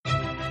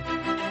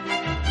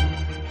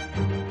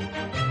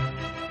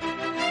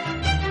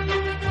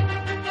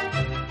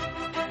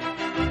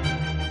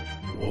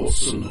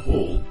Watson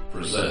Hall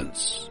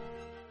presents.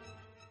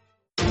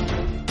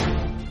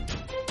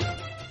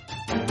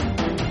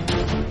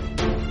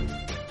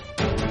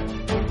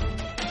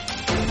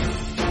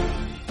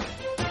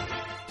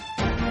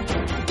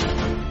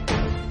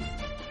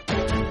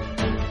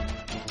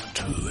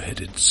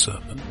 Two-Headed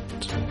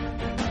Serpent.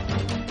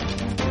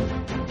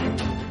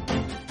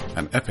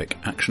 An epic,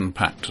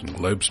 action-packed and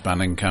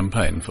globe-spanning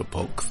campaign for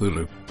Pulp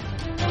Cthulhu.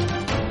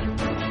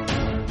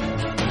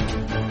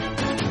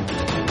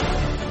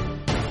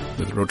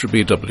 With Roger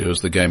B.W.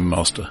 as the Game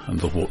Master and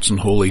the Watson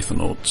Hall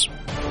Ethernauts.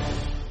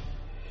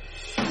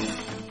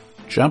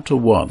 Chapter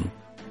 1.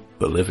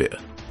 Bolivia.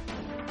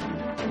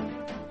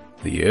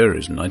 The year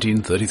is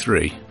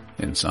 1933.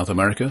 In South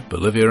America,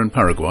 Bolivia and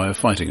Paraguay are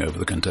fighting over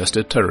the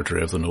contested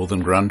territory of the northern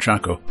Gran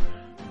Chaco.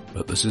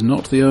 But this is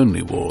not the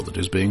only war that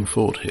is being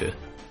fought here.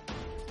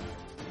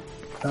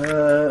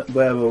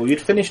 Well,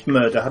 you'd finished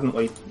murder, hadn't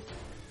we?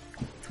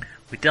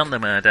 We'd done the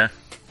murder.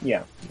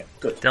 Yeah,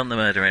 good. Done the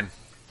murdering.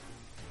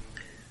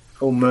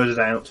 All murdered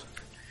out.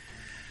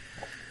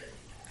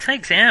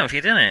 Takes it out if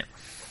you done it.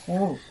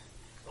 Oh.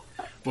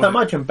 Well, I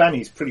imagine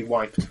Benny's pretty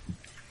wiped.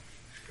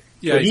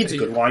 Yeah, well, he's a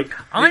good wipe.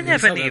 I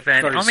never knew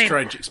Benny. Very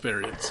strange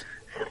experience.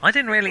 I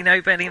didn't really know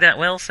Benny that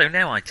well, so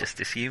now I just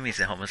assume he's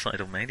a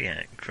homicidal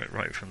maniac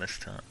right from the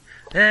start.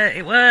 Yeah,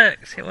 it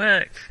works. It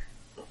works.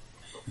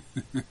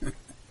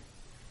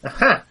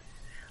 Aha!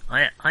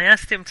 I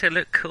asked him to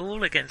look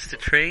cool against a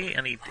tree,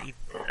 and he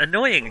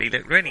annoyingly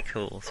looked really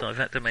cool, so I've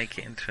had to make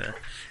it into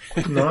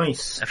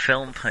Nice. a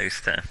film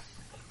poster.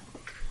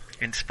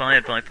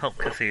 Inspired by Pulp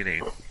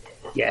Cthulhu.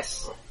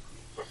 Yes.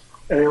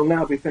 And he'll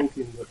now be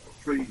thinking that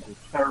the trees are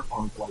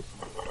terrifying places.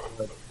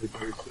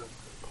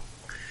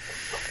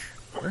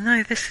 Well,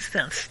 no,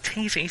 that's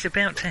teaser. He's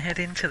about to head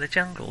into the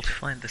jungle to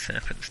find the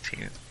serpent's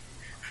tube.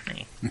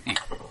 Hey.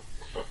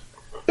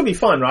 It'll be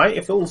fine, right?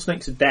 If all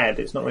snakes are dead,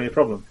 it's not really a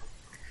problem.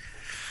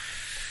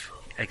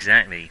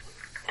 Exactly.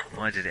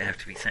 Why did it have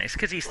to be snakes? It's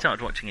because he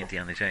started watching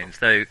Indiana Jones.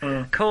 Though,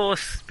 of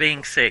course,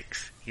 being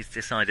 6, he's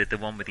decided the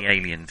one with the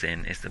aliens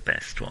in is the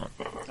best one.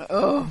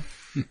 Oh.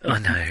 I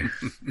know.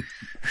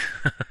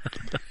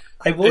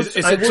 Is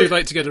it too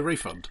late to get a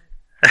refund?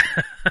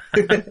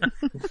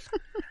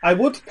 I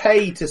would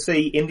pay to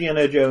see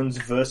Indiana Jones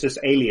versus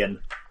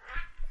Alien,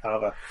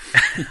 however.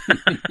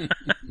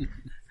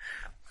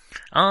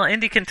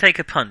 Indy can take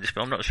a punch,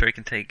 but I'm not sure he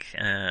can take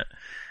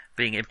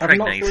being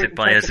impregnated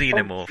by a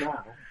xenomorph.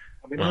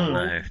 Well,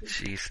 no,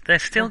 jeez. They're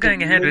still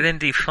going ahead with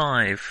Indy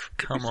 5.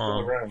 Come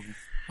on.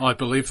 I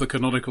believe the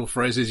canonical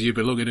phrase is "you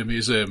belong in a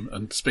museum,"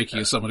 and speaking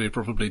as somebody who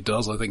probably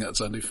does, I think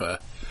that's only fair.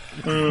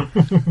 Oh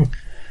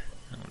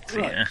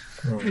dear.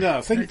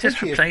 No,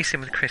 Just replace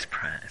him with Chris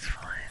Pratt, it's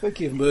fine.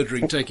 Thinking of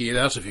murdering, taking it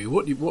out of you,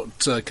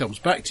 what comes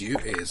back to you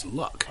is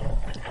luck.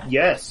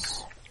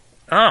 Yes.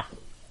 Oh.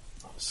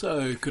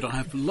 So, could I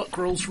have luck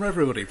rolls from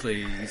everybody,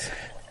 please?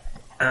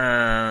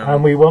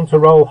 And we want to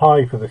roll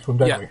high for this one,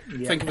 don't we?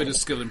 Yeah, think of it as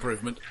skill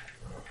improvement.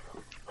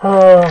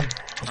 So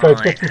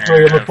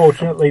 53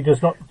 unfortunately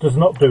does not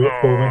do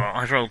it for me.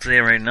 I've rolled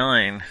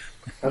 0-9.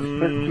 And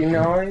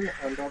 59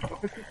 and I've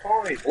got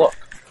 55. Look.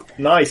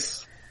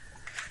 Nice.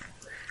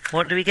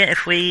 What do we get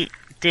if we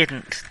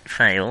didn't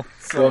fail?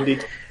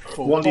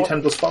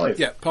 1d10 plus 5.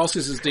 Yeah,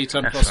 passes is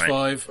d10 That's plus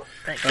right.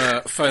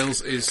 5,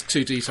 fails is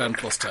 2d10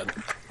 plus 10.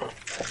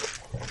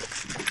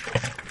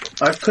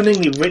 I've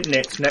cunningly written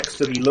it next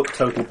to the look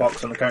total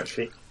box on the character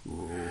sheet.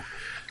 Ooh,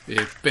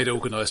 you're a bit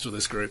organised with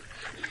this group.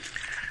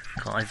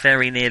 God, I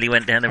very nearly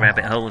went down the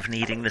rabbit hole of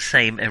needing the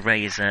same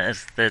eraser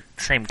as the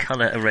same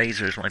colour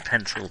eraser as my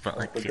pencil, but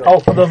I didn't.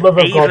 Oh, for the love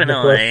of God, even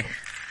I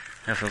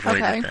have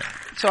avoided that.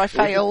 So I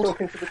failed.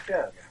 Talking to the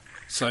chair.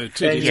 So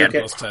 2d10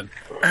 plus 10.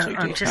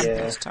 I'm just...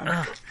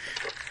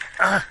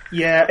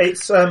 Yeah,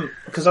 it's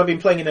because I've been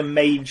playing in a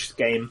mage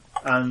game,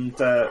 and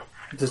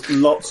there's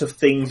lots of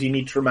things you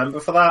need to remember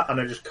for that, and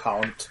I just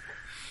can't.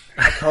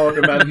 I can't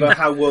remember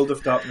how World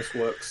of Darkness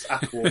works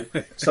at all.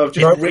 So I've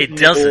just written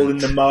it all in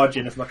the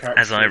margin of my character.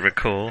 As I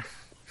recall.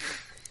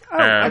 Oh,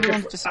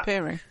 everyone's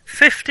disappearing.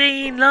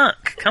 15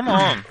 luck! Come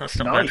on, that's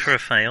not bad Nice. for a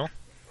fail.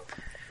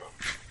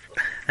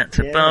 That's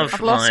above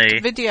I've lost my...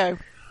 video.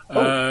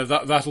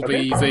 That'll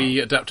be the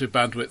adaptive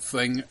bandwidth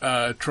thing.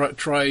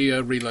 Try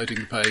reloading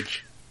the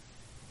page.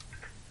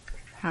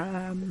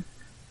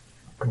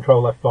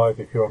 Control F5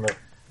 if you're on a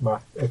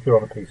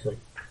PC.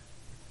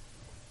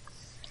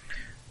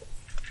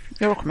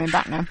 You're all coming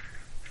back now.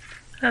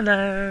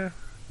 Hello.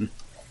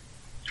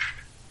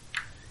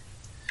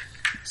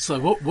 So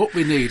what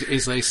we need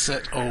is a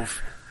set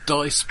of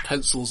dice,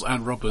 pencils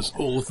and rubbers,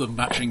 all of them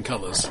matching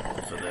colours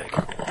for Nick.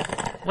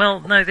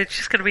 Well, no, they're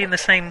just going to be in the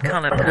same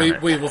colour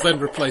palette. We will then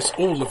replace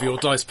all of your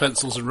dice,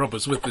 pencils and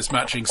rubbers with this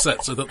matching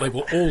set so that they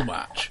will all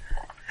match.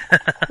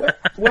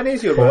 When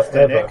is your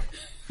birthday, Nick?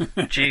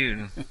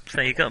 June,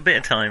 so you've got a bit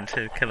of time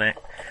to collect.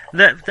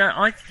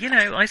 I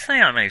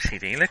say I'm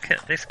OCD. Look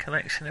at this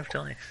collection of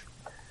dice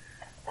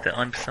that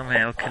I'm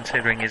somehow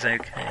considering is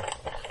okay.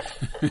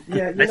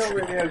 Yeah, you're not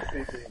really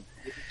OCD.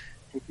 You're just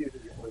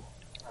confusing yourself.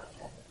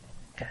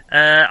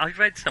 I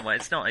read somewhere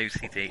it's not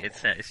OCD.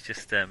 It's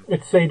just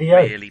It's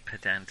CDA. really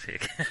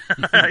pedantic.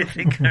 I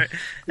think.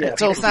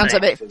 It all sounds a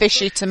bit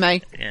fishy to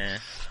me. Yeah.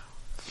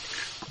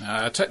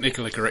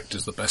 Technically correct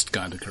is the best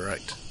kind of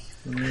correct.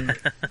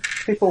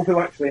 People who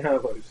actually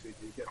have OCD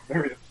get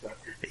very upset.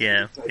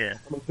 Yeah.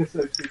 I'm a bit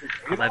OCD.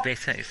 I'm a bit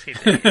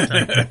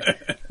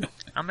OCD.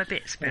 I'm a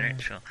bit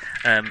spiritual.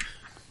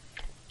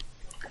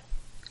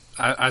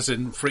 As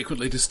in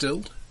frequently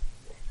distilled?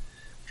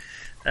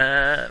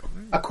 A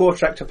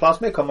quarter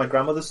ectoplasmic on my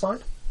grandmother's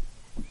side.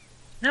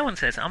 No one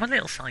says I'm a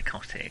little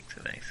psychotic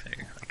today, so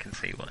I can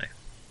see why.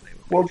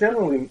 Well,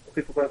 generally,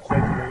 people don't say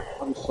to me,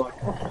 I'm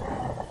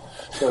psychotic.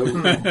 So,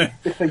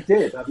 if they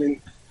did, I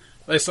mean...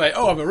 They say,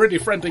 oh, I'm a really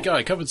friendly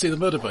guy, come and see the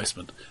murder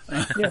basement.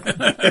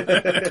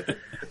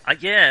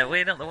 Yeah,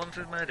 we're not the ones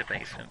with murder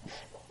basements.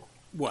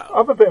 Well,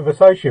 I'm a bit of a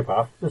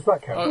sociopath. Does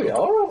that count? We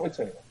are, aren't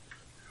we?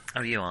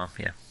 Oh, you are,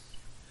 yeah.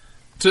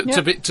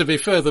 To be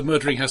fair, the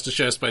murdering has to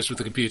share space with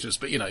the computers,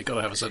 but you've got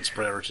to have a sense of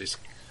priorities.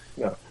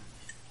 No.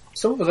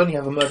 Some of us only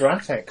have a murder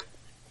attic.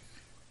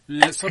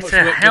 Yeah, It's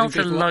a hell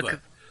to lug.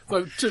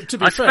 Though, to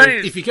be I fair,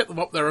 suppose- if you get them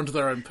up there under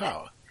their own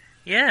power...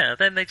 Yeah,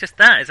 then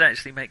that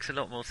actually makes a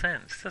lot more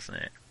sense, doesn't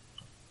it?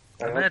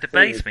 A murder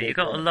basement, you've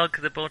got to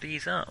lug the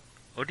bodies up.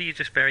 Or do you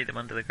just bury them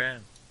under the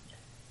ground?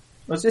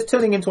 Was this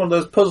turning into one of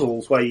those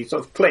puzzles where you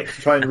sort of click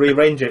to try and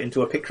rearrange it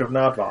into a picture of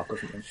Nardvark or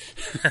something?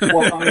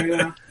 Well,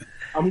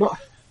 I'm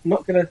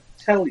not going to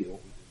tell you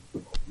all the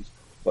bodies,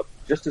 but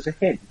just as a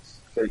hint,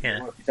 so you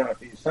can work it out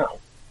for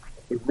yourself,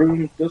 the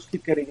room does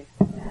keep getting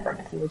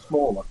fractionally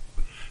smaller.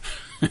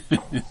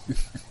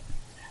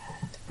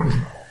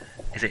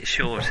 Is it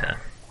shorter?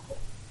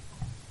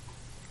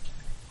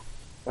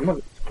 I'm not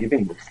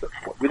giving this stuff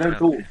away. We don't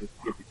all just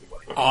give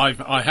it away.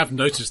 I have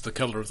noticed the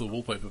colour of the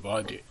wallpaper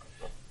behind you.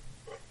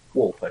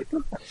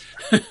 Wallpaper?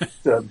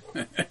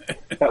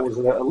 That was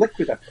a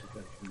liquid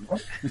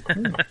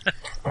application,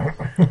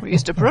 right? We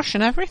used a brush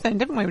and everything,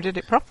 didn't we? We did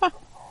it proper.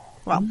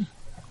 Well,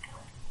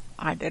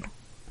 I did.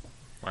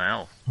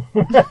 Wow.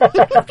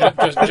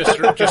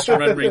 just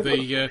remembering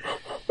the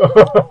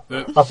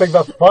I think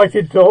that's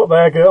fighting talk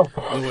there, girl.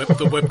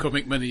 the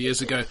webcomic many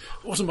years ago.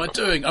 What am I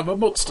doing? I'm a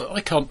monster.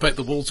 I can't paint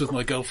the walls with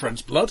my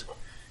girlfriend's blood.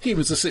 He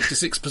was a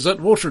 66%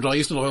 water and I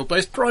used an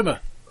oil-based primer.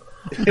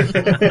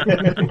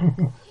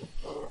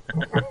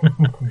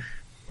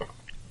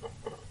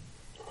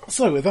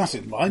 So with that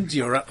in mind,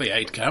 you're at the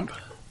aid camp.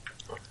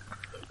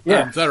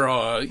 Yeah. And there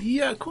are,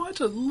 quite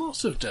a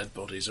lot of dead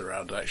bodies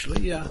around,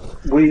 actually, yeah.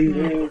 We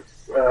need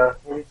to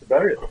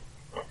bury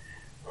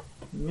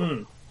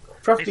them.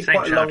 Probably These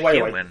quite things a long aren't way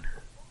away. human.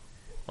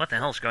 What the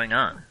hell's going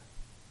on?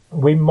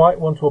 We might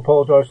want to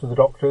apologise to the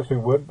doctors who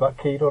weren't that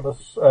keen on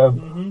us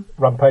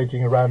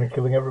rampaging around and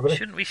killing everybody.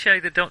 Shouldn't we show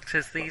the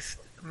doctors these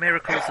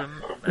miracles of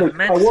Look, I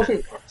medicine?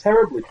 wasn't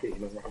terribly keen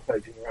on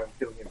rampaging around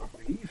killing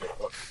everybody either,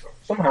 but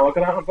somehow I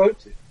got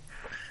outvoted.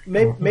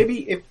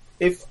 Maybe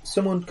if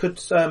someone could...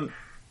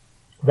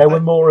 There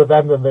were more of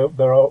them than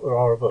there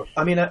are of us.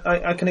 I mean,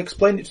 I can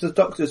explain it to the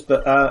doctors,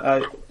 but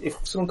if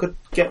someone could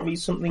get me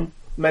something,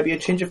 maybe a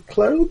change of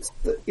clothes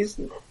that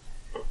isn't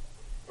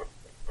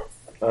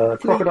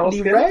Crocodile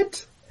skin? red.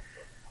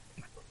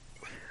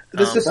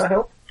 Does that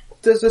help?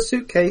 There's a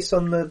suitcase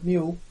on the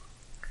mule.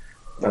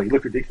 No, you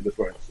look ridiculous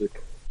wearing a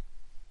suitcase.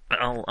 But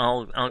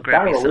I'll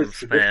grab you Barrel some is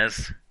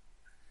spares.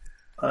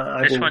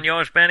 I This will, one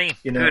yours, Benny?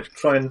 Good.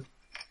 try and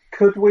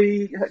Could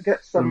we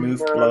get some remove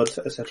blood,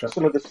 etc.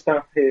 some of the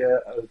staff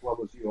here as well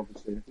as you?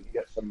 Obviously, if we can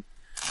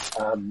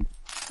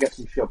get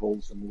some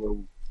shovels and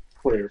we'll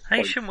clear a space.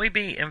 Hey, shouldn't we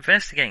be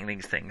investigating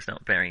these things,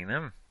 not burying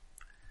them?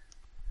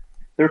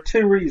 There are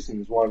two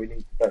reasons why we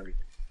need to bury them.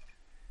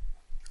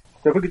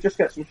 So if we could just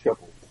get some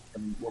shovels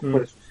and we'll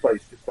clear some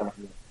space just out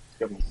of the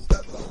shovels and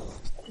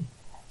stuff.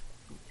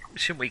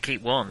 Shouldn't we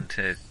keep one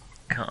to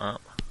cut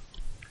up?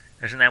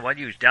 Isn't that what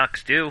you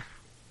docs do?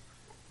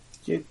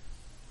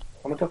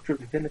 I'm a doctor of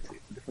divinity.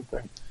 It's a different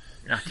thing.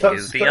 Not you,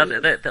 That's- the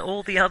other,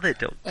 all the other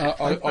doctors.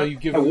 Are you Oh,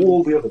 giving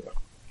all the other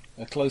doctors.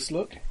 a close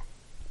look?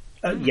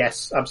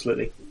 Yes,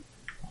 absolutely.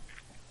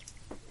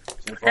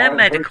 So They're I'm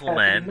very medical careful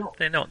men. not.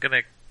 They're not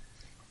going to...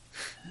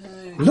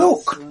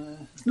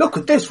 Look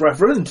at this,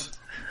 Reverend.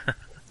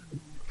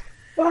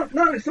 Well,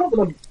 no, it's not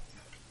that I'm,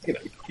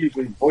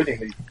 hugely avoiding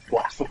these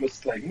blasphemous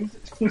things.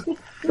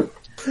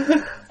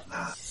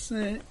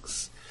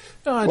 6.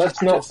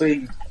 Let's not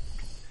be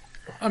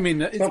I mean,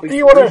 do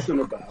it's gruesome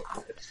about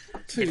this.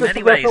 In two,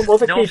 many Reverend ways,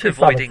 was a not keeping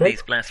avoiding sanity.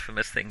 these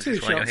blasphemous things two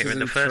is why you're chances here in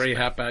the in first 3. place.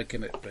 How bad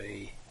can it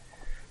be?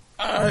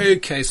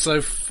 Okay,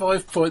 so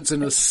 5 points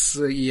in a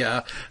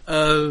yeah.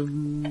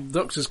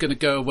 Doctor's going to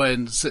go away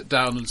and sit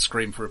down and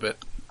scream for a bit.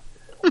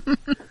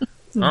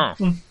 Oh,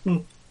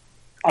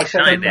 I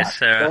said kindness,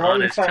 that. There are,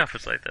 aren't in as fact, tough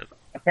as I did.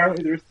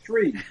 apparently there are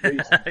 3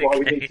 reasons why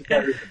we need to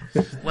bury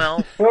them.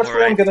 Well, Firstly,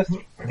 alright. I'm going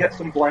to get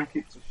some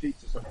blankets or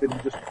sheets or something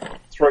and just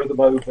throw them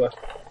over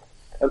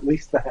at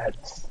least the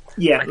heads.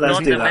 Yeah, I let's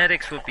thought do the that.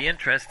 medics would be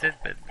interested,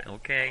 but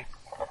okay.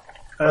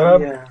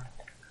 Yeah,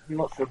 I'm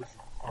not sure this is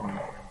fun.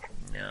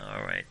 No,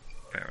 alright.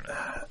 Fair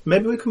enough.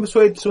 maybe we can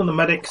persuade some of the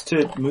medics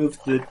to move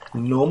the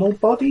normal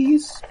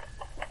bodies?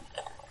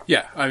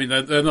 Yeah, I mean,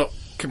 they're not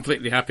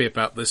completely happy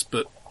about this,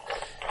 but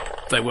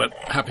they weren't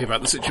happy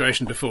about the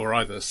situation before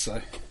either,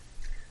 so...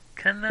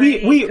 Can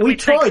we take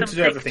tried some to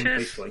do everything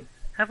pictures? peacefully.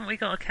 Haven't we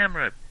got a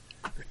camera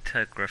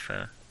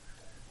photographer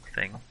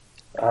thing?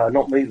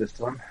 Not me this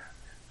time.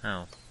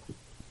 Oh.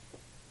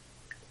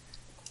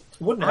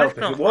 Wouldn't help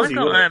if it was you,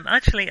 would it?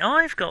 Actually,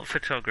 I've got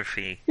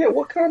photography. Yeah,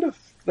 what kind of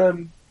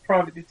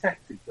private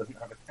detective doesn't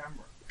have a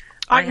camera?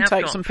 I can have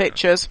take got some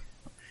pictures.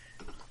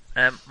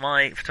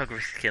 My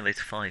photography skill is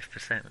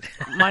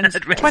 5%. Mine's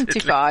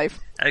 25.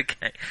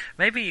 Okay.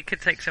 Maybe you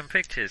could take some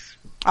pictures.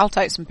 I'll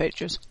take some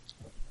pictures.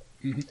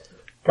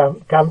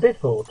 Candid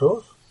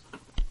photos?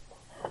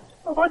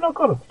 Have I not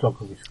got a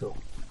photography school?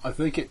 I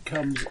think it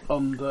comes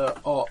under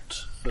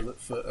art,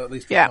 for at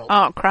least... Yeah,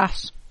 art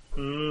crafts.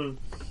 Oh,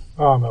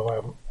 no, I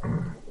haven't.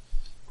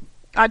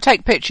 I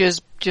take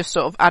pictures just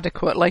sort of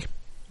adequately.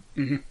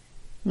 Mm-hmm.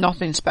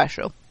 Nothing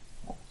special.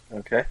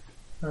 Okay.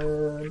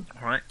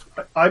 Right.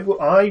 I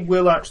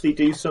will actually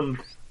do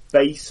some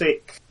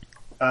basic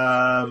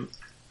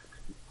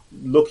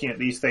looking at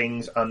these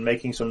things and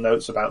making some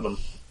notes about them.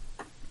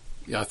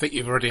 Yeah, I think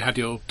you've already had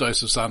your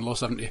dose of sand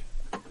loss, haven't you?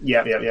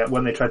 Yeah.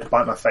 When they tried to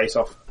bite my face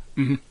off.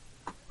 Mm-hmm.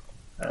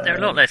 They're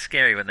a lot less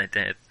scary when they're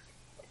dead.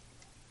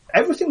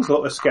 Everything's a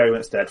lot less scary when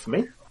it's dead for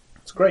me.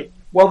 It's great.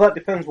 Well, that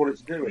depends what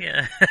it's doing.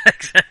 Yeah,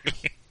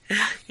 exactly.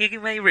 You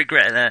may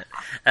regret that.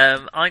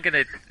 I'm going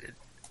to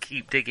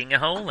keep digging a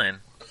hole then.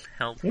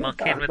 Help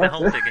muck in with the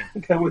hole digging.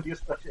 Go with your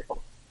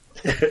special.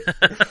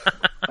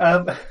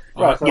 I'm a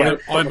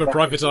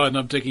private eye and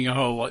I'm digging a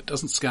hole. It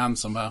doesn't scan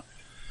somehow.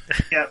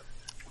 Yeah.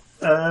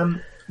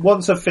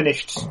 Once I've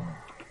finished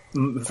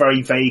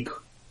very vague,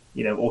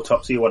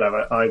 autopsy or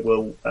whatever, I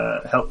will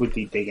help with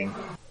the digging.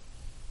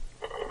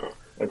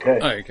 Okay.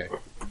 Oh, okay.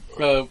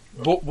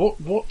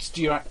 What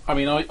do you? I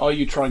mean, are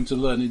you trying to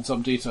learn in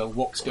some detail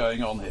what's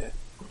going on here?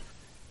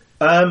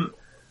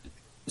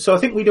 So I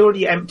think we'd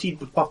already emptied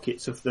the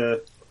pockets of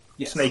the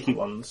snaky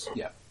ones.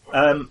 Yeah.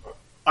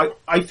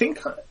 I think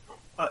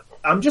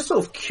I'm just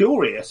sort of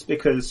curious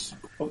because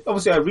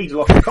obviously I read a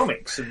lot of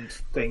comics and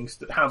things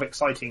that have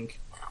exciting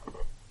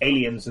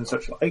aliens and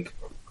such like.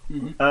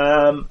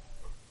 Mm-hmm.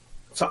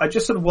 So I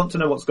just sort of want to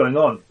know what's going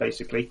on,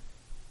 basically.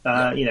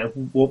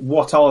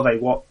 What are they?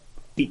 What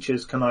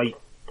features can I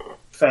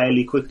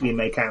fairly quickly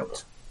make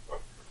out?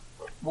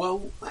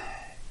 Well,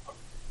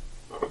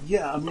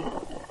 yeah, I mean,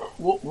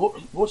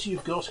 what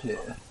you've got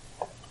here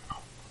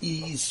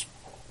is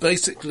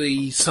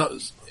basically, so,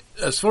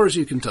 as far as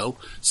you can tell,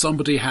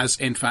 somebody has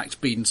in fact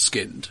been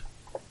skinned.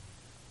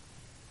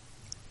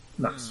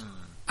 Nice.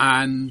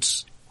 And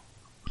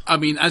I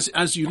mean,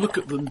 as you look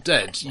at them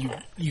dead,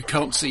 you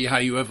can't see how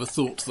you ever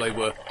thought they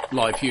were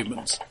live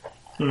humans.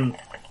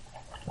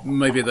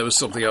 Maybe there was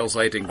something else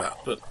aiding that,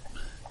 but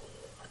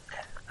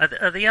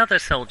are the other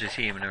soldiers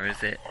human, or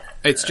is it?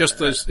 It's just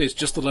those. It's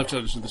just the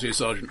lieutenants and the two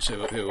sergeants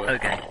who are.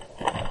 Okay.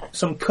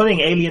 Some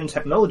cunning alien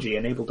technology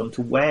enabled them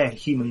to wear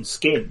human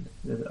skin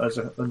as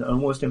an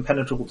almost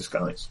impenetrable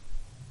disguise.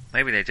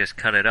 Maybe they just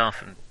cut it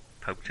off and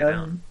poked it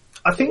out.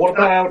 I think. What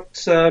about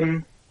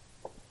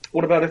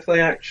if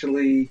they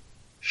actually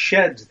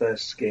shed their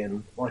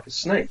skin like a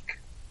snake?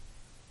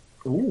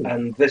 Ooh.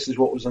 And this is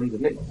what was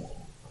underneath.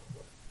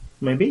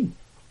 Maybe.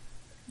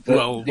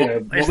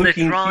 Is there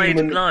dried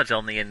blood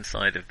on the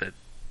inside of the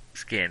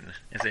skin?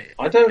 Is it?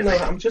 I don't know.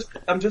 I'm just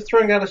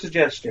throwing out a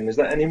suggestion. Is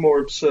that any more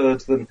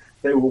absurd than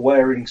they were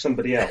wearing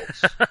somebody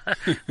else?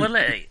 Well,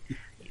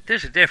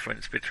 there's a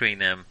difference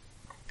between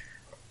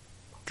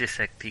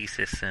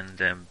dissectesis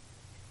and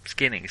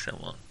skinning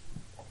someone.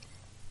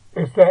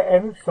 Is there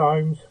any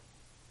signs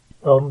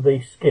on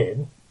the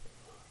skin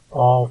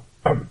of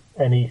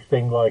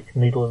anything like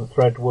needle and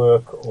thread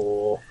work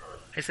or?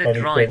 Is there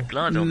dried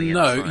blood on the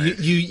inside? No,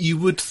 you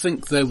would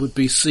think there would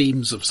be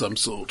seams of some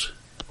sort,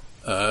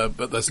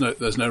 but there's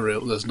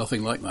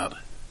nothing like that.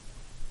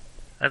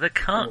 Are the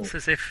cuts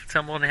as if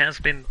someone has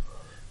been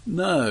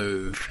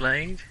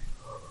flayed?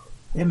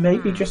 It may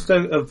be just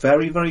a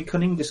very, very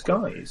cunning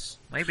disguise.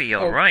 Maybe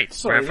you're right,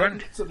 sorry,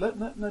 Reverend.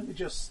 Let me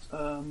just.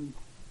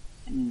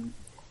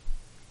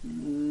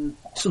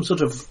 Some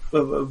sort of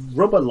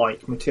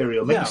rubber-like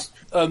material. Maybe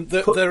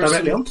put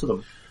directly onto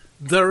them.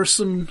 There are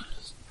some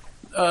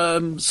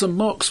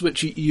marks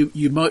which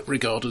you might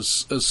regard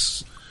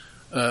as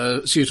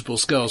suitable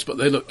scars, but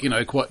they look,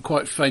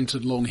 quite faint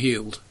and long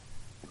healed.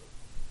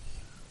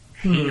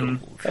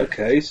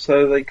 Okay,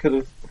 so they could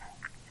have.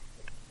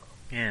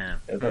 Yeah.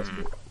 That's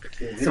good.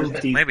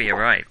 Maybe you're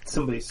right.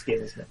 Somebody's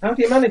skin, isn't it? How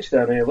do you manage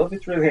down here, love?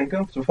 It's really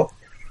uncomfortable.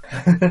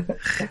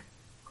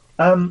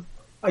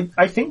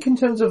 I think in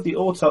terms of the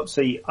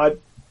autopsy, I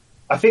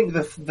think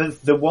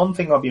the one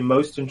thing I'll be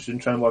most interested in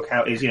trying to work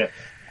out is,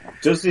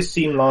 does this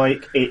seem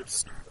like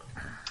it's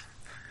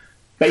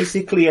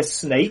basically a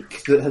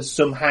snake that has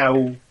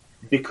somehow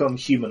become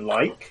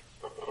human-like?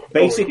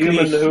 Basically,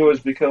 human who has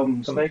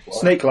become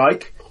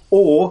snake-like,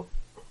 or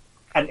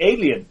an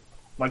alien.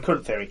 My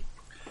current theory.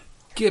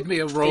 Give me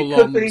a roll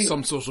on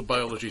some sort of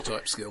biology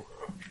type skill.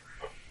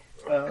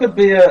 Could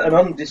be an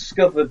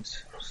undiscovered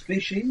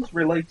species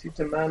related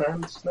to man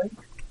and snake.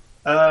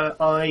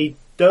 I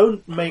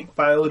don't make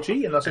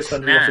biology unless I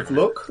spend a lot of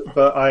luck,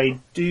 but I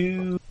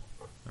do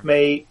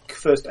make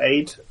first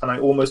aid, and I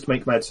almost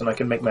make medicine. I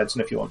can make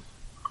medicine if you want.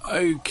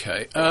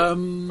 Okay.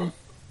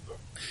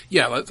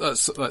 Yeah,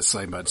 let's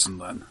say medicine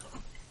then.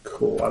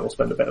 Cool. I will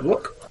spend a bit of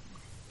luck.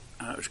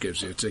 Which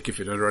gives you a tick if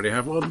you don't already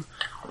have one.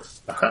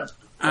 Uh-huh.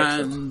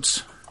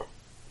 And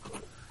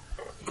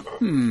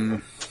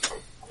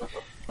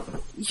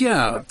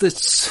yeah,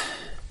 this.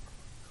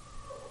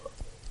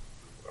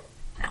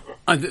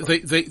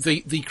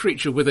 The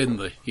creature within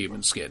the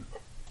human skin.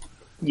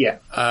 Yeah.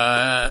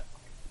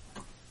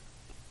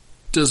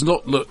 Does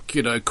not look,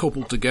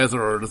 cobbled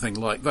together or anything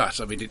like that.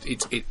 I mean,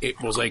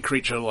 it was a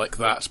creature like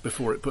that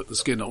before it put the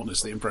skin on,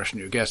 is the impression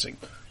you're getting.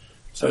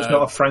 So it's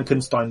not a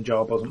Frankenstein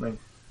job or something?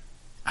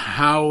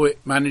 How it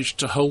managed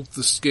to hold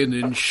the skin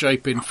in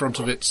shape in front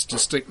of its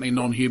distinctly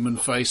non-human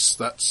face,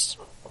 that's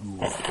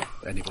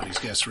anybody's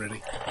guess,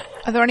 really.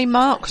 Are there any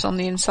marks on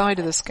the inside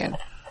of the skin?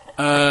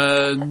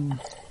 Let's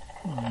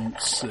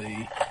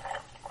see.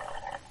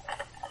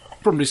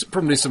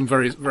 Probably some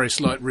very, very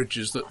slight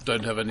ridges that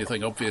don't have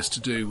anything obvious to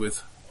do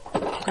with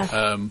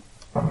the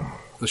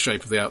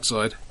shape of the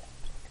outside.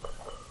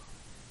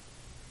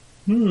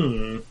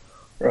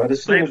 Right,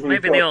 as soon as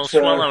maybe they all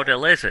swallowed a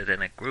lizard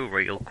and it grew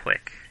real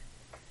quick.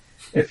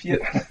 If you're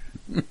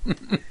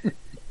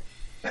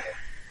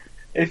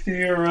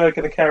going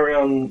to carry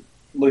on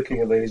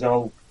looking at these,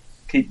 I'll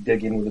keep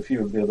digging with a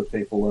few of the other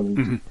people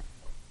and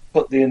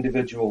put the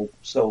individual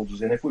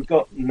soldiers in. If we've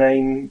got I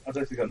don't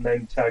think we've got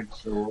name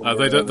tags or.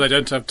 They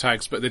don't have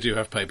tags, but they do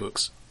have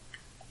paybooks.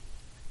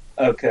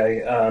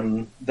 Okay,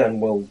 then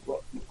we'll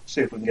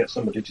see if we can get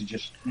somebody to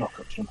just knock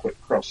up some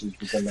quick crosses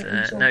with their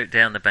names on. Note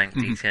down the bank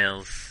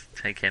details.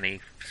 Take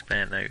any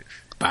spare notes.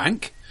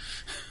 Bank?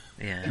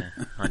 Yeah,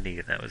 I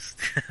knew that was.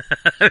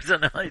 I was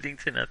on hiding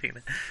to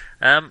nothing.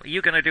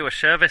 You going to do a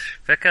service,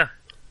 Vicar?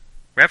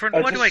 Reverend?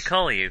 What do I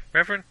call you?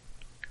 Reverend?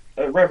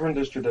 Reverend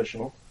is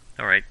traditional.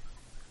 All right.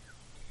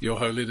 Your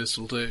Holiness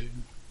will do.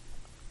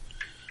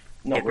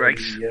 Not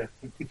really,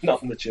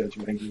 not in the Church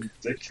of England,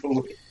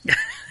 particularly.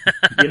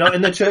 You're not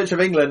in the Church of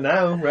England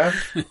now,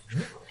 Rev.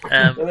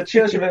 The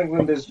Church of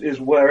England is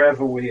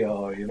wherever we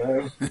are,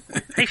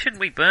 Hey,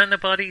 shouldn't we burn the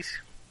bodies?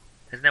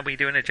 Isn't that what you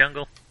do in the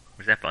jungle?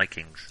 Or is that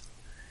Vikings?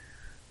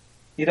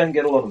 You don't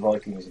get a lot of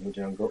Vikings in the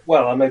jungle.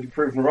 Well, I may be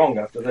proven wrong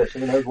after this.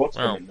 Who knows what's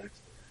coming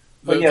next?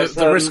 But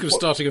the risk of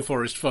starting a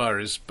forest fire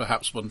is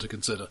perhaps one to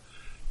consider.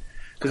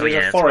 Because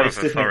it's a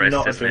forest,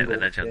 not a jungle.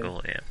 Than a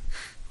jungle, yeah.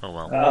 Oh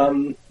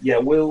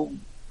well.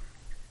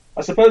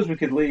 I suppose we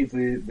could leave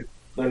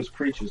those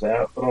creatures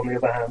out, but on the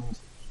other hand,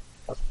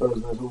 I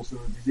suppose there's also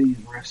a disease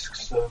risk,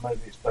 so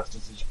maybe it's best to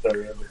just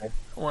bury everything.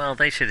 Well,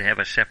 they should have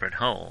a separate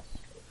hole.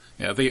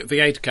 Yeah, the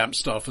aid camp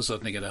staff are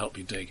certainly going to help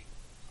you dig.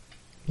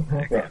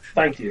 Right,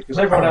 thank you, because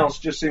everyone else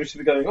just seems to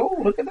be going, oh,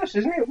 look at this,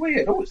 isn't it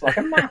weird? Oh, it's like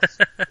a mass.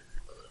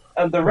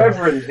 And the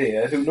Reverend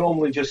here, who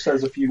normally just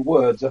says a few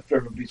words after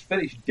everybody's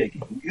finished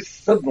digging, is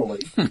suddenly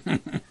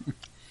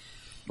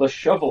the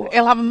shoveler.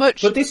 He'll have a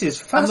much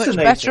fascinating,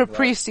 better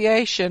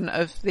appreciation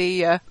of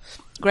the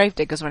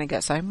gravediggers when he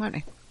gets home, won't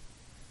he?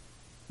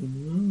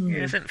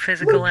 Isn't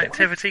physical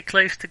activity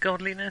close to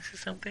godliness or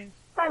something?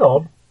 Hang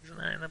on. Isn't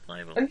that in the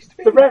Bible?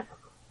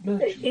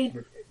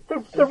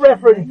 The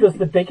Reverend does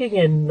the digging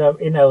in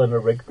Eleanor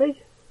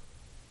Rigby.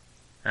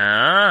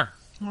 And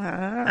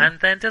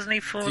then doesn't he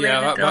fall in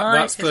and die?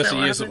 That's 30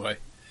 years away.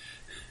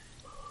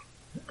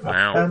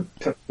 Wow.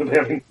 We're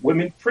having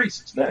women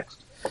priests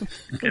next.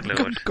 Good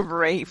lord.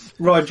 Grave.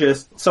 Roger,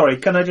 sorry,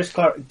 can I just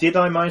clarify? Did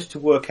I manage to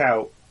work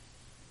out,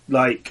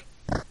 that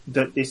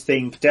this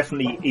thing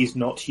definitely is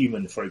not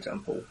human, for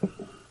example?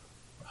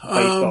 Based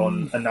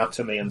on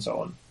anatomy and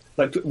so on?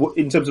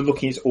 In terms of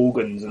looking at its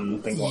organs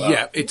and things like that?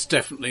 Yeah, it's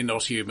definitely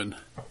not human.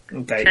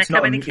 Okay, it's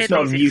not a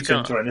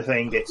mutant or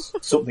anything, it's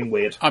something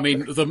weird. I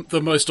mean,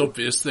 the most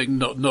obvious thing,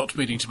 not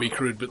meaning to be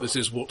crude, but this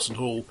is Watson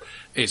Hall,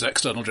 is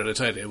external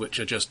genitalia, which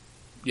are just,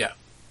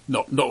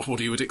 not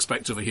what you would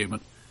expect of a human.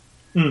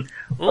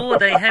 Are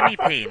they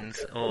hemipenes,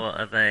 or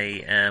are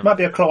they... Might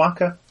be a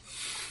cloaca.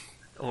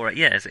 Or,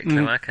 is it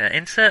cloaca?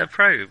 Insert a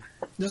probe.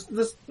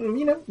 There's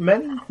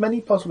many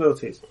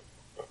possibilities.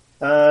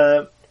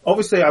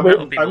 Obviously, I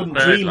wouldn't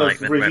dream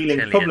of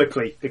revealing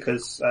publicly,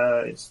 because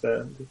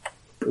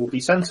it will be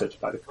censored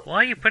by the Why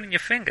are you putting your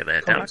finger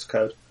there, Comics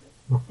Code.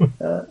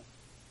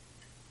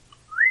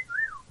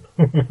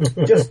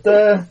 Just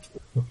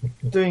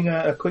doing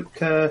a quick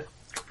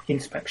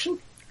inspection.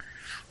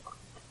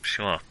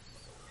 Sure.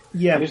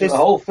 Yeah, using the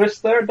whole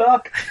fist there,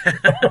 Doc.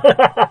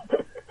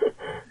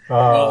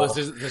 Well,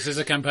 this is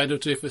a campaign of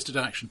two-fisted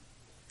action.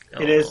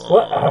 It is.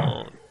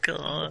 Oh,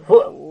 God.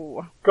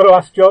 Got to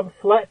ask John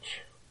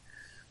Fletch.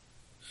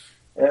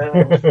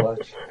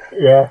 Fletch.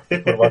 Yeah,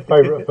 one of my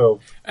favourite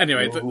films.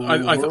 Anyway,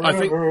 I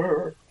think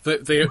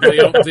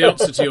the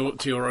answer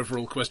to your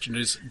overall question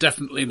is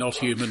definitely not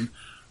human.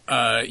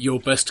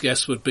 Your best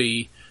guess would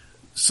be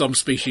some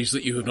species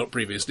that you have not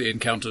previously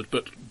encountered,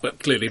 but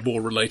clearly more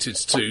related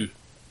to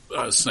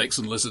snakes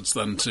and lizards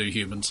than to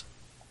humans.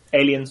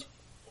 Aliens.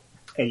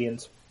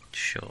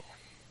 Sure.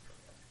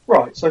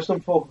 Right, so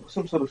some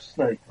sort of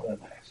snake then.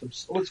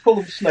 Let's call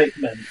them snake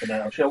men for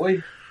now, shall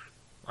we?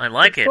 I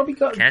like it. Probably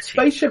got a Catchy.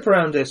 spaceship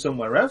around here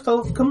somewhere, Rev.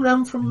 They'll have come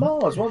down from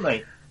Mars, won't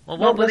they? Well, Not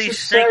what were these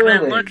snake men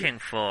necessarily. looking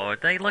for? Are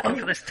they looking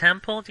for this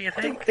temple, do you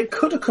I think? think they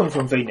could have come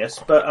from Venus,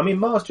 but I mean,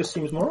 Mars just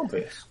seems more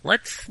obvious.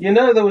 Let's... You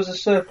know there was a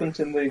serpent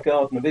in the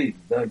Garden of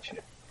Eden, don't you?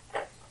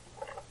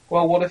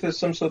 Well, what if there's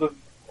some sort of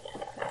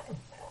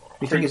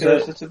You think it's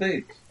precursor to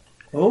these?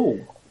 Oh,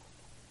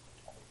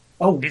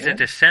 He's a what?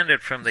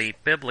 descendant from the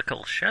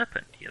biblical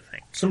serpent, do you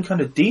think? Some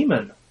kind of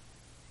demon.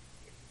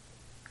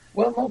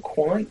 Well, not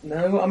quite,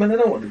 no. I mean, I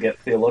don't want to get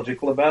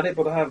theological about it,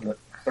 but I have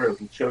very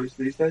little choice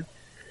these days.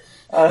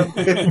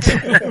 Anyway,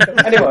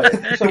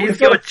 so It's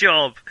your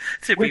job,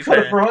 to be we've got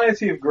a fair.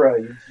 variety of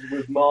graves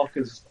with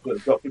markers that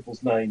have got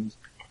people's names,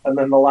 and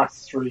then the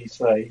last three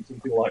say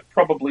something like,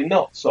 probably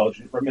not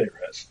Sergeant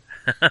Ramirez.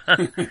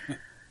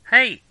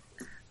 Hey,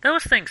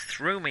 those things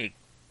threw me.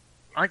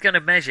 I'm going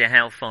to measure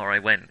how far I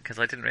went, because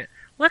I didn't...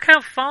 Look how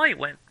far I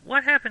went.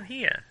 What happened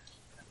here?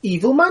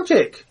 Evil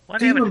magic.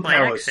 What happened to Demon my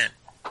powers. accent?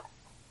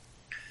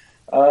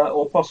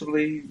 Or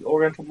possibly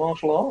Oriental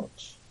martial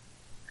arts.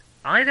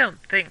 I don't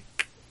think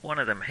one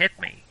of them hit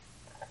me.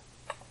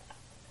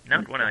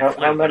 Not when I How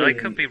flew, but I many-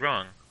 could be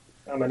wrong.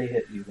 How many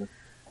hit you then?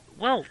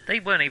 Well, they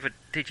weren't even...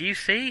 Did you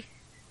see?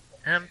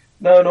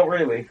 No, not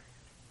really.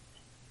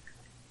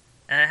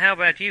 How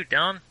about you,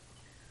 Don?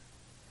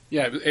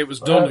 Yeah, it was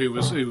Don who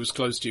was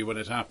close to you when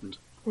it happened.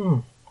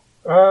 No,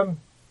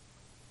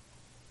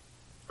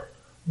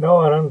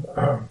 I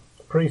don't.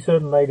 Pretty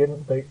certain they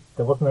didn't.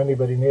 There wasn't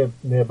anybody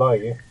nearby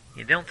you.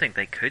 You don't think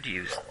they could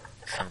use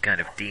some kind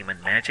of demon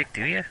magic,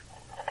 do you?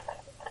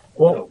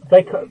 Well,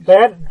 they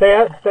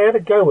had a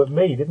go at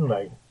me, didn't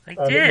they? They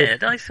it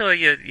did. I saw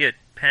your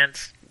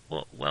pants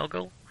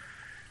woggle.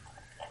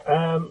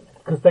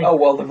 Because they. Oh,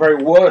 well, the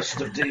very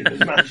worst of demon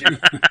magic.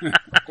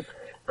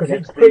 Because Yes,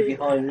 it's be pretty.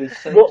 behind me,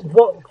 Satan.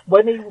 What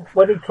when he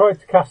tried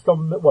to cast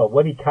on me, well,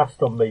 when he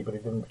cast on me, but he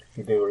didn't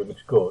particularly do very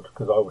much good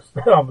because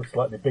I'm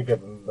slightly bigger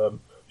than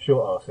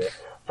short arse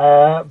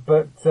here.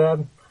 But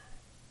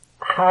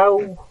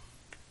how?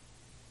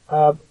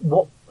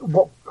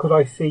 What could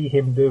I see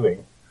him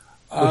doing?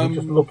 Was he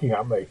just looking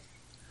at me?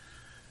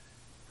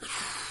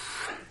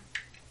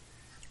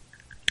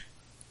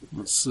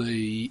 Let's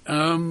see.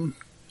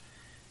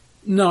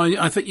 No,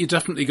 I think you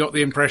definitely got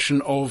the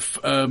impression of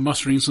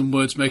muttering some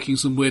words, making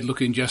some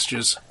weird-looking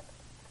gestures,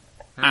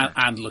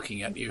 and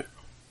looking at you.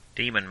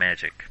 Demon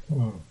magic.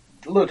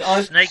 Look,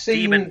 I've Snake seen,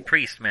 demon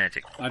priest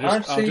magic.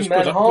 I've seen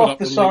men half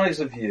the size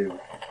of you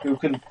who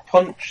can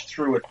punch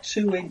through a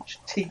 2-inch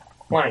teak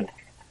plank.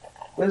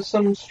 There's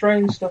some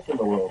strange stuff in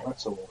the world,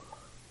 that's all.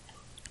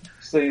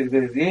 It's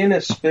the inner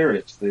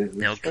spirit, the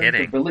No strength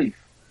kidding. of belief.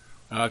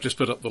 I've just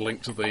put up the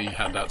link to the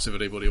handouts if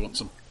anybody wants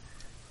them.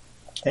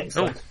 Oh,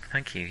 Excellent.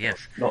 thank you, yes.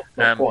 Not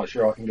quite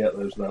sure I can get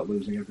those without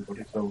losing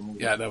everybody. So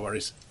Yeah, no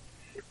worries.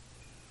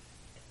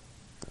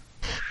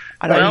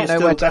 I don't Well, even know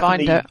still where to find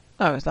definitely- it.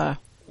 Oh, it's there.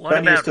 What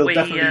Benny is about still we...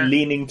 definitely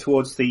leaning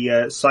towards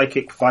the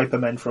psychic Viper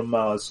men from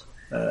Mars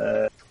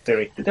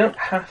theory. They don't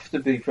have to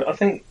be. I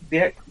think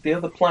the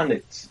other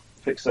planets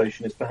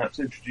fixation is perhaps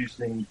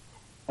introducing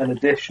an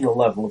additional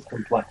level of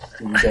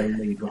complexity we don't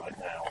need right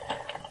now.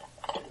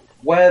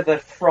 Where they're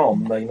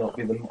from may not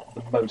be the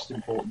most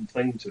important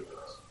thing to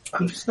us.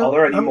 I'm just Are not.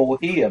 there any I'm, more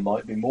here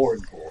might be more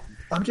important.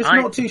 I'm just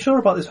I- not too sure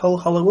about this whole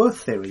Hollow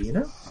Earth theory. You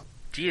know.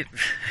 Do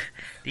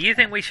you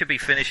think we should be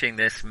finishing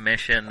this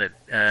mission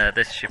that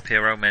this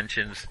Shapiro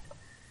mentions?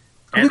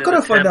 We've Enter got to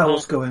the find out temple,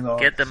 what's going on.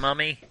 Get the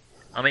mummy.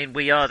 I mean,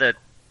 we are the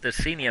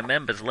senior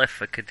members left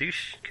for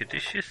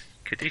Caduceus.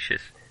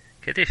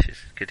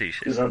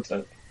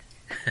 Gesundheit.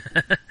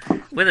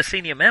 We're the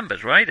senior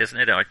members, right? Isn't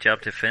it our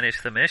job to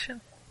finish the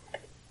mission?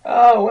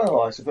 Oh,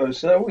 well, I suppose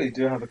so. We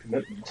do have a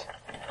commitment.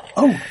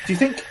 Oh, do you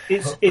think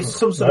it's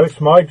some No, sort of?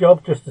 it's my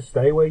job just to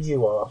stay where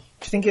you are. Do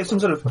you think it's some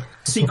sort of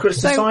secret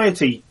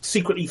society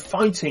secretly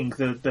fighting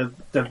the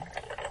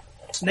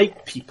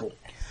snake people?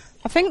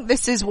 I think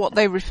this is what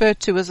they referred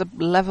to as a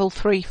level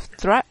 3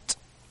 threat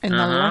in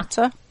the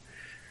letter.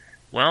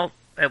 Well,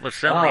 it was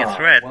certainly a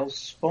threat. Well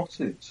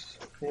spotted.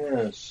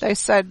 Yes. They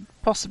said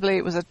possibly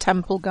it was a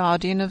temple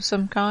guardian of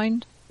some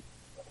kind.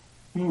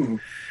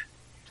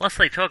 Plus,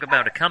 they talk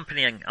about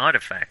accompanying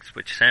artifacts,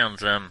 which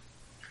sounds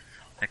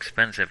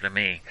expensive to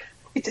me.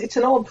 It's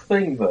an odd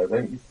thing, though,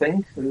 don't you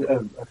think?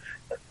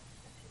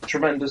 A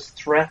tremendous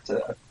threat,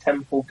 a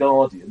temple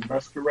guardian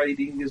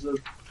masquerading as a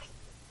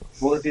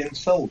Bolivian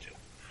soldier.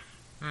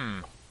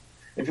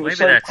 If it was Maybe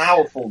so that's-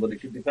 powerful that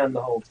it could defend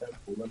the whole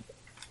temple, then,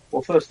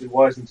 well, firstly,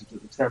 why isn't it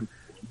at the temple?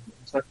 And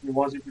secondly,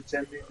 why is it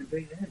pretending to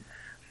be him?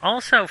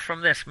 Also,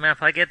 from this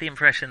map, I get the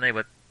impression they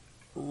were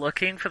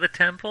looking for the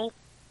temple.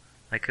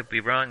 I could be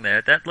wrong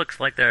there. That looks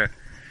like they're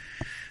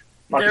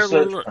Like They're a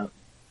search lo- map.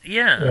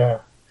 Yeah.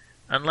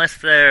 unless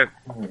they're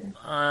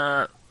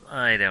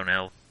I don't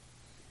know.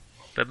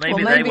 But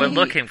maybe Well, they were maybe-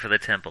 looking for the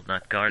temple,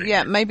 not guarding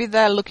Yeah, it. maybe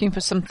they're looking for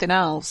something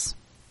else.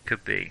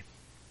 Could be.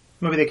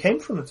 Maybe they came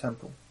from the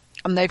temple.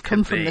 And they've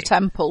come from the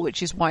temple,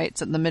 which is why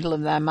it's at the middle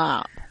of their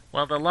map.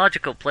 Well, the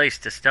logical place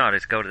to start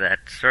is go to that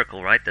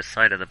circle, right? The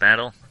site of the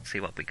battle. See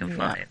what we can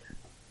find.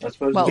 I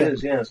suppose it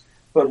is, yes.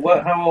 But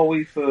how are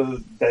we for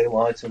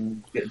daylight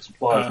and getting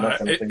supplies and that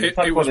kind of thing? It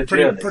was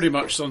pretty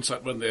much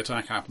sunset when the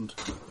attack happened.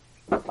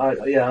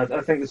 I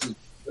think this is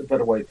a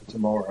better wait for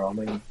tomorrow. I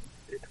mean,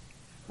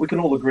 we can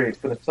all agree it's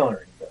been a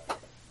tiring day.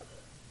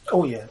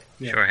 Oh, yeah.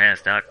 Sure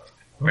has, Doc.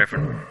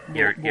 Reverend,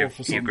 your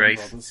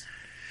grace.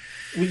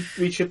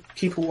 We should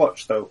keep a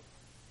watch, though.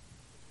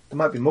 There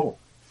might be more.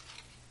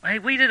 Hey,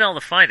 we did all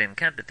the fighting.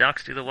 Can't the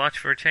docs do the watch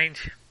for a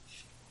change?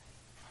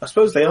 I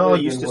suppose they are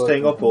used to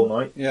staying up all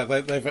night. Yeah,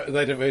 they've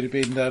already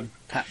been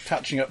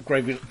patching up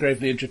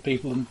gravely injured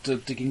people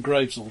and digging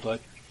graves all day.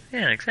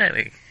 Yeah,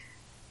 exactly.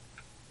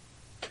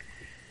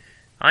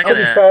 To be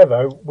fair,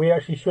 though, we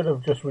actually should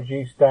have just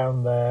reduced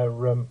down their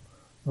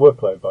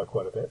workload by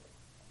quite a bit.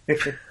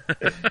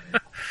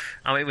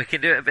 I mean, we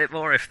can do it a bit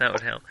more if that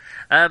would help.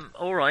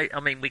 All right. I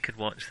mean, we could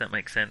watch. That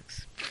makes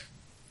sense.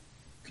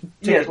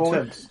 Yeah,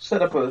 well,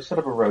 set up a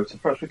rota.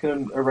 Perhaps we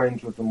can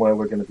arrange with them where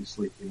we're going to be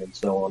sleeping and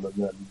so on, and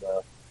then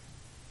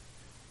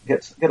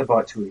get a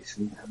bite to eat,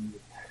 and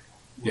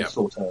we'll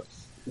sort out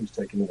who's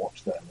taking the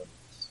watch then.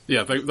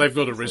 Yeah, they've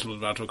got a reasonable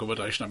amount of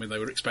accommodation. I mean, they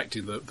were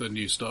expecting the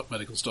new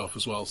medical staff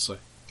as well, so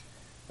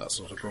that's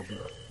not a problem.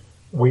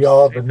 We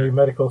are the new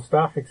medical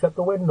staff, except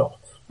that we're not.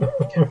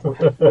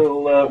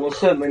 We'll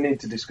certainly need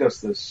to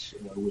discuss this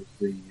with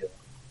the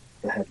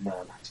head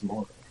man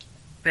tomorrow.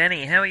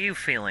 Benny, how are you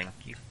feeling?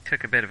 You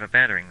took a bit of a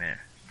battering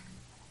there.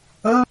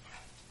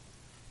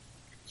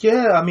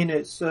 Yeah, I mean,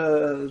 it's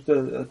I'm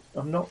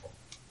not.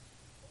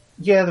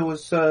 Yeah, there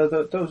was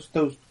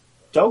those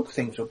dog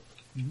things were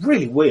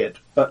really weird,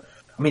 but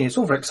I mean, it's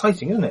all very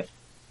exciting, isn't it?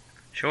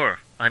 Sure.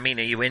 I mean,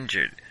 are you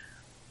injured?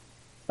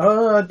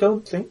 I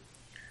don't think.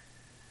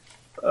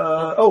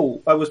 I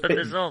was But bitten.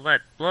 there's all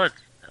that blood.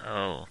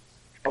 Oh.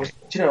 I was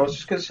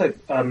just going to say,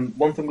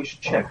 one thing we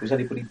should check, was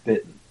anybody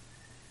bitten?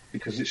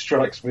 Because it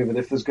strikes me that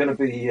if there's going to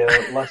be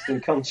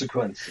lasting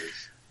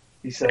consequences,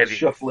 he says,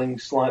 shuffling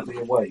slightly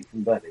away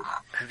from Benny.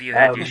 Have you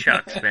had your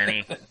shots,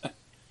 Benny?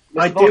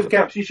 I did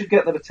perhaps you should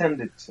get them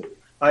attended to.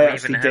 I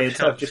actually did.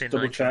 I've just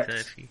double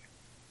checked.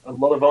 A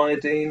lot of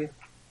iodine.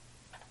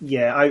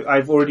 Yeah,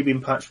 I've already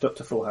been patched up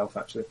to full health,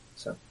 actually.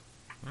 So.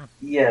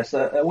 Yes,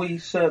 are we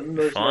certain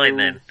there's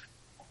then.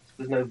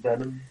 There's no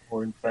venom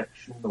or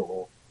infection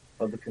or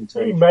other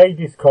contagion? He made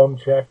his con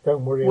check,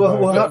 don't worry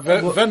about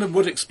it. Venom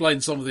would explain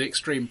some of the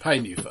extreme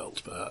pain you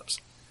felt, perhaps.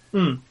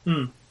 And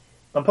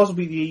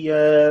possibly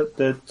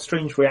the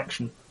strange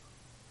reaction.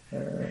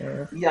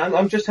 Yeah,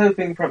 I'm just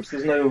hoping perhaps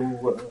there's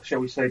no, shall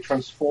we say,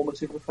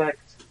 transformative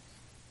effect.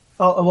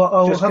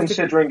 Just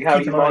considering how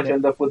you might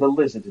end up with a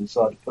lizard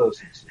inside a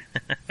person.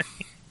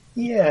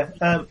 Yeah,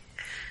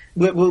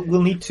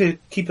 we'll need to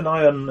keep an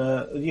eye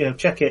on,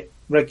 check it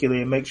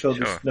regularly and make sure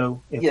there's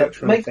no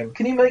infection or anything.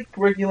 Can you make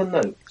regular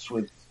notes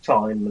with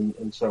time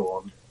and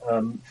so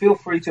on? Feel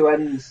free to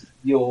end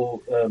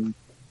your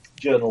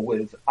journal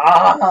with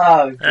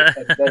and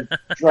then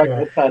drag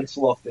the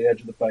pencil off the edge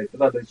of the paper.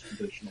 That is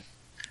traditional.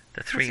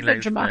 The three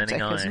lobes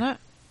burning eye. Isn't it?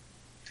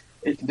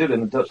 You can do it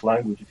in the Dutch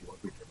language if you want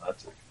to be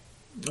dramatic.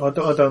 I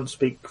don't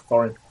speak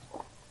foreign.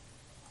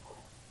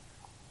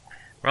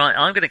 Right,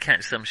 I'm going to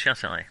catch some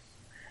shut-eye.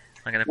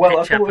 I'm going to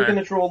I thought we were going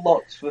to draw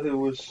lots for who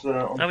was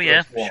on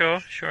the first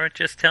watch. Sure.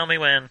 Just tell me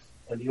when.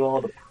 And you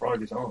are the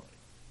private eye.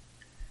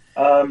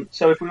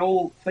 So if we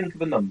all think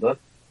of a number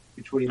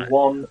between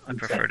 1 and 10. I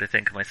prefer to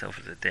think of myself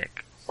as a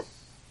dick.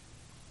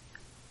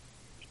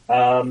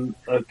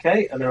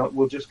 Okay, and now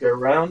we'll just go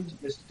around.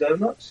 Mr.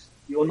 Donuts,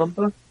 your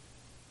number?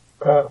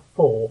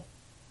 4.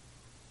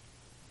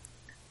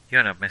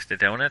 You're not Mr.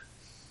 Donut.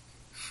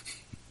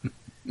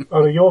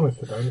 Oh, you're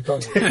Mr. Donut,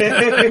 aren't you?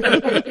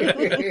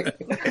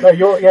 No,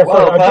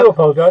 I do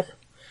apologise.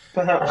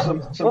 Perhaps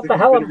something. What the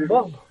hell am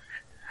I?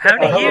 How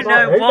do you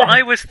know what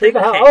I was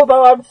thinking? Oh,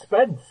 no, I'm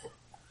Spence.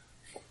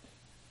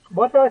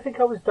 Why did I think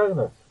I was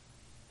Donut?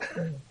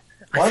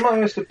 Why am I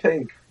Mr.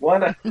 Pink? Why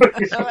not?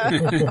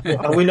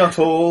 Are we not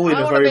all in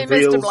a very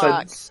real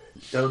sense?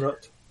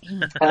 Donut.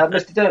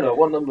 Mr. Donut,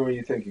 what number are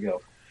you thinking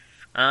of?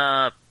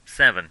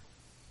 7.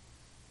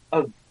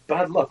 Oh,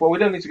 bad luck. Well, we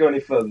don't need to go any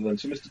further then.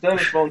 So Mr.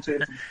 Donut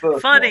volunteered for the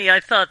first Funny, one. I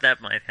thought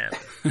that might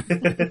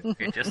happen.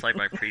 You're just like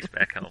my priest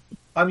back home.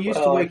 I'm used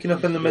to waking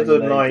up in the middle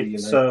of the night,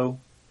 so,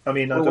 I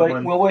mean,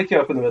 We'll wake you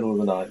up in the middle of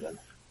the night then.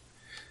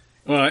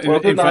 Well,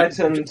 good night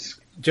and...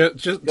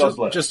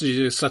 Just as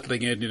you're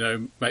settling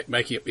in,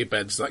 making up your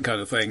beds, that kind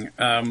of thing.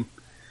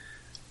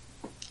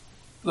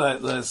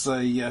 There's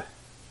a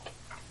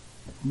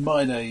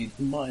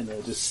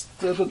minor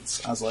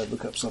disturbance as I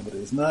look up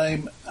somebody's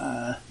name.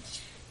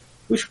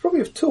 We should probably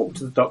have talked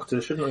to the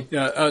doctor, shouldn't we?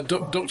 Yeah,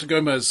 Dr.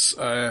 Gomez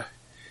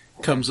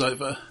comes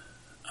over.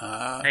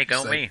 Hey,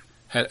 go me.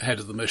 Head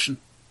of the mission.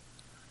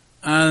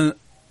 Hello.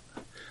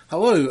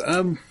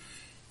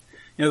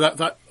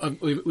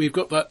 We've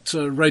got that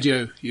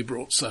radio you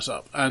brought set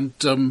up, and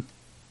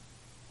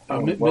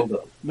well done.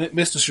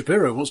 Mr.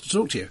 Shapiro wants to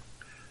talk to you.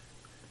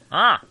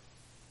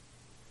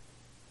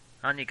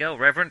 On you go,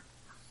 Reverend.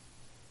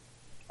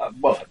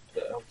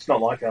 It's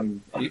not like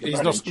I'm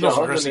He's not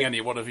addressing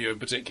any one of you in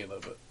particular,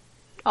 but...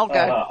 I'll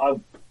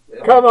go.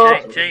 Come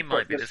on! Jay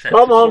might be the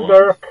Come on,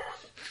 Dirk!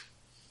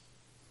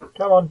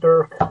 Come on,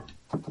 Dirk.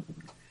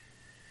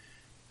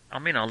 I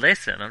mean, I'll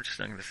listen. I'm just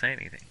not going to say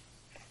anything.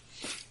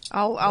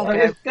 I'll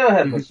go. Go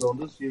ahead, Miss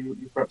Saunders. You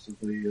perhaps have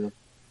the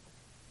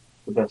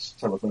best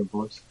telephone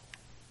voice.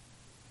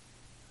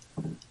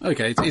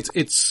 Okay,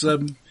 it's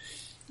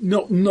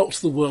not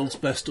the world's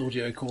best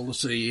audio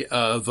quality,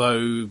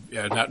 though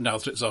now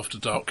that it's after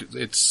dark,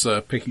 it's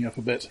picking up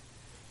a bit.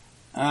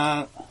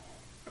 Can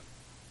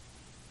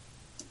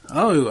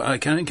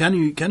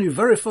you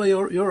verify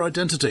your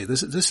identity?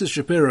 This is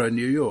Shapiro in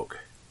New York.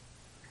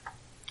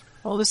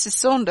 Well, this is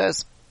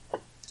Saunders.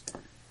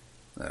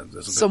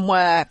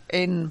 Somewhere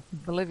in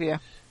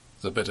Bolivia.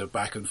 There's a bit of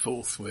back and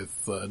forth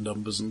with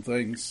numbers and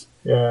things.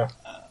 Yeah.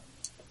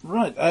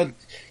 Right.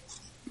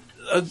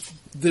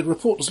 The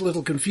report was a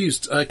little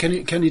confused. Can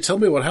you tell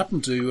me what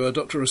happened to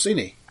Dr.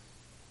 Rossini?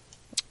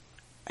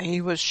 He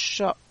was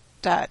shot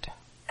dead.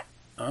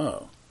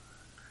 Oh.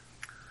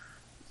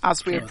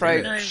 As we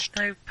approached.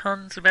 No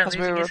puns about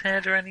losing his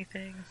head or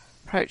anything?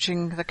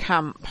 Approaching the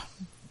camp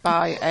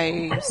by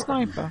a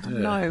sniper.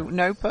 Yeah.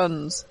 No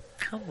puns.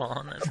 Come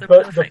on, that's the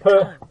perfect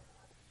time.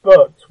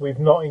 But we've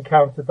not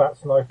encountered that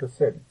sniper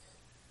since.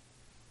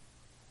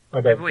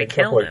 Maybe we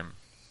killed him.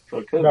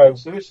 No.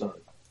 Suicide.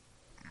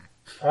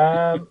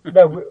 No,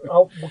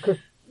 because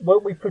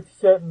weren't we pretty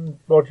certain,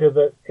 Roger,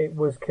 that it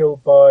wasn't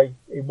killed by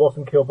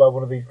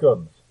one of these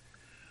guns?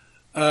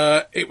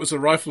 It was a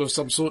rifle of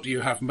some sort.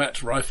 You have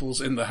met rifles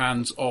in the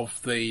hands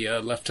of the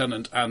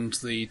lieutenant and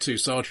the two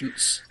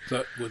sergeants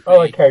that would be...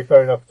 Oh, okay,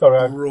 fair enough.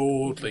 Sorry.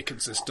 Broadly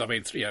consist,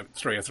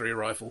 303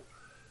 rifle.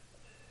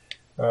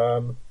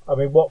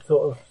 What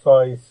sort of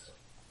size?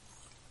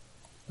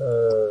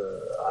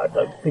 I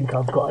don't think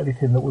I've got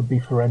anything that would be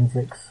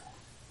forensics.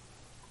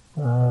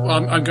 Well,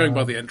 I'm going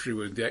by the entry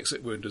wound. The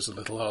exit wound is a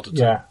little harder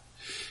to...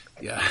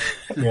 Yeah.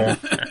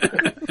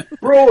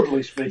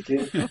 Broadly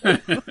speaking.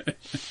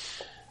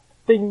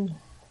 Ding.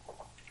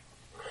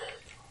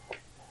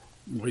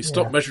 We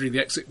stop measuring the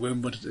exit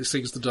wound when it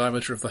exceeds the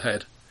diameter of the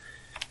head.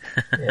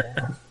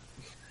 Yeah.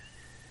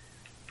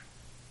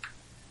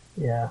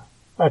 Yeah.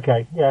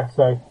 Okay,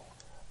 so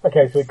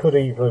it could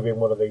easily have been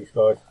one of these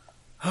guys.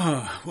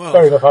 Well,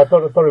 fair enough, I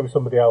thought it was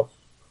somebody else.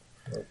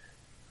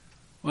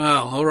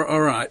 Well, all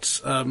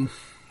right.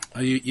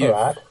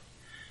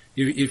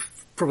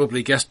 You've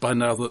probably guessed by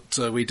now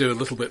that we do a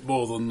little bit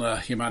more than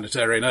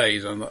humanitarian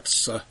aid, and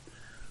that's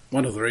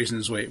one of the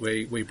reasons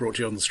we brought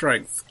you on the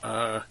strength.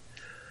 Our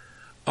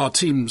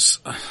teams...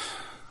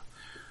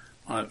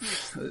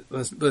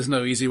 there's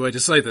no easy way to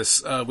say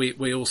this.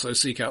 We also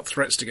seek out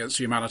threats against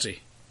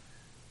humanity,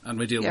 and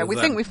we deal with them. Yeah, we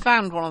think we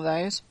found one of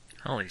those.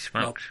 Holy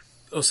smokes.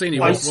 Well, Orsini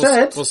was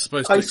supposed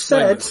to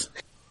explain this.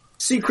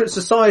 Secret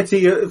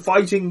society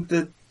fighting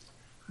the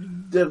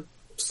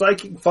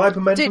psychic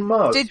Vipermen from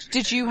Mars.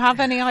 Did you have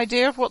any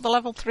idea of what the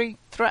level 3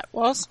 threat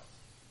was?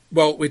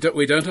 Well, we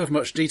don't have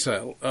much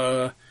detail.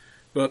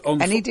 But on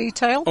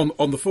detail?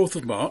 On the 4th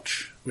of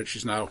March, which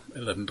is now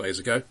 11 days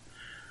ago,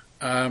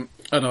 an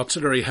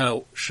artillery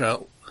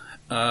shell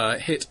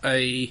hit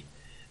a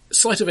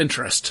site of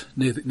interest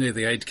near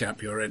the aid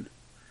camp you're in.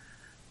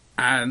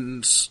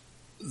 And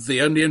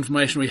the only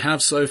information we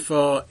have so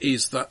far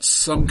is that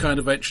some kind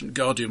of ancient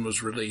guardian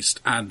was released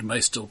and may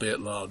still be at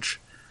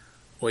large.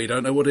 We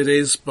don't know what it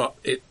is, but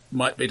it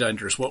might be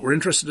dangerous. What we're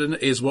interested in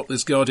is what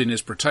this guardian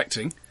is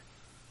protecting.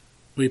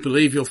 We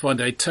believe you'll find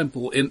a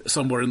temple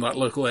somewhere in that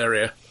local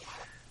area.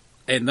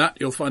 In that,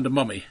 you'll find a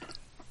mummy.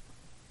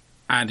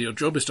 And your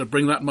job is to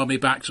bring that mummy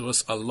back to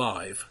us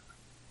alive.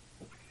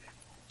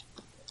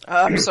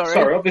 I'm sorry.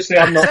 Sorry, obviously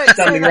I'm not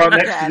standing right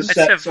next to the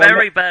set. It's a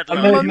very bad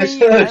line. I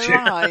misheard you.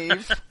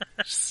 Alive.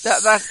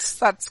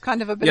 That's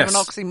kind of a bit of an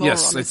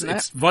oxymoron, isn't it?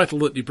 It's vital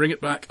that you bring it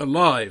back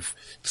alive.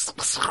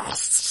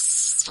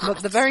 But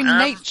the very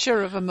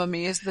nature of a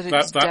mummy is that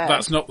it's dead.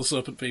 That's not the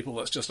serpent people,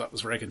 that's just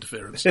atmospheric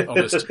interference,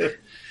 honest.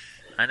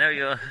 I know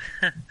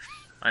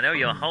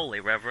you're holy,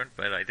 Reverend,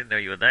 but I didn't know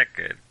you were that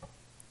good.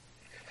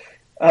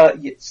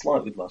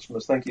 Slightly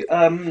blasphemous, thank you.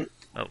 Sorry.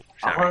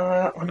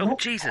 I'm not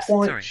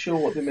quite sure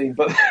what they mean,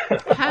 but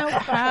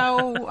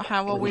how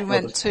are we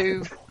meant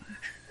to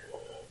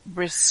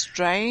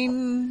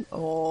restrain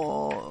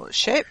or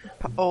ship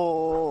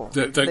or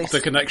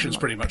the connection's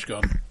pretty much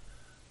gone.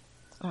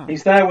 Oh.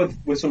 He's there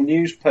with some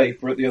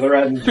newspaper at the other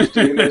end, just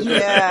doing this.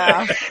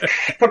 Yeah.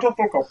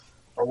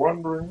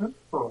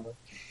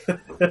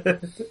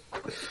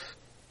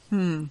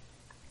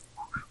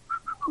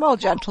 Well,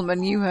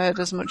 gentlemen, you heard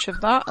as much of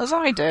that as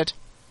I did.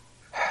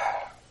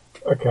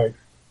 Okay.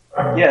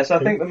 Yes, I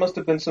think there must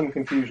have been some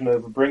confusion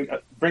over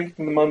bringing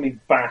the mummy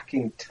back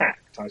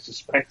intact, I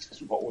suspect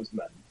is what was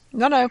meant.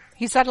 No,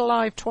 he said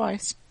alive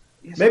twice.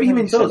 Yes, maybe he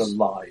means us.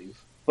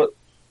 Alive. But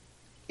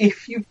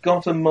if you've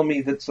got a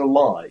mummy that's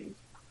alive,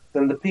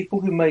 then the people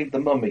who made the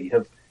mummy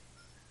have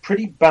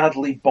pretty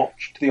badly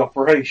botched the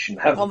operation,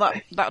 haven't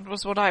they? That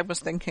was what I was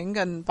thinking,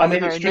 and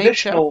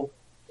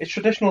it's It's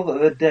traditional that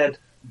they're dead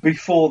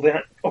before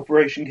the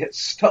operation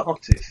gets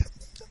started.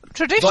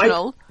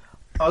 Traditional.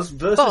 Us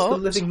versus the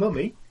living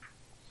mummy.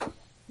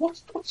 What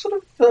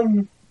sort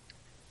of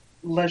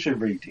leisure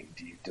reading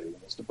do you do,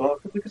 Mr.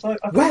 Barker? Because I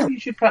think you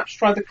should perhaps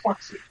try the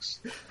classics.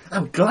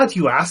 I'm glad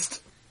you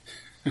asked.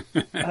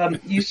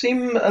 You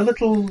seem a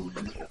little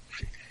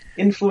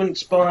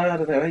influenced by, I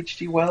don't know,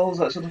 H.G. Wells,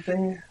 that sort of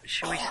thing.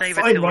 Shall we save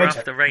it till we're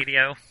off the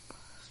radio?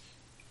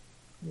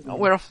 Oh,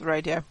 we're off the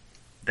radio.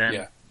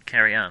 Then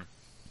carry on.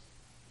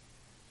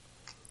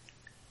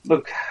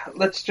 Look,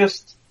 let's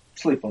just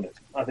sleep on it.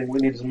 I think we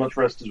need as much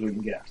rest as we can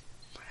get.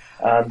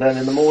 And then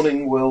in the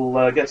morning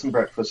we'll get some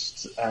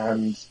breakfast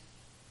and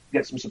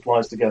get some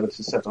supplies together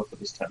to set off for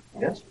this tent,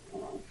 yes?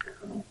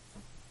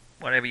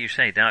 Whatever you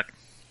say, Doc.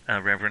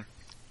 Reverend.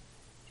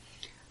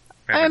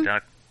 Reverend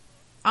Doc.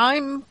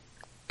 I'm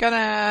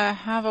gonna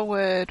have a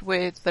word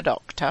with the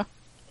doctor.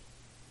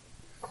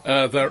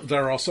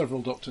 There are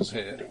several doctors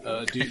here.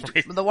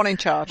 The one in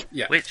charge.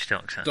 Yeah. Which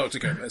doctor? Dr.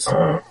 Gomez.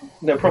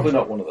 No, probably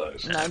not one of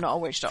those. No, not a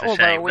witch doctor.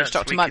 Although a witch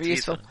doctor might be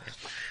useful.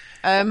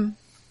 And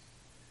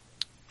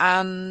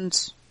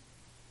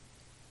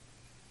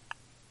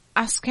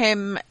ask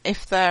him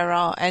if there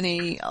are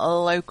any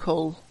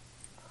local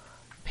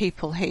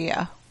people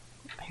here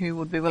who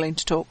would be willing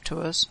to talk to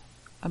us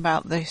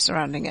about the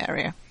surrounding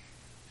area.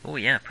 Oh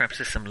yeah, perhaps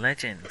there's some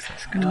legends.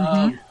 That's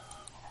good.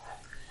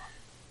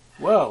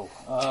 Well,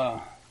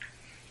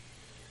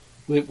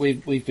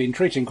 we've been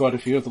treating quite a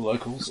few of the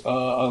locals.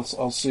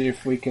 I'll see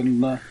if we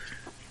can.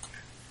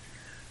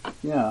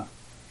 In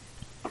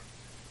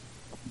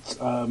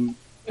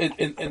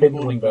the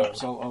morning,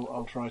 perhaps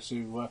I'll try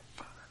to.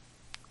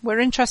 We're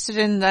interested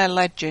in their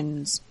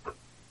legends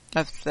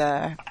of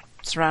the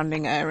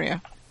surrounding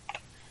area.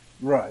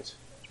 Right.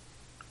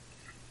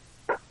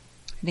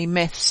 Any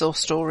myths or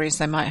stories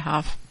they might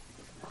have.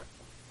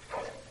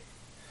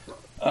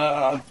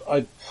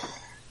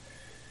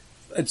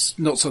 It's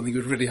not something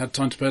we've really had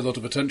time to pay a lot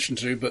of attention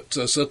to, but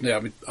certainly,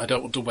 I mean, I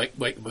don't want to wake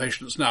the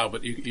patients now,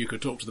 but you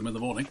could talk to them in the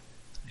morning.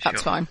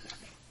 That's fine.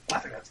 I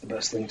think that's the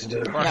best thing to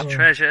do. Lost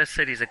treasure,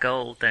 cities of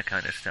gold, that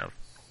kind of stuff.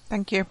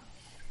 Thank you.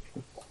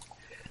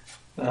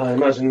 I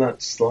imagine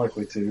that's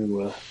likely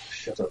to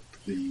shut up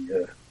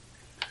the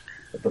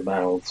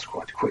mouths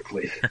quite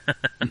quickly.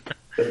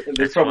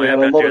 There's probably a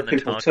lot of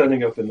people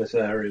turning up in this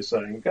area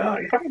saying, you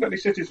haven't got any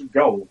cities of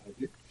gold, have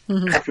you?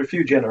 Mm-hmm. After a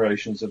few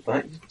generations of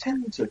that, you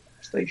tend to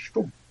stay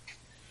strong.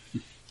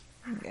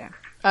 Yeah.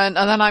 And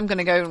then I'm going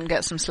to go and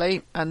get some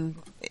sleep, and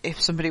if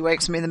somebody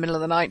wakes me in the middle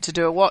of the night to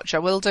do a watch, I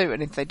will do,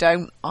 and if they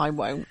don't, I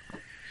won't.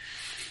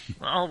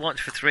 Well, I'll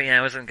watch for 3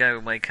 hours and go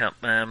and wake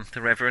up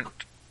the Reverend.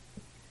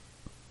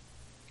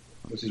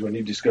 This is when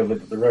you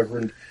discovered that the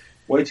Reverend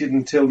waited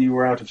until you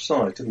were out of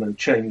sight and then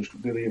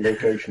changed the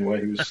location where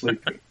he was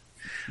sleeping.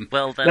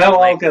 Well, then now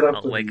I'll get up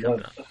I'll wake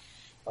up.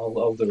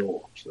 I'll do a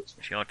watch.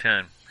 It's your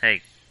turn.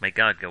 Hey, may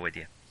God go with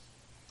you.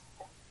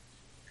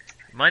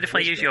 Mind if I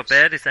use your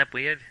bed? Is that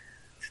weird?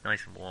 It's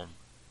nice and warm.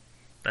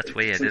 That's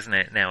weird, isn't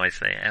it? Now I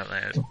say it out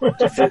loud.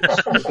 It's a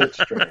bit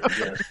strange,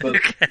 yes.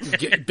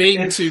 But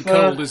being too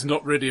cold is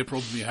not really a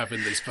problem you have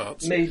in these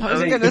parts. I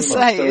was going to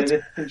say,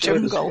 it's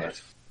jungle,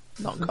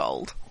 not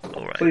cold.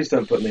 All right. Please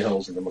don't put any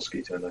holes in the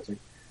mosquito netting.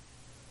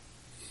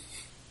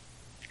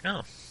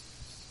 Oh,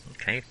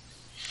 okay.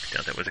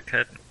 Thought there was a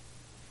curtain.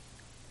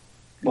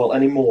 Well,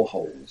 any more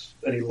holes?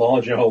 Any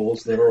larger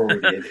holes that are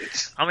already in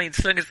it? I mean,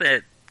 as long as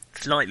they're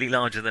slightly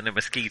larger than a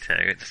mosquito,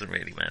 it doesn't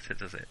really matter,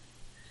 does it?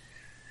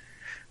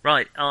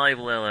 Right, I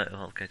will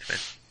I'll go to bed.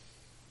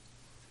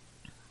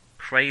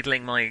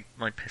 Cradling my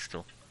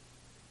pistol.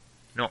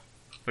 Not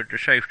with the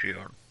safety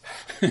on.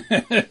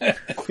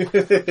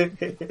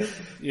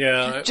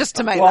 Yeah. Just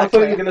to make I that thought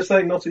clear. you were going to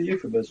say not a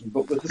euphemism,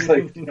 but with the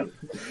safety on.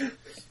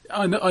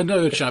 I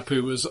know a chap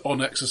who was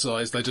on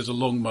exercise. They did a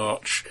long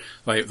march.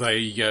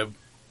 They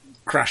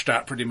crashed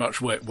out pretty much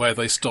where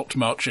they stopped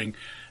marching.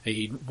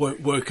 He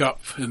woke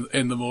up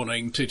in the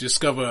morning to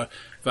discover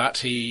that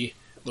he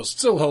was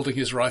still holding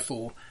his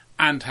rifle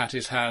and had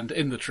his hand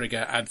in the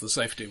trigger and the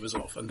safety was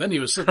off. And then he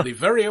was suddenly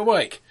very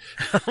awake.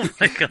 Oh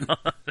my God.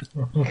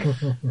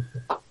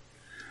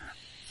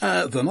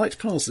 The night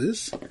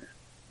passes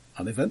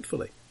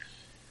uneventfully.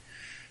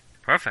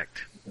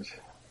 Perfect.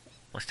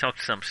 Let's talk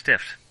to some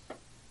stiffs.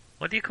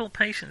 What do you call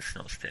patients,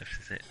 not stiffs,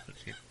 is it?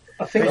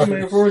 I think I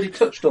may have already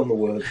touched on the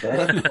word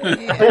there.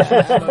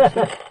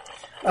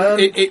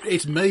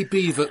 It may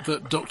be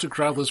that Dr.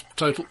 Crowther's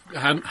total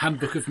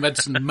handbook of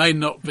medicine may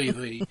not be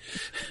the...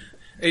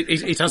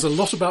 It has a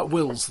lot about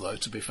wills, though,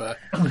 to be fair.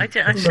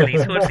 Actually,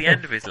 towards the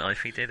end of his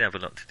life, he did have a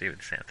lot to do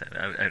with South.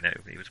 Oh no,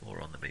 he was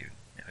more on the move.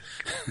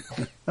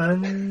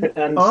 And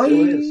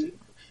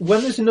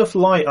when there's enough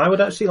light, I would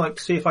actually like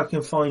to see if I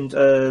can find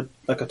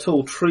like a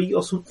tall tree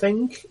or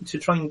something to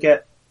try and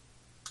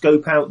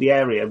scope out the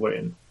area we're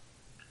in.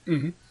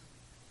 Mm-hmm.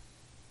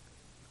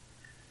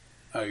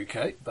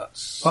 Okay,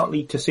 that's...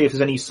 Partly to see if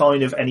there's any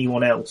sign of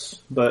anyone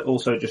else, but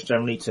also just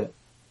generally to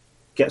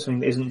get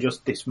something that isn't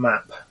just this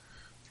map.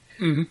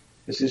 Mm-hmm.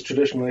 This is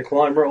traditionally a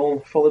climb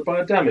roll, followed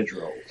by a damage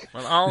roll.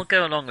 Well, I'll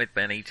go along with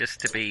Benny just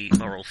to be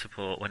moral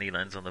support when he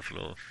lands on the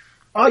floor.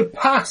 I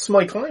pass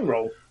my climb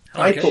roll.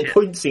 Oh, I put shit.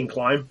 points in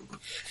climb.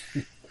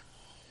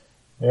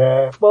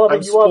 Yeah, well, I mean,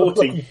 I'm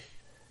sporty.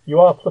 You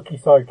are plucky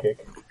sidekick.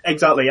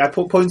 Exactly, I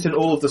put points in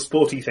all of the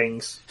sporty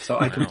things, so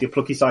I can be a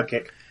plucky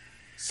sidekick.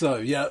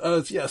 So,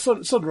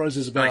 sunrise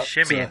is about Nice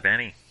shimmy,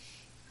 Benny.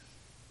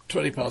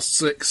 20 past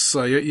 6,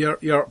 so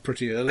you're up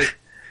pretty early.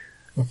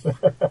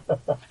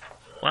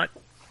 What?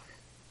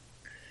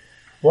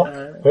 What?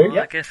 Who? Well,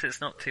 I guess it's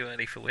not too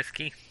early for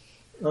whiskey.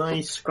 I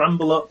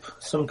scramble up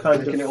some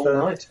kind Making it of all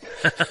night.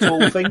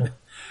 tall thing.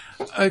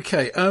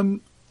 Okay,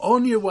 on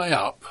your way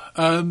up,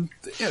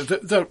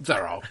 there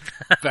are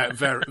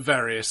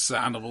various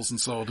animals and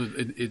so on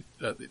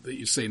that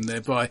you've seen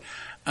nearby.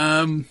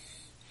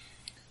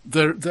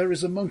 There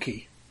is a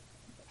monkey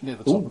near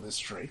the top of this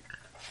tree.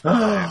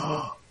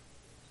 Oh,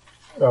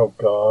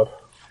 God.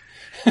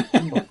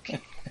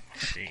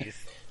 Jeez.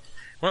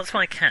 What's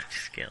my catch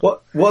skill?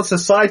 What's a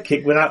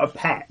sidekick without a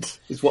pet,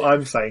 is what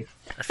I'm saying.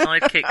 A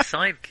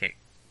sidekick.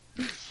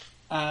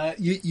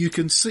 You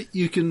can see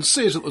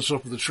it at the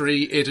top of the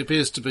tree. It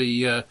appears to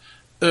be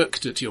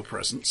irked at your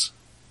presence.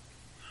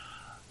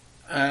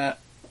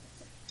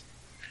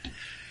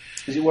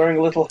 Is he wearing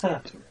a little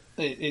hat?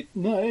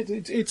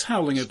 It's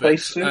howling a bit,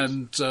 Spacesuit?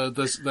 and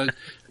there's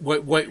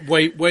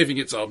waving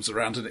its arms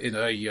around in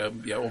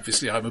a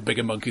obviously I'm a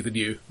bigger monkey than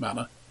you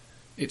manner.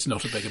 It's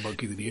not a bigger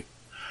monkey than you.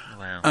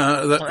 Wow.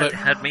 That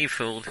Had me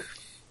fooled.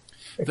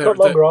 It's got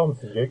longer arms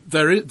than you.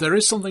 There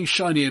is something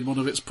shiny in one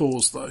of its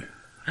paws though,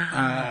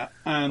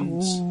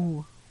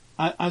 and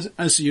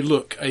as you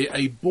look,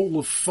 a ball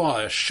of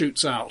fire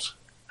shoots out.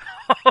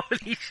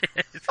 Holy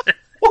shit.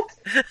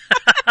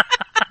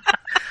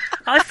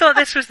 I thought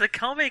this was the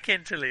comic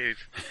interlude.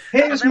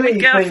 Here's And then me we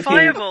get a thinking,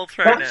 fireball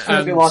thrown that's out. going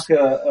to be like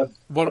a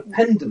What?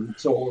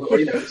 pendant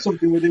or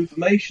something with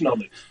information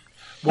on it.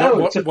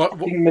 It's a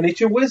fucking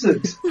miniature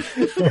wizard.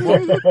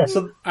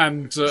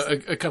 And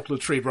a couple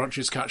of tree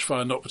branches catch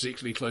fire not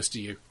particularly close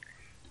to you.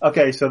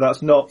 Okay, so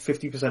that's not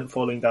 50%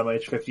 falling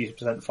damage,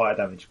 50% fire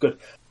damage. Good.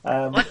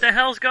 What the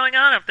hell's going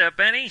on up there,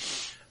 Benny?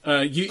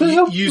 You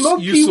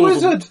monkey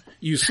wizard!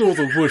 You saw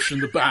the whoosh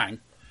and the bang.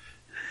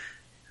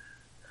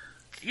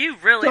 You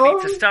really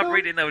need to stop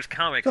reading those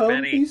comics, Don't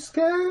Benny. be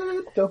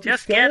scared. Don't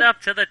Just be scared. get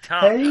up to the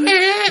top.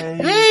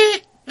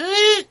 Hey.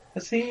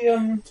 Has he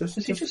just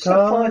set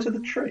fire to the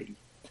tree?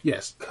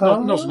 Yes,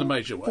 not in a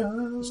major way.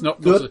 It's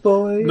not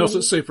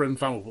a super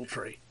inflammable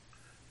tree.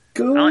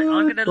 Good I'm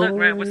going to look boy.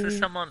 around. Was there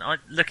someone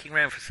looking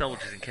around for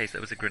soldiers in case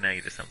there was a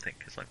grenade or something?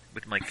 Because I'm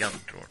with my gun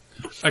drawn.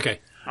 Okay.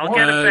 I'll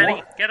get up,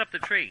 Benny. Get up the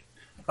tree.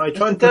 I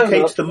try and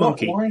placate the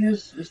monkey. Why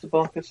has Mr.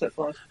 Barker set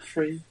fire to the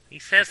tree? He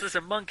says there's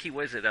a monkey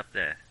wizard up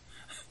there.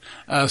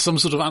 Some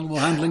sort of animal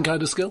handling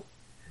kind of skill?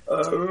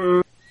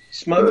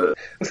 Smoke?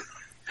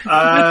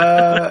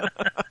 Uh,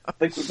 I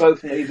think we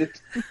both need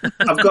it.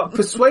 I've got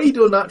Persuade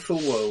or Natural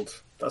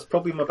World. That's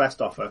probably my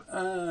best offer.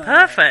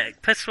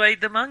 Perfect.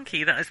 Persuade the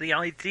monkey. That is the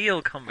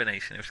ideal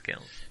combination of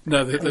skills.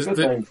 No, There's a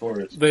good name for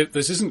it.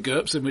 this isn't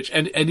GURPS in which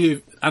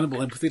any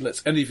animal empathy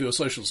lets any of your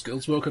social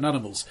skills work on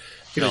animals.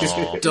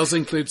 It does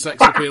include sex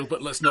appeal,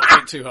 but let's not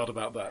think too hard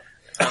about that.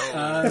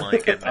 Oh my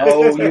goodness.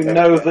 Oh, you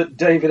know that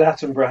David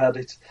Attenborough had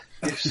it.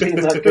 You've seen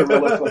that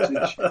gorilla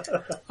footage.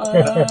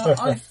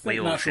 I think We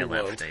all Natural feel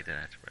that World. today, don't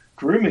we?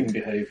 Grooming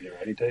behaviour,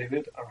 eh,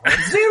 David? All right.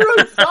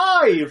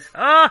 0-5!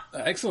 Ah!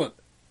 Excellent.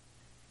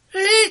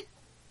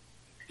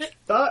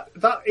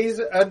 That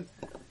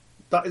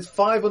is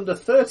 5 under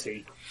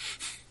 30.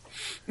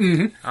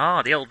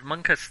 Ah, the old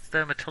Monkus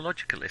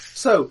dermatologicalist.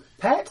 So,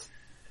 pet?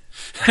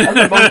 And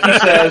the monkey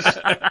says,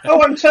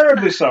 "Oh, I'm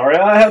terribly sorry.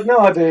 I had no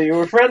idea you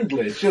were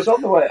friendly. It's just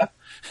on the way up."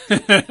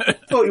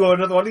 Thought you were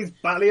another one of these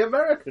bally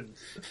Americans.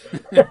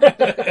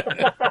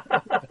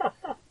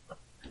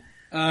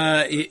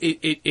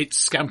 It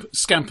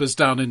scampers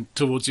down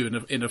towards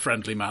you in a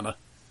friendly manner.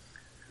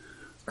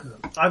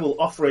 I will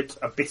offer it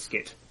a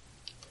biscuit.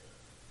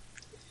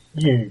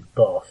 You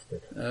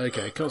bastard.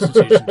 Okay,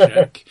 Constitution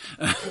check.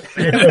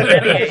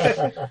 Benny,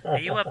 are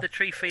you up the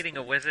tree feeding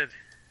a wizard?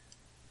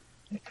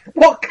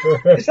 What?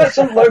 Is that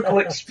some local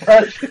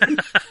expression?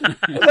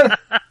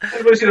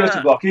 Everybody's going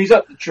to block. He's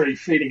up the tree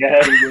feeding a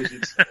hairy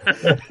wizard.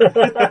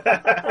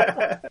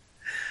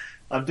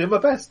 I'm doing my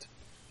best.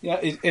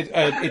 Yeah,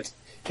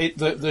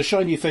 the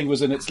shiny thing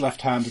was in its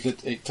left hand, and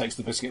it takes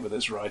the biscuit with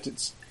its right.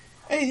 It's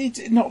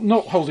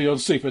not holding on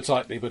super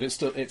tightly, but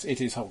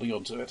it is holding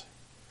on to it.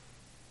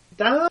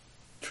 Down,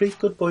 treat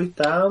good boys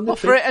down. The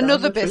Offer tree, it down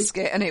another the tree.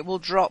 biscuit and it will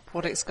drop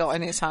what it's got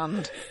in its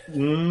hand.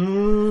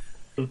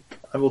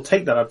 I will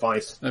take that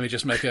advice. Let me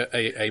just make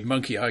a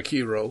monkey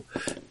IQ roll.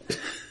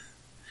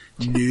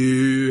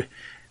 No.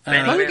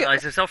 Benny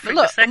realises offering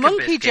look, the second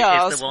monkey biscuit is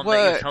jars the one that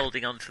work. he's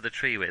holding onto the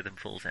tree with and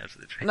falls out of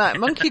the tree. No,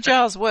 monkey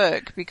jars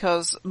work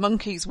because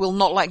monkeys will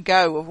not let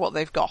go of what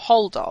they've got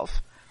hold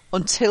of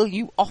until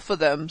you offer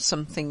them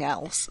something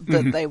else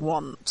that they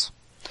want.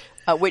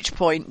 At which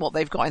point, what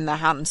they've got in their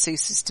hand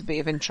ceases to be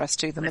of interest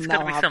to them, It's and got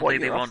they'll to be have somebody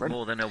what they you're want offering.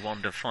 more than a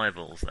wand of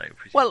fireballs, though.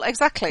 Well,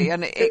 exactly,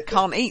 and it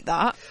can't eat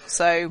that,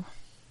 so...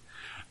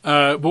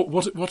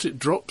 What it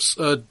drops,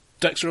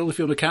 Dex roll if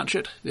you want to catch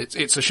it.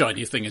 It's a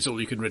shiny thing, is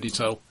all you can really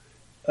tell.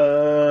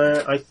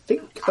 I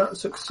think that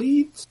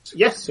succeeds.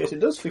 Yes, it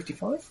does,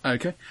 55.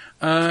 Okay.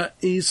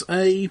 Is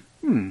a...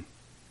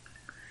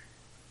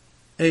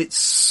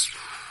 It's...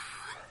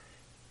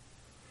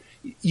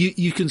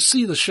 You can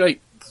see the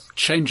shape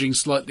changing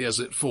slightly as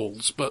it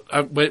falls, but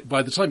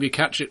by the time you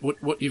catch it,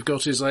 what you've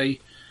got is a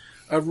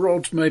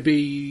rod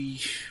maybe,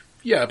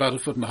 about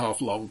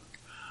 1.5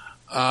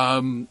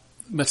 long.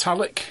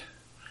 Metallic,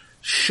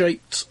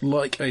 shaped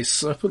like a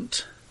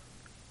serpent.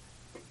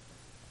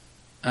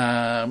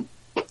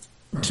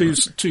 Two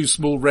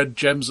small red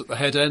gems at the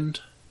head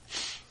end.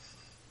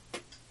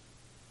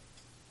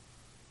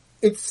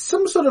 It's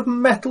some sort of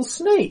metal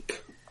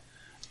snake.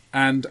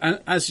 And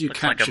as you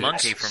Looks catch like a it,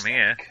 monkey from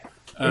here.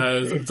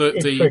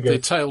 the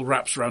tail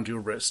wraps around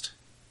your wrist.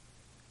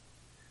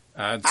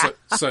 And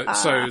so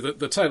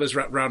the tail is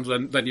wrapped round,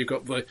 then you've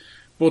got the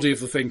body of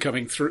the thing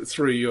coming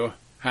through your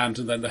hand,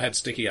 and then the head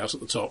sticking out at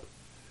the top.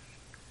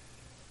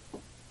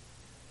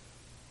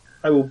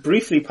 I will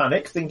briefly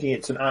panic, thinking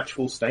it's an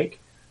actual snake,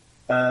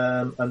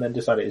 and then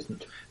decide it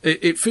isn't.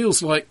 It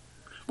feels like,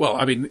 well,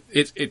 I mean,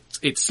 it's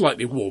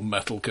slightly warm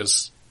metal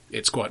because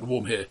it's quite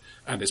warm here,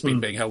 and it's been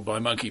being held by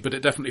a monkey, but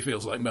it definitely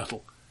feels like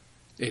metal.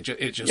 It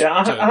just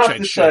I have to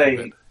changed shape a say,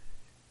 bit.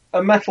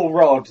 a metal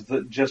rod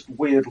that just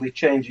weirdly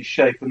changes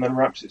shape and then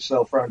wraps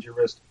itself around your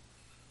wrist,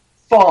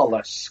 far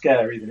less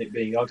scary than it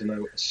being, I don't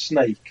know, a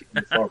snake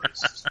in the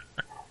forest.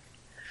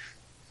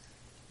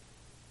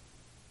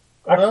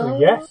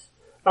 Actually, yes.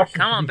 Actually,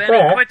 Come on, to be Benny,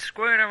 fair, quit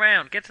screwing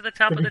around. Get to the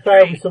top to of be the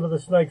fair tree. with some of the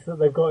snakes that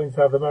they've got in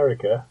South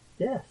America,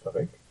 yes, I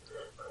think.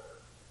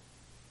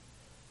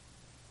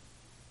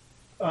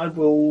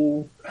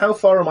 How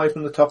far am I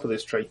from the top of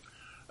this tree?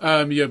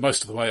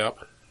 Most of the way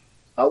up.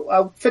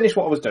 I'll finish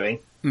what I was doing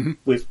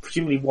with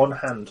presumably one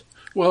hand.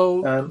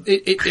 Well,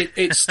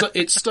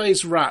 it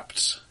stays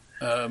wrapped,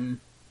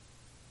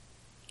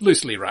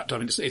 loosely wrapped. I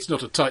mean, it's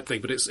not a tight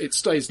thing, but it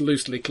stays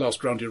loosely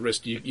clasped around your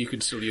wrist. You can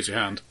still use your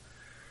hand.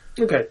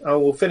 Okay, I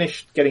will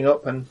finish getting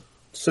up and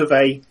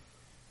survey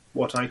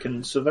what I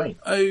can survey.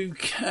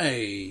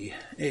 Okay,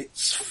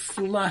 it's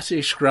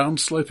flattish ground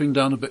sloping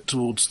down a bit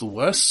towards the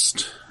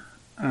west.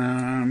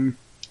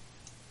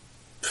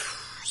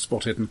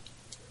 Spot hidden.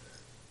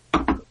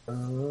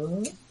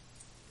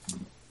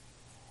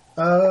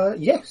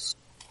 Yes.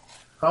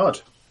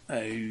 Hard.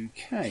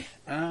 Okay.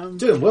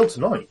 Doing well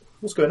tonight.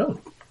 What's going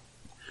on?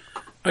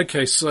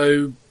 Okay,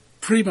 so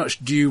pretty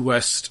much due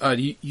west.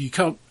 You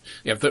can't.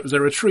 Yeah,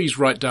 there are trees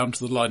right down to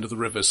the line of the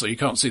river, so you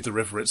can't see the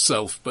river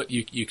itself, but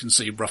you can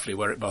see roughly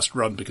where it must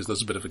run because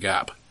there's a bit of a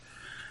gap.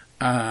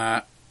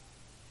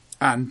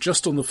 And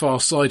just on the far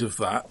side of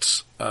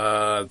that,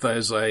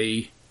 there's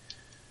a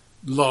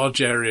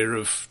large area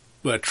of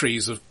where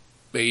trees have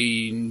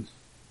been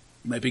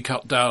maybe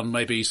cut down,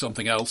 maybe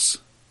something else.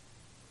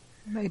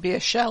 Maybe a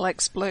shell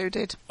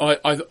exploded.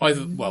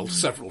 Well,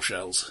 several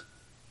shells.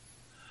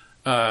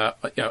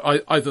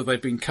 Either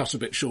they've been cut a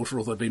bit shorter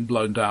or they've been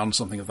blown down,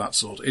 something of that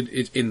sort,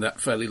 in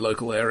that fairly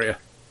local area.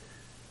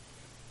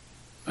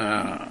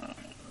 Hey,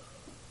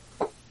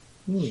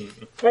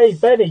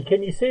 Benny,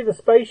 can you see the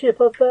spaceship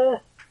up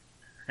there?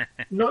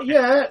 Not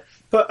yet,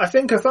 but I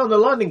think I found the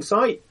landing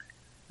site.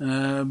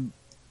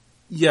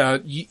 Yeah,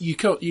 you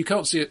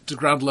can't see it to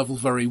ground level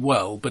very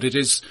well, but it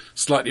is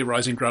slightly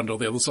rising ground on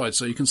the other side,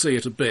 so you can see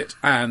it a bit,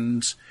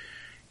 and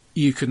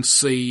you can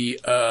see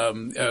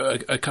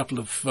a couple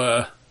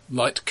of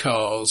light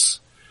cars,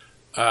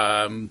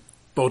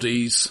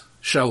 bodies,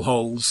 shell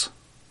holes.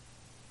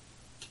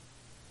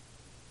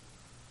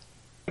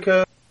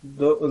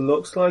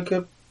 Looks like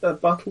a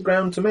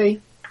battleground to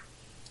me.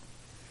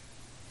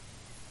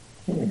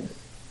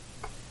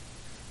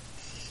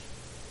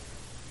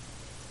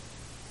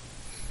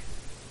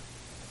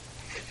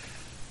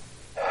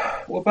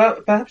 Well,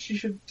 perhaps you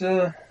should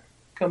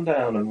come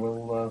down and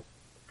we'll...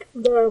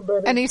 No,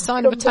 Benny. Any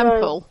sign of a Come down.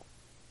 temple?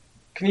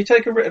 Can you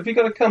take have you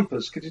got a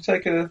compass? Could you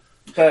take a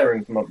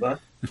bearing from up there?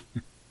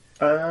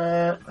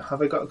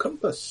 Have I got a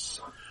compass?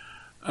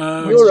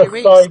 You're Due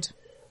a side. east.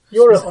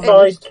 You're a It's not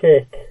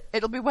sidekick.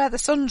 It'll be where the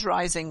sun's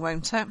rising,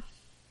 won't it?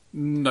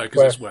 No,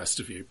 because it's west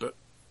of you, but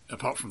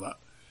apart from that.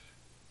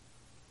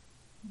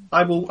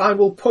 I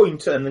will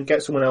point and then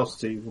get someone else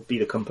to be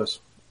the compass.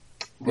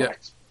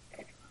 Right.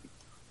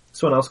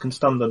 Someone else can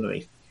stand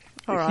underneath.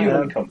 All A right.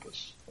 human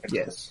compass.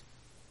 Yes.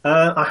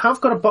 I have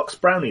got a box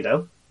brownie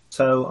though,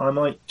 so I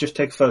might just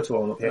take a photo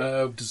while I'm up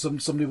here. Does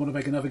somebody want to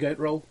make a navigate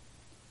roll?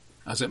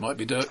 As it might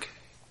be Dirk.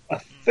 I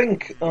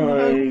think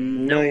I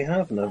may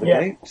have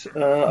navigate.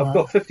 I've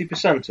got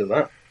 50% of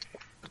that,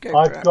 Go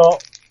for it.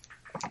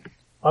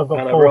 I've got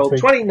and I 40. rolled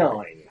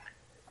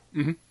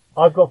 29.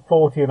 I've got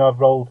 40 and I've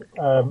rolled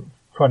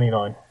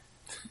 29.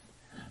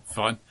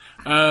 Fine.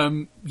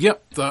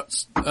 Yep,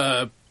 that's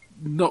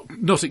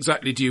not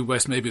exactly due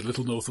west, maybe a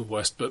little north of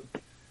west, but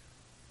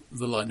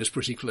the line is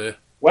pretty clear.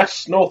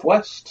 West,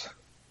 northwest.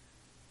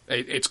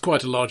 It's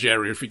quite a large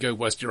area. If you go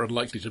west, you're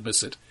unlikely to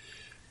miss it.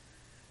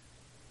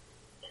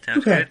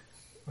 Sounds good.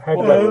 How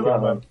do I go,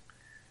 man?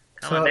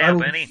 Come on down,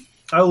 Benny.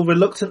 I will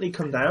reluctantly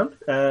come down,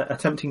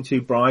 attempting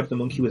to bribe the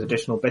monkey with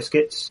additional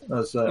biscuits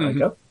as I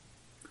go.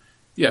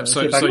 Yeah,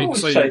 So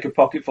take a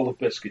pocket full of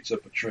biscuits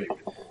up a tree.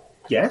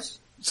 Yes.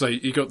 So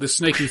you got this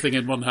snaky thing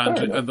in one hand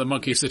and the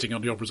monkey sitting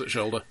on the opposite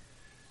shoulder.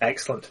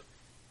 Excellent.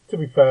 To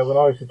be fair, when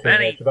I was a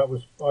Benny. teenager, that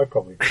was I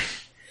probably did.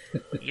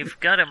 You've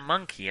got a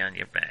monkey on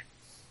your back.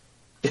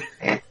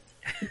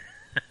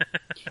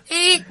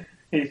 He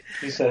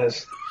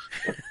says,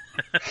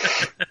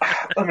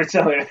 let me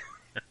tell you.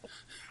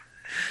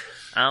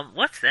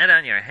 What's that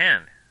on your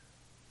hand?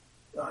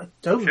 I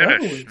don't Is know.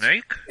 that a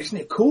snake? Isn't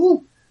it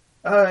cool?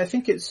 I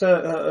think it's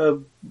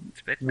a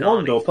It's a bit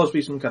wand gaudy. or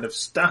possibly some kind of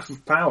staff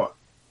of power.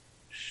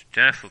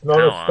 Staff of Not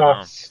a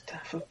power.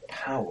 Staff of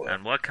power.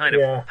 And what kind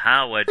Yeah. of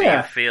power do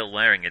you feel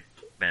wearing it,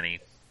 Benny?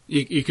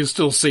 You can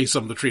still see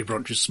some of the tree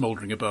branches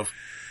smouldering above.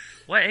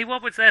 Wait, hey,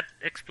 what was that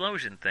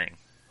explosion thing?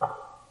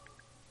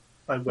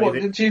 I wave What,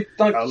 it. did you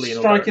I'll lean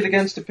over strike it it.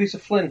 against a piece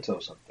of flint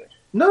or something?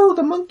 No,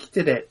 the monkey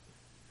did it.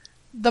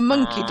 The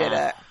monkey did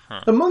it.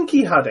 The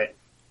monkey had it.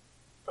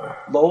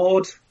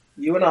 Lord,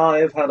 you and I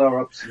have had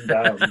our ups and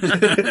downs.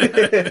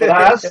 But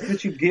I ask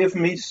that you give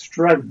me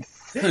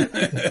strength.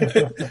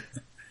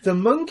 The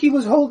monkey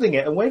was holding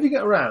it and waving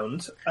it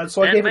around, and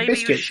so I Then gave it maybe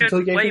you biscuits should until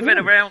he gave wave me it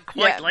one. around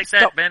quite Yeah, like stop.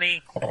 that,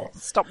 Benny.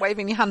 Stop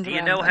waving your hand Do around.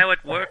 you know then. how it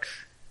works?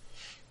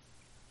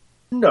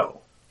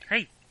 No.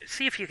 Hey,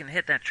 see if you can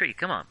hit that tree.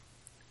 Come on.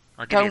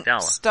 I'll give you Don't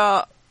 $1.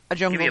 start a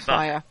Give me jungle a buck.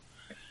 fire.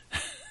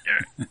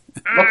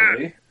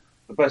 Luckily,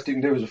 the best you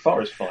can do is a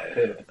forest fire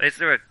here. Is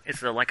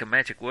there like a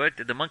magic word?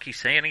 Did the monkey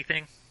say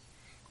anything?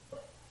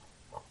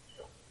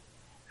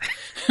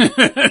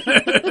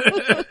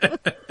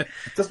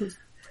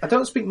 I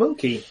don't speak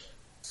monkey,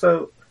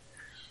 so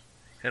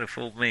Could have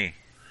fooled me.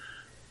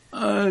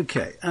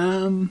 Okay,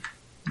 Are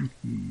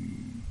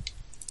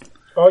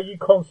you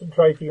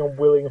concentrating on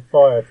willing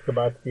fire to come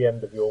out at the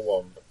end of your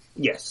wand?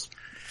 yes.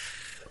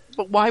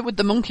 But why would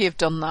the monkey have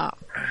done that?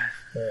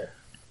 Yeah.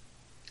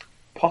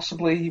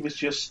 Possibly he was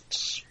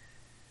just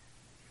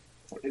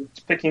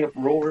picking up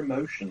raw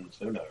emotions.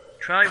 Who knows?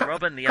 Try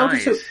rubbing the How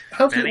eyes. does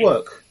it Benny.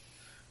 work?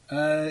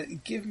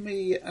 give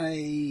me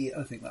I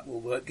think that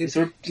will work. Is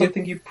there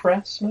something you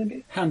press,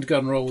 maybe?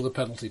 Handgun roll with a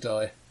penalty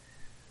die.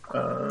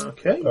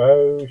 Okay.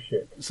 Oh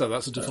shit. So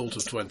that's a default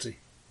of 20.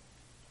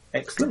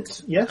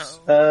 Excellent. Yes.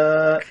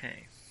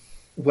 Okay.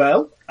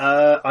 Well,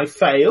 I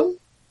fail,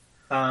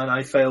 and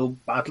I fail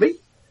badly.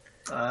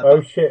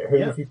 Oh shit, who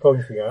yeah. is he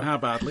pointing at? How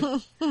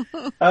badly?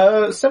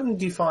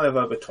 75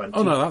 over 20.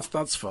 Oh no,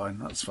 that's fine.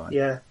 That's fine.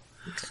 Yeah.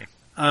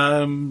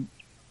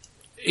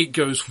 It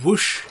goes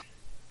whoosh.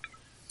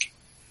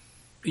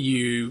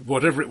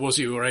 Whatever it was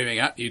you were aiming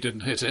at, you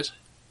didn't hit it.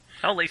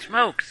 Holy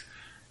smokes!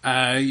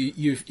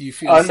 You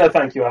feel Oh, no,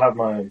 thank you. I have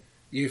my own.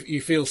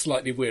 you feel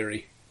slightly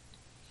weary.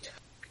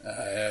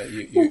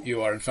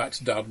 You are in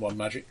fact down 1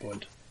 magic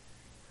point.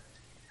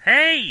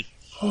 Hey!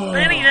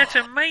 Benny, that's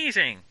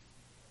amazing!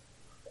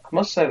 I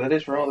must say that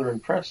is rather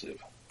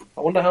impressive.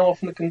 I wonder how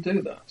often it can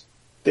do that.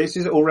 This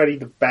is already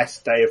the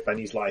best day of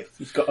Benny's life.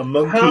 He's got a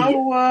monkey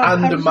How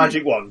and a does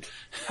magic wand.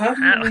 How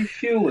do you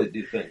refuel it, do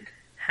you think?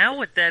 How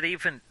would that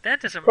even... That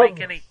doesn't Prob- make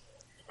any...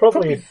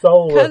 Probably his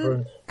soul Can,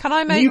 reverend. can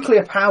I make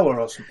Nuclear power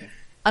or something.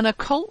 an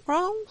occult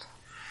roll?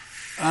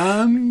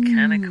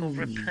 Mechanical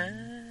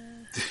repair...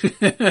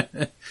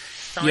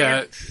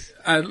 Yeah, Science...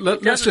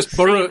 let's doesn't just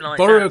borrow seem like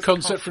a that's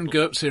concept from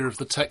possible. GURPS here of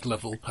the tech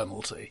level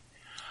penalty.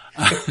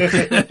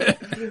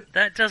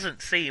 That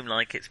doesn't seem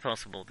like it's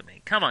possible to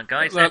me. Come on,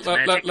 guys, that's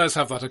magic. Let's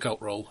have that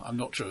occult roll. I'm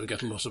not sure we'll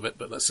get a lot of it,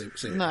 but let's see.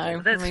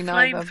 No, There's me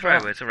neither.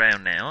 flamethrowers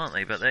around now, aren't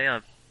they? But they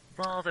are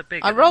rather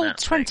big. I rolled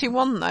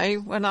 21 though,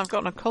 when I've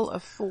got an occult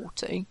of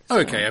 40. So.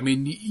 Okay, I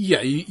mean,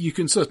 yeah, you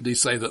can certainly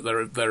say that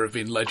there have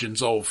been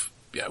legends of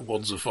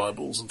wands of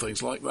fireballs and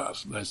things like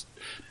that. There's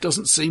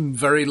doesn't seem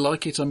very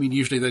like it. I mean,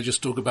 usually they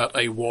just talk about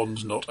a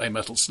wand, not a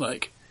metal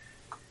snake.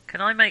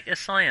 Can I make a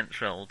science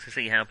roll to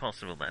see how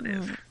possible that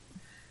is?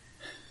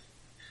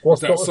 What Is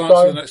that sort of science with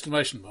sign? an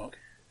exclamation mark?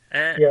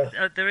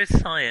 Yeah. There is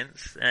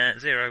science, 01.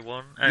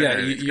 Oh, Yeah, no,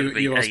 it's gonna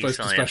be you are a supposed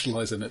science. to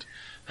specialise in it.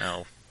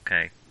 Oh,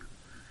 okay.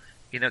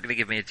 You're not going to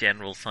give me a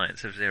general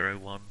science of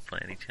 01 by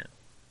any chance?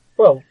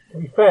 Well, to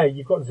be fair,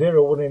 you've got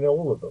 01 in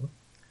all of them.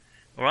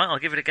 Alright, I'll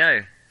give it a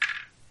go.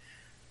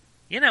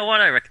 You know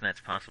what? I reckon that's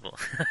possible.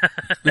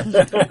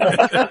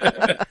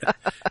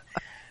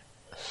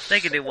 They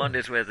can do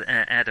wonders with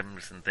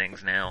atoms and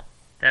things now.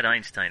 That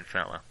Einstein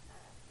fella.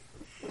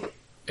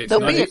 It's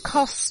There'll be a 19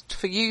 cost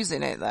for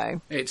using it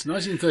though. It's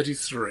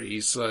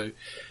 1933, so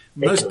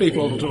most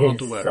people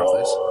aren't aware of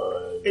this.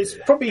 It's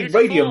probably His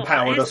radium four-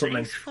 powered or his-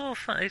 something.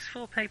 His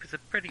four papers are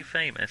pretty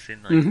famous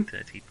in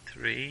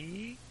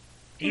 1933.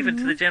 Even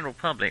to the general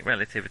public,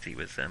 relativity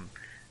was...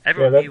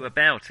 everyone Yeah, knew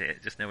about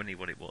it, just no one knew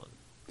what it was.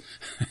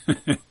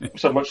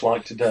 So much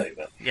like today,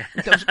 then. Yeah.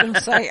 I was going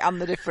to say,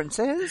 and the difference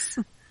is.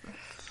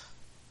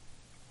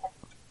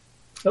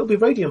 It'll be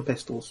radium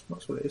pistols.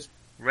 That's what it is.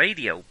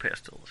 Radio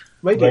pistols.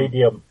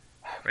 Radium.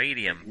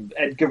 Radium.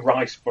 Edgar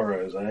Rice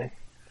Burroughs, eh?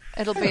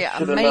 It'll be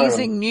Should've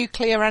amazing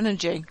nuclear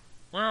energy.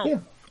 Well, Yeah.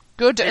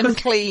 Good and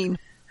clean.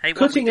 hey,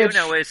 what we Cutting do edge,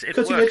 know is it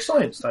cutting edge works.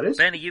 science, that is.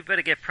 Benny, you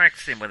better get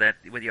practicing with that,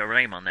 with your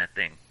aim on that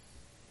thing.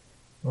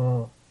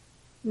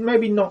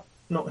 Maybe not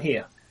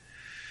here.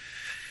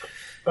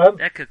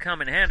 That could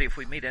come in handy if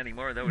we meet any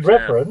more of those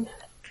Reverend.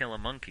 killer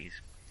monkeys.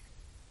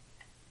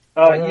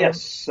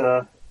 Yes,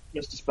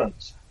 Mr.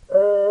 Spence.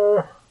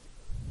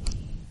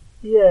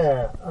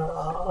 Yeah,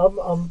 I'm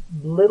a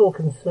little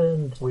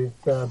concerned with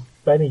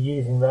Benny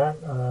using that.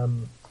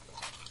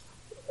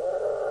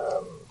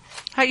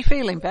 How are you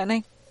feeling,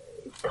 Benny?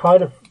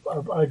 Kind of,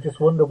 I just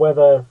wonder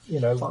whether,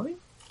 Fine.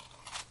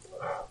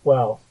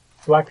 well,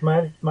 black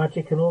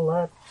magic and all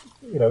that.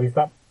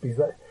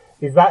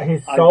 Is that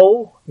his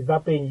soul? Is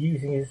that being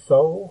using his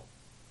soul?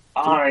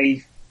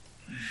 I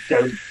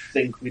don't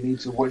think we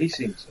need to. He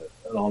seems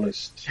an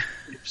honest,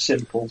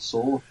 simple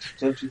sort,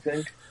 don't you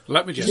think?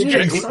 Let me just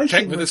Yeah,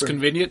 check with this different.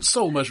 convenient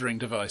soul measuring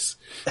device.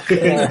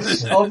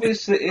 Yes,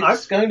 obviously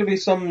it's going to be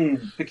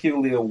some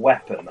peculiar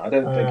weapon. I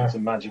don't think it's a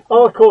magic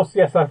Oh, one. of course,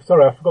 yes. I'm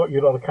sorry, I forgot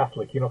you're not a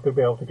Catholic. You're not going to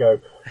be able to go.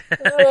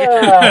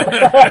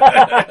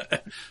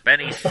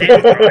 Benny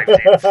sin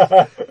drives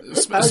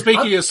him.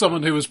 Speaking as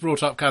someone who was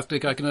brought up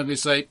Catholic, I can only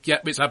say,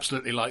 yep, it's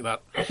absolutely like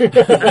that.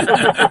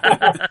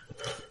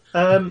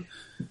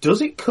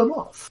 Does it come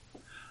off?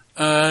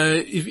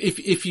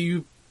 If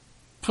you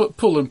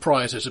pull and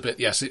pry at it a bit,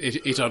 yes,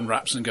 it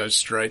unwraps and goes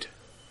straight.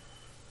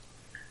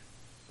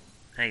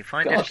 Hey,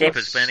 finders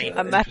keepers, Benny.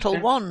 A metal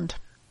wand.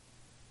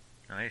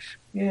 Nice.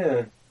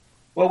 Yeah.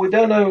 Well, we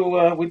don't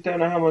know. We don't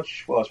know how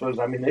much. Well, I suppose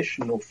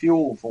ammunition or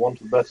fuel, for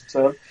want of a better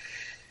term,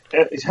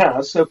 it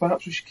has. So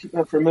perhaps we should keep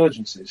that for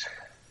emergencies,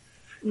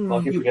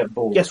 like if we get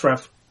bored. Yes,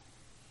 Rav.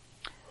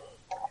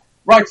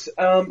 Right.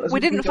 We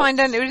didn't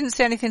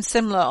see anything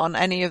similar on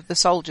any of the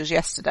soldiers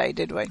yesterday,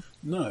 did we?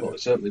 No. Well,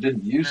 it certainly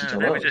didn't use it No, on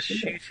they were us, just did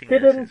it? shooting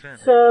Didn't us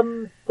as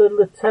well. the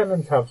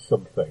lieutenant have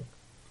something?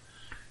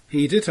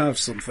 He did have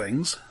some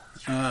things.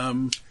 Let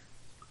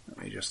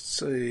me just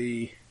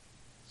see.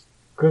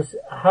 Because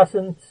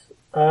hasn't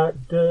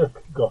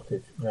Dirk got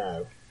it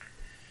now?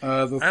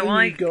 The thing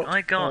I we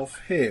got got- off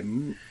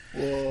him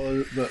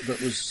was that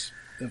was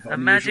of A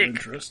unusual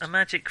interest.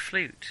 magic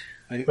flute.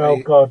 Oh,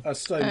 God. A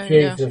stone Oh,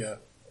 flute, Jesus. yeah.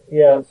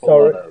 Yeah, Pull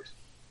sorry.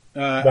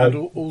 that out. No. And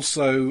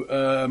also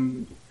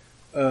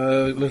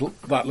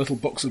little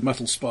box of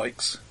metal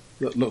spikes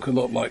that look a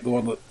lot like the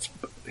one that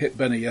hit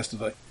Benny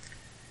yesterday.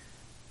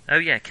 Oh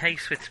yeah,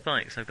 case with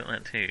spikes. I've got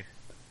that too.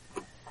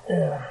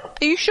 Are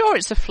you sure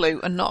it's a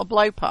flute and not a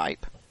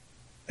blowpipe?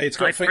 It's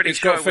I'm got pretty it's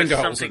sure got it was finger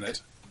holes in something-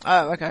 it.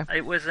 Oh, okay.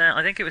 It was.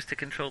 I think it was to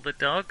control the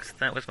dogs.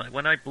 That was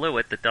when I blew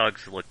it. The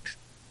dogs looked,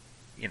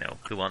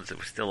 the ones that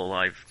were still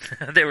alive.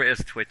 Their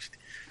ears twitched.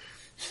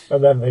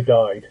 And then they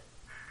died.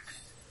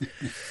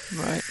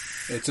 Right.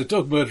 It's a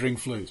dog murdering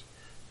flute.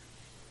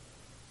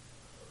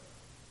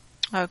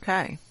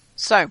 Okay.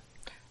 So,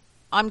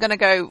 I'm going to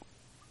go...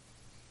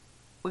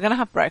 We're going to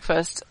have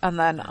breakfast, and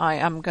then I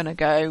am going to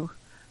go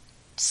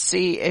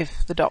see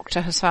if the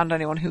doctor has found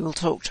anyone who will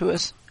talk to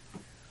us.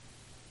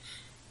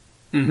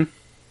 Mm-hmm.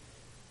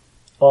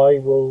 I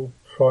will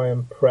try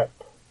and prep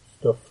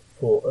stuff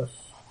for us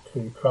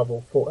to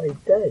travel for a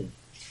day.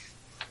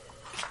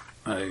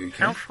 Okay.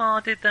 How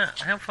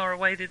far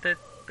away did the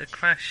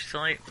crash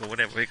site, or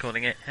whatever we're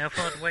calling it, how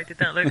far away did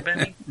that look,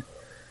 Benny?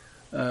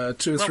 2 or Well,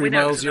 3 we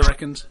know miles, it's you not-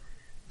 reckoned?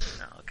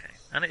 Oh, okay.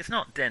 And it's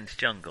not dense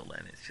jungle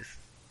then, it's just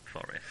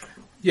forest.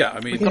 Yeah,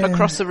 I mean, We've got to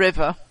cross the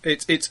river.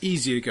 it's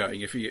easier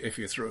going if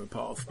you're through a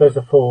path. There's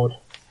a ford.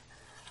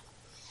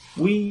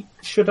 We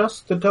should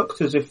ask the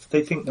doctors if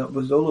they think that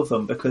was all of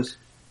them, because,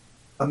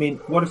 I mean,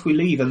 what if we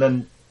leave and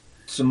then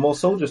some more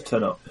soldiers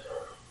turn up?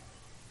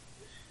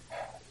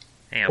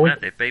 Hey, I'm We-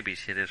 glad they're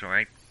babysitters,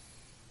 alright?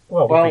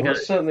 Well, Well, we-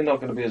 there's certainly not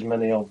going to be as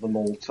many of them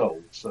all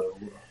told. So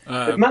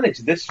they've Um,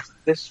 managed this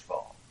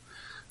far.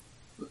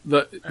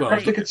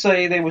 Hey. They could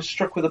say they were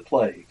struck with a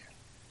plague.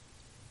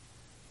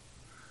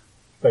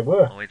 they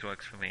were. Always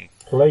works for me.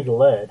 Plague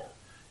led.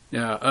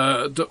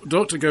 Yeah,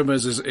 Dr.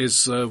 Gomez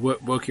is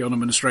working on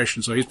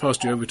administration, so he's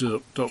passed you over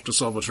to Dr.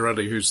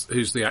 Salvatorelli,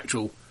 who's the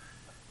actual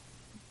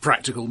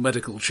practical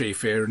medical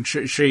chief here, and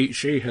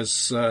she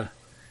has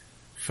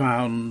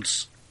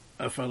found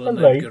a fellow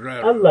named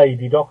Guerrero. A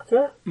lady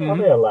doctor. Are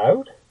they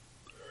allowed?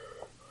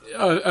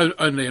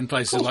 Only in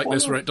places like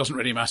this where it doesn't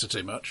really matter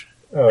too much.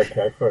 Oh,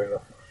 okay, fair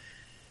enough.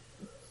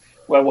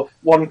 Well,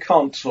 one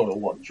can't soil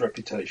one's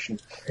reputation.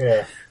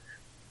 Yeah.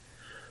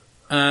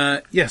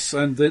 Yes,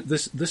 and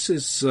this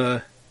is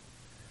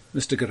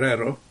Mr.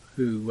 Guerrero,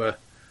 who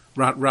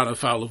ran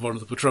afoul of one of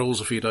the patrols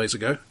a few days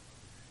ago.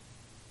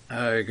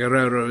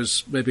 Guerrero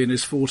is maybe in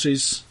his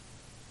 40s.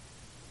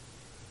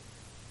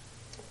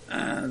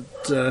 And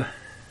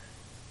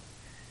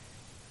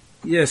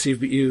yes, you've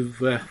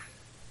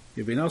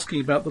been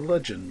asking about the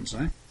legends,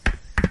 eh?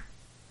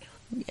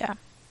 Yeah.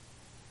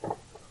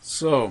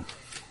 So,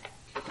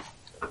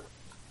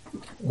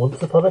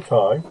 Once upon a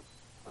time,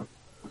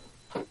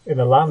 in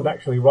a land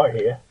actually right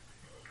here,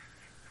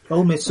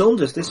 Oh, Miss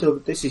Saunders, this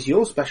is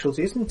your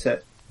specialty, isn't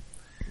it?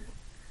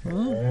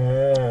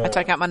 I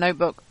take out my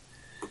notebook.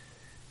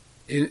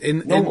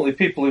 Normally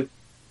people who...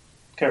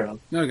 Carry on.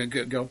 No,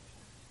 go.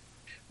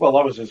 Well,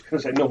 I was just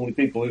going to say, normally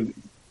people who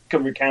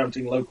come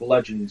recounting local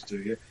legends to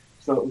you,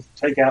 so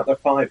take out their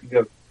pipe and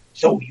go,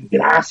 so you've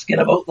been asking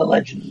about the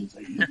legends,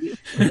 are you?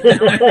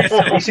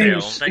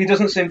 He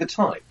doesn't seem the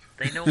type.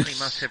 They normally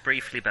mutter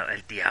briefly about El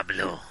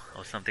Diablo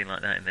or something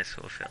like that in this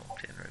sort of film,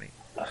 generally.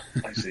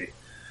 I see.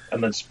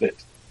 And then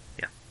spit.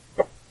 Yeah.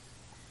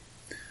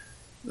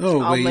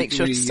 I'll make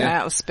sure to stay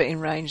out of spitting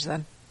range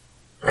then.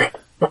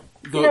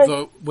 We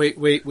have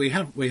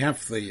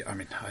the. I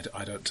mean,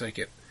 I don't take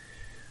it.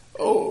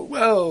 Oh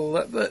well,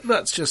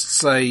 let's just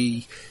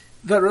say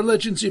there are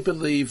legends you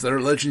believe, there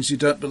are legends you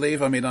don't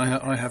believe. I mean,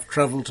 I have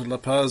travelled to La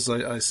Paz.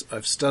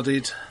 I've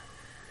studied,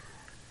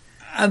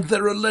 and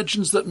there are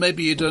legends that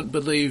maybe you don't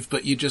believe,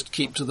 but you just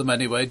keep to them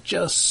anyway,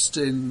 just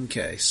in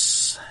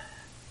case.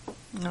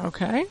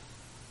 Okay.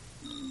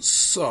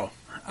 So,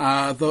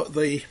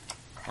 the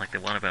like the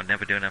one about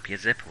never doing up your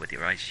zipper with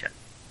your eyes shut.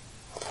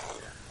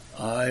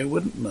 I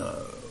wouldn't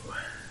know.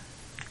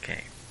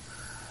 Okay.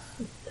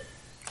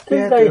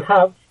 Do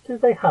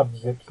they have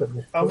zips at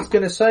this point? I was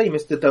going to say,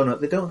 Mr. Donut,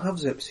 they don't have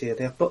zips here.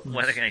 They have buttons.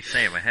 What can I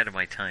say? I'm ahead of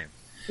my time.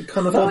 They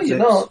kind of No, have you're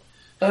zips. not.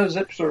 No,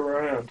 zips are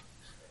around.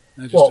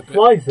 They're just What, a bit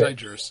fly zips?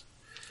 dangerous.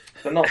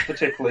 They're not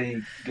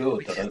particularly good,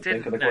 We I just don't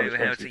think. didn't and they're know quite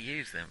how to expensive.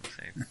 use them,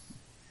 so...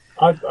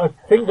 I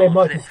think they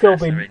might have still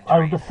been. Faster I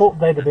would have injuries. thought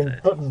they'd have been That's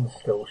it. buttons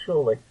still,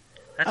 surely.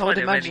 That's I why would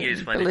they're only imagine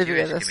used by the Bolivia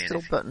Jewish there's community.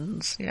 still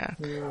buttons, yeah.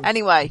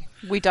 Anyway,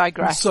 we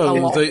digress a So,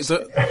 lot.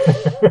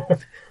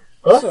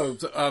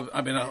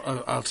 I mean,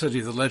 I'll tell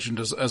you the legend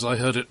as I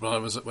heard it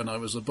when I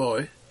was a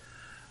boy.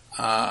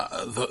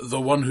 The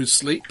one who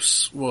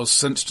sleeps was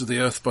sent to the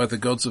earth by the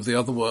gods of the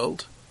other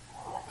world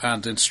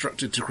and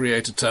instructed to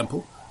create a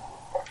temple.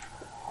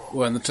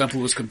 When the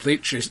temple was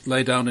complete, she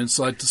lay down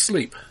inside to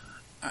sleep,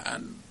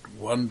 and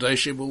one day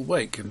she will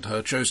wake, and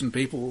her chosen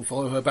people will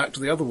follow her back to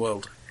the other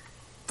world.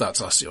 That's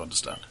us, you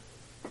understand.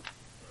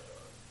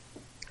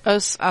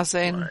 Us, as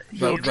in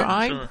your Humans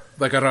tribe? or-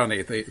 The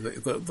Garani,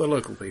 the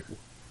local people.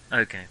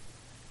 Okay.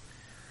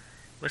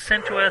 Was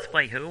sent to Earth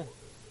by who?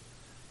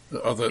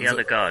 The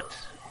other gods.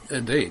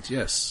 Indeed,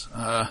 yes.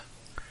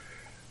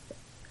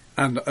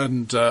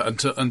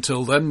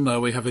 Until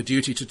then, we have a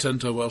duty to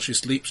tend her while she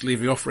sleeps,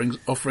 leaving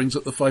offerings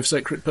at the 5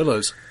 sacred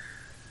pillows.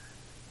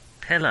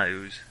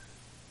 Pillows.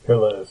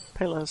 Pillars.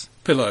 Pillars.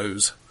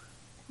 Pillows.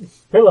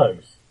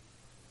 Pillows.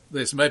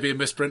 This may be a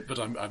misprint, but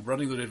I'm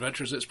running the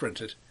adventure as it's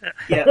printed.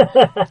 Yeah,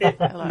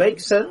 it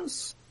makes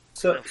sense.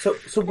 So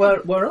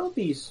where are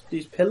these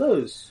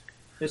pillows,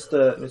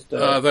 Mister?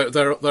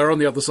 They're on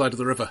the other side of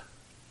the river.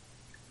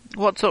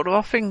 What sort of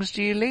offerings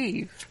do you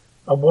leave?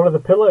 And what are the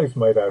pillows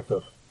made out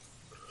of?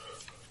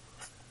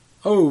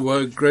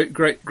 Oh,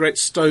 great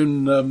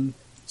stone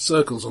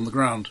circles on the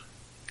ground.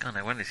 Oh,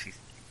 no wonder she's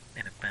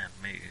in a bad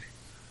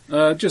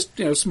mood. Just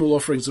small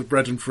offerings of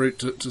bread and fruit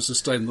to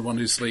sustain the one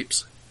who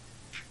sleeps.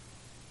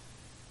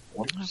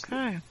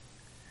 Okay.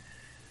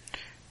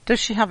 Does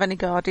she have any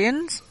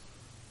guardians?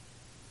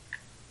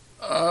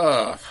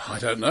 I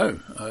don't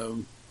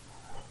know.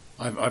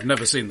 I've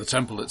never seen the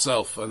temple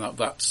itself, and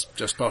that's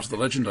just part of the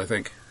legend, I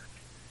think.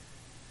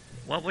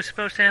 What was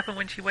supposed to happen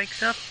when she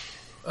wakes up?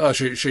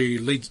 She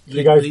leads.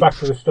 She goes back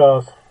to the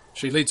stars.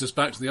 She leads us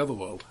back to the other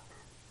world.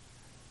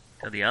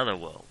 To the other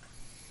world.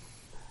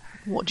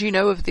 What do you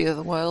know of the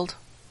other world?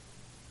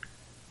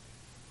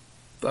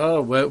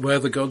 Where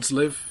the gods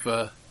live,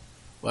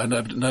 where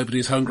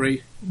nobody's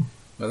hungry,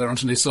 where there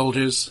aren't any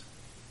soldiers.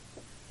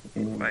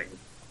 Right.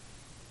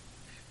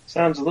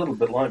 Sounds a little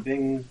bit like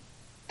being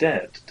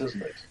dead,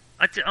 doesn't it?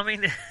 I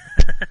mean...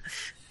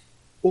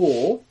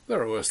 Or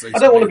There are worse things. I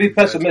don't want to be than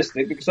dead.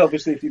 pessimistic, because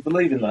obviously if you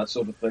believe in that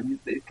sort of thing,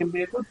 it can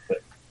be a good thing.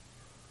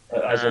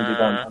 As Andy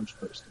Van Dam's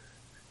posted.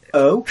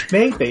 oh,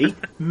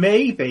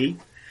 maybe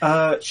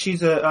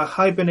she's a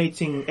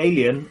hibernating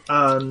alien,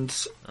 and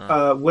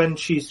when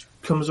she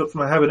comes up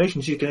from her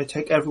hibernation, she's going to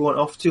take everyone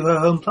off to her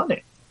home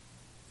planet.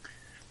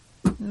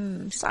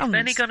 Is Sounds...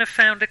 Benny going to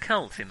found a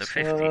cult in the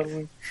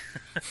 50s?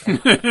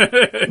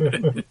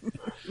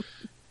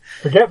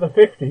 Forget the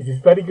 50s. He's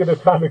very good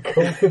at found a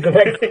cult in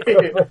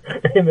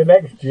the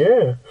next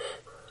year.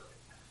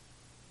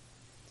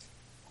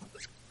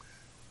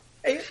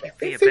 He'd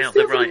be about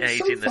the right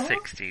age in the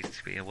 60s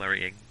to be a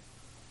worrying,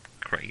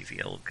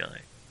 crazy old guy.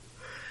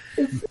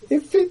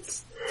 It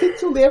fits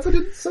all the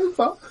evidence so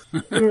far.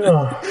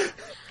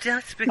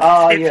 Just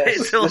because it yes.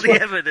 fits all the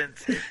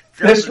evidence.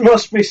 This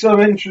must be some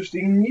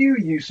interesting new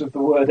use of the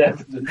word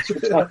evidence,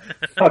 which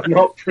I've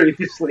not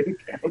previously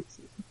encountered.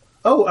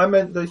 Oh, I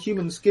meant the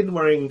human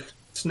skin-wearing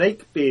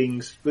snake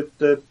beings with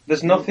the...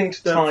 There's nothing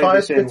to the tie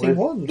this in fire-spitting with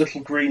wand.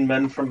 little green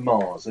men from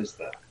Mars, is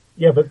there?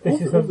 Yeah, but this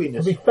Oh, is the to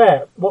Venus. be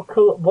fair. What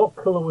colour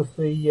was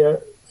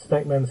the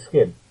snake man's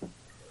skin?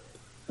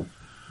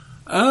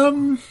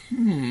 A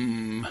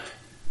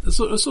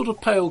sort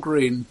of pale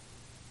green.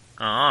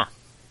 Ah,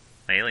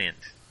 aliens.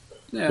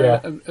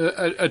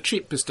 A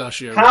cheap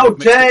pistachio. How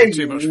dare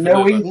too you much vanilla.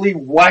 knowingly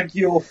wag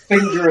your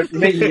finger at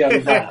me,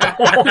 young man?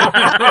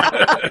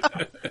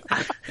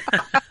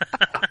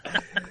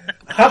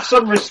 Have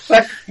some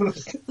respect for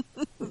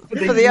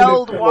the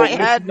old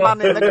white-haired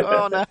man in the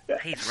corner.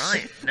 He's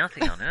right.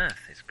 Nothing on Earth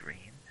is green.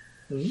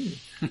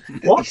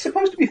 What? He's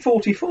supposed to be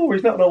 44.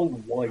 He's not an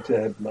old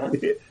white-haired man.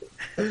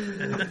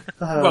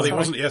 Well, he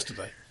wasn't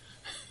yesterday.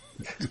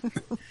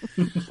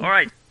 All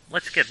right,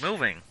 let's get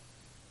moving.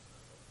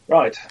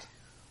 Right.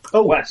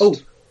 West.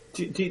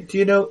 Do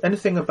you know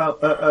anything about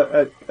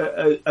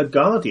a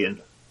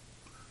guardian?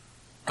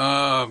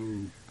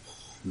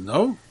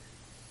 No.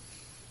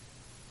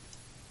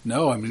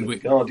 No, I mean, The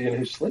guardian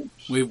who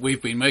sleeps.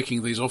 we've been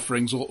making these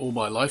offerings all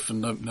my life,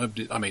 and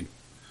nobody. I mean,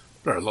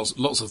 there are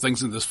lots of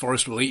things in this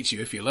forest will eat you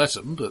if you let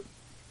them, but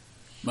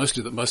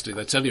mostly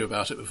they tell you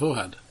about it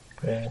beforehand.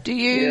 Yeah. Do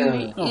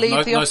you Oh,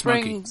 leave the nice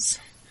monkey. offerings?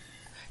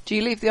 Do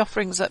you leave the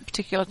offerings at a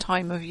particular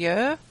time of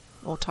year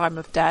or time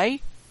of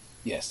day?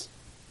 Yes.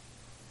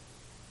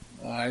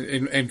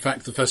 In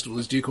fact, the festival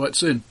is due quite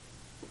soon.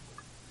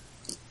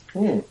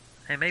 Hmm.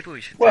 Hey, maybe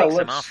we should Well, take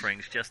some let's-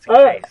 offerings just in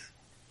case.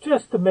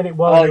 Just a minute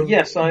while. you're-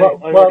 Yes, I while-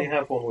 already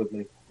have one with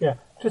me. Yeah,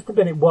 just a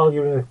minute while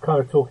you're in a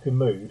kind of talkative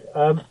mood.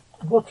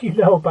 What do you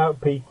know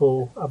about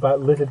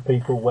lizard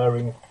people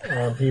wearing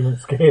human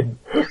skin?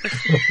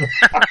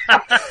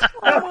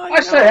 I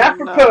say,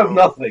 apropos of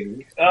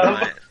nothing.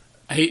 Right.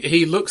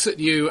 He looks at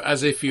you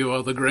as if you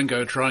are the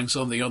gringo trying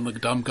something on the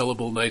dumb,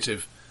 gullible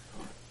native,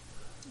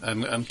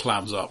 and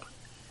clams up.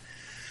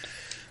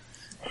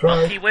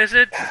 Monkey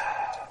wizard.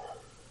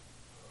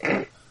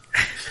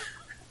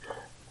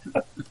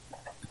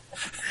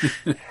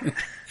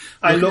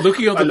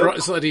 Looking on the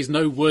bright side, he's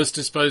no worse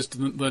disposed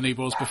than he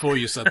was before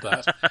you said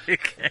that.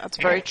 Okay. That's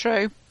very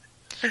true.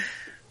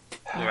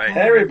 All right.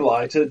 Harry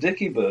Blighter,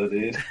 Dickie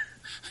Birded.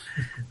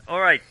 All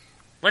right.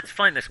 Let's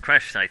find this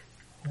crash site.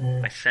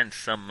 Yeah. I sense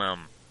some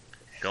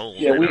gold.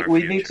 Yeah, in our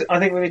we future. need to. I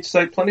think we need to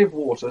take plenty of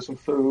water, some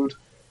food,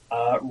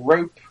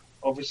 rope,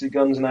 obviously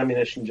guns and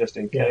ammunition just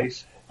in Yeah.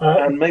 case, Uh,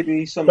 and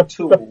maybe some the-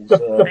 tools.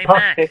 the Hey,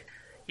 pack- Mac,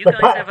 you the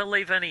guys pack- ever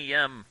leave any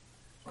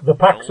The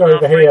pack's gold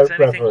over here, offerings, anything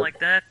Reverend. like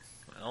that?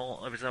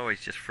 Oh, it was always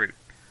just fruit.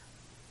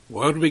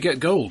 Where would we get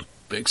gold?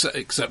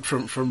 Except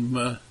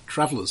from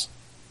travellers.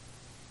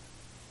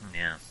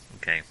 Yeah.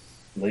 Okay.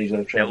 These are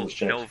No, travelers'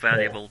 checks. no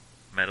valuable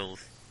metals.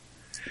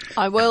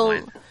 I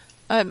will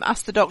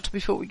ask the doctor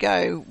before we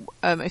go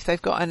if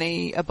they've got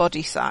a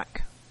body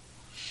sack.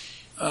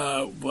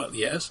 Well,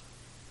 yes.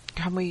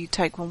 Can we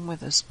take one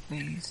with us,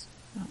 please?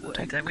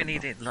 Don't we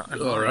need it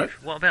alive? All right.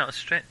 What about a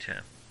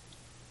stretcher?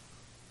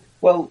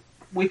 Well,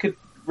 we could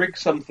rig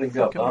something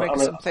up. can rig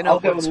something I'll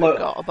up go once and we've load.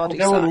 got a I'll body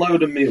go and sack.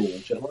 load a mule,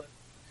 shall I?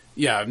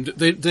 Yeah, and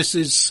this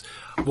is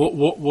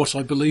what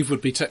I believe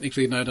would be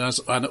technically known as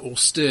an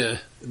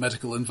austere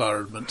medical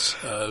environment.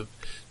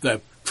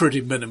 They're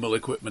pretty minimal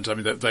equipment. I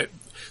mean,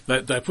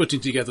 they're putting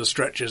together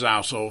stretchers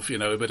out of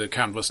a bit of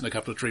canvas and a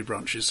couple of tree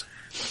branches.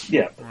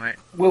 Yeah. All right.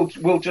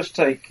 We'll just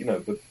take a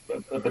bit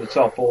of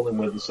tarpaulin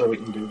with us so we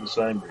can do the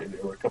same, really,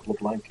 or a couple of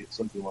blankets,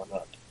 something like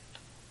that.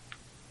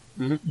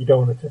 You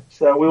don't want it to.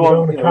 So we You want don't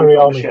want to we've carry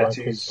got on with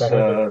machetes, blankets,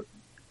 better.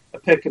 a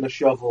pick and a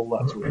shovel.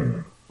 That's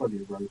all. Plenty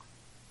of rope,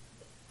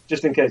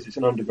 just in case it's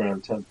an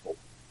underground temple,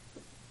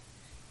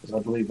 because I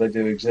believe they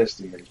do exist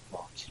in these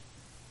parts.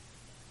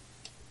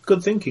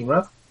 Good thinking,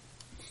 Rav.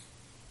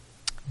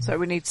 So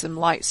we need some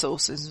light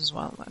sources as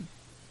well then. And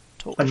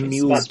Torches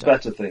mules. That's stuff.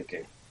 better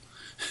thinking.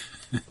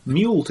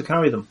 Mule to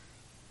carry them.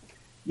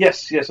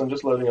 Yes, I'm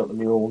just loading up the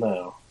mule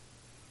now.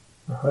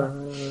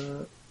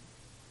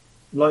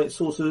 Light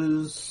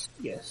sources,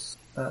 yes.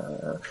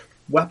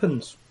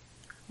 Weapons.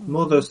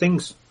 More of those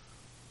things.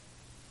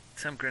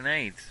 Some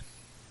grenades.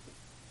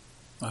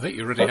 I think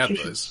you already Perhaps had we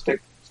should those.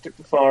 stick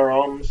to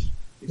firearms.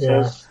 It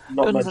Yeah. says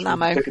not Guns mentioned.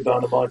 and ammo. Stick of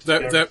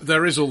dynamite.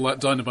 There is all that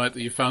dynamite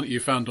that you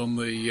found on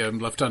the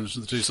lieutenant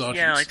and the two sergeants.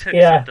 Yeah, I took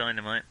Yeah. some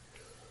dynamite.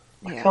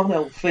 I Yeah. can't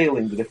help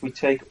feeling that if we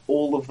take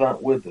all of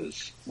that with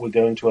us, we're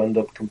going to end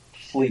up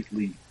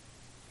completely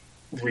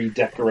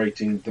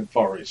redecorating the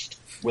forest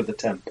with a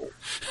temple.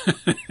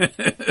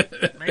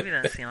 Maybe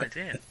that's the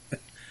idea.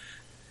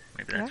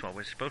 Maybe that's what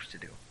we're supposed to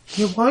do.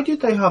 Yeah, why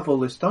did they have all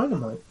this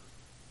dynamite?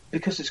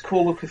 Because it's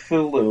Call of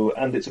Cthulhu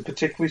and it's a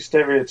particularly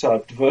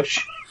stereotyped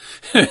version.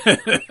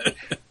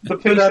 The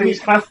PCs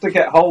have to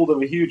get hold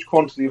of a huge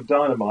quantity of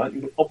dynamite,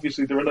 and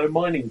obviously there are no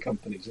mining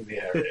companies in the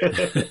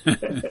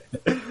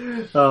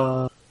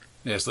area.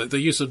 Yes, the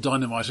use of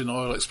dynamite in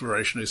oil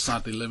exploration is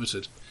sadly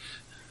limited.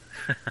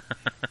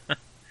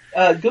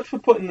 Good for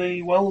putting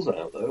the wells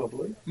out, though, I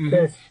believe.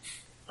 Yes.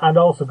 And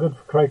also good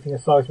for creating a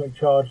seismic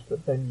charge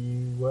that then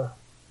you...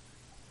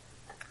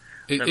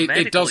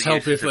 It does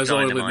help use if there's of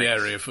oil in the dynamite.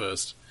 area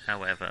first.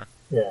 However,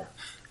 Yeah.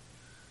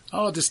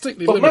 Oh,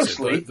 distinctly But limited,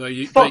 mostly though.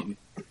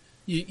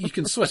 You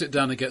can sweat it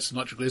down and get some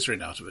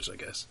nitroglycerin out of it, I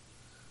guess.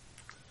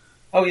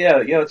 Oh yeah,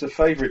 it's a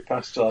favourite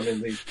pastime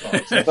in these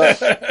parts. I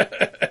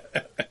bet.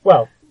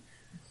 Well,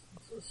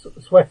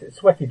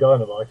 sweaty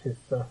dynamite is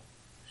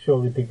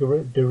surely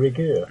de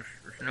rigueur.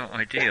 it's not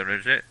ideal,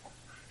 is it?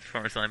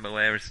 far as I'm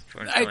aware. It's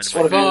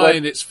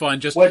fine, it's fine.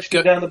 Just wedged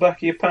it down the back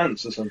of your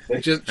pants or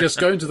something. Just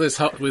go into this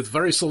hut with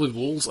very solid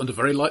walls and a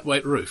very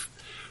lightweight roof.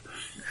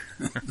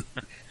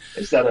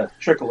 Is that a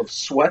trickle of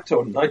sweat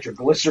or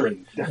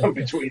nitroglycerin down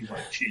between my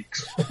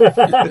cheeks?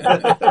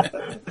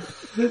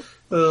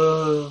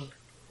 Oh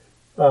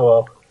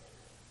well.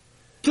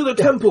 To the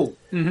temple!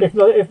 If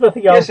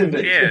nothing else,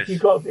 Yes,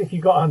 if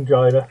you got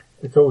angina,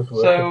 it's always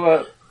worth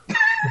it.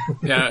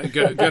 Yeah,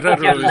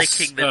 Guerrero is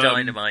licking the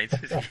dynamite.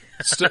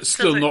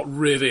 still not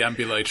really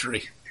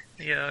ambulatory.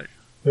 Yeah.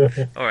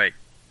 All right,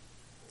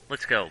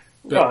 let's go.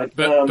 But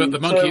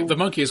the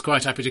monkey is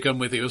quite happy to come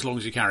with you as long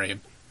as you carry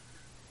him.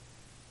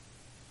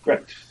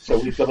 Great. So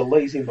we've got a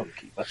lazy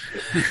monkey. That's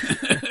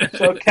good.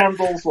 So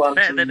candles,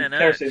 lanterns,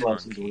 kerosene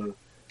lanterns, or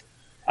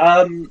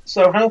whatever.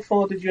 So how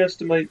far did you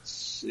estimate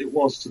it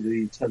was to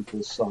the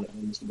temple site,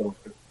 Mr.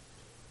 Barker?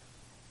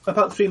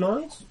 About 3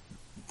 miles?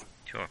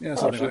 Sure. Yeah,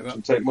 something like that. It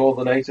would take more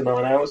than 8 or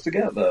 9 hours to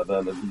get there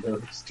then in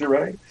this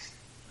terrain.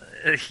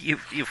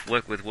 You've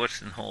worked with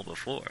Watson Hall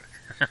before.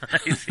 I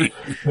see.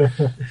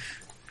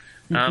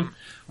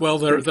 Well,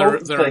 there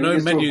are no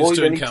menus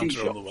to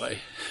encounter on the way.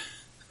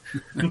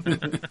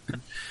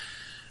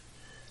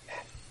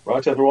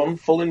 Right, everyone,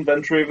 full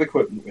inventory of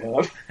equipment we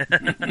have.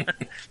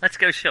 Let's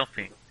go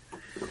shopping.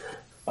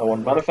 I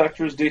want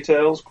manufacturer's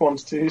details,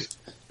 quantities.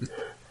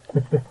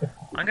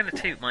 I'm going to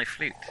toot my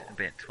flute a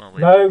bit while we're...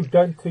 No,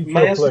 don't toot your flute.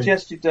 May I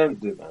suggest you don't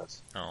do that?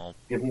 Oh.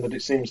 Given that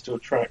it seems to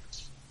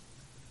attract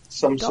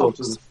some sort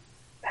of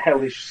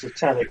hellish,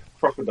 satanic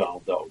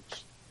crocodile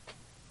dogs.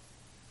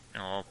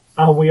 Oh.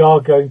 And we are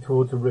going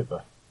towards a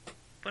river.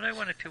 But I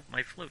want to toot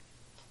my flute.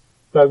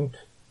 Don't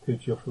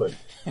toot your flute.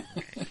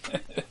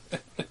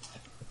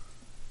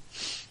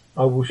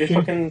 I will shoot. If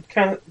I can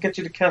get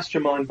you to cast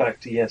your mind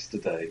back to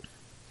yesterday,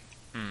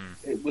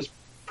 it was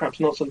perhaps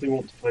not something we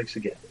want to face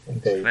again.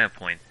 Indeed. Fair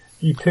point.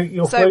 You toot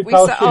your So flute, we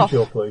I'll set shoot off.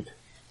 your flute.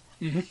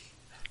 Mm-hmm.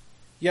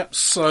 Yep,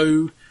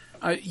 so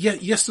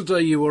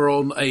yesterday you were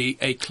on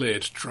a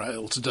cleared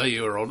trail. Today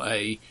you are on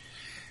a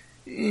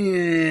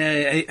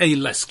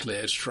less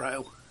cleared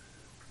trail.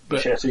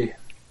 But Machete.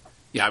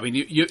 yeah, I mean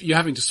you're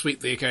having to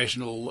sweep the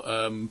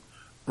occasional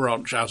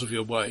branch out of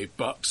your way,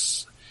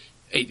 but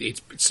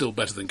it's still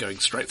better than going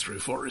straight through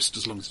forest,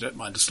 as long as you don't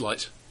mind a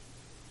slight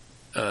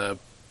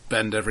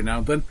bend every now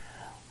and then.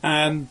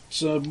 And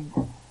so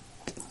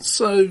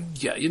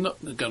yeah, you're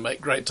not going to make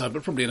great time,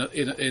 but probably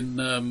in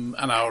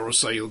an hour or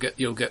so you'll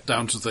get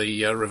down to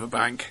the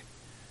riverbank,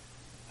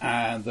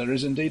 and there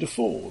is indeed a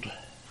ford.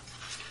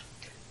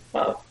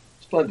 Oh,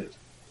 splendid.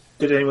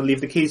 Did anyone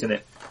leave the keys in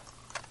it?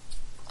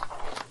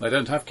 They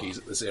don't have keys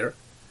at this era.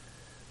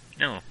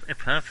 No,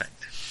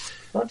 perfect.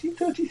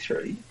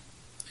 1933?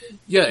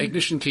 Yeah,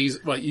 ignition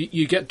keys. Well,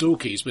 you get door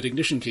keys, but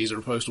ignition keys are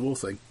a post-war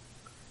thing.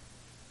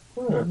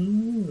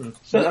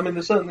 So, I mean,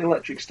 there's certainly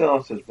electric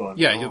starters by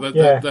Yeah,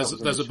 now. there's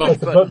a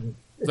button.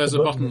 There's a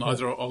button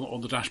either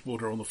on the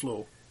dashboard or on the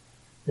floor.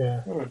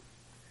 Yeah.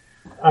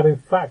 And in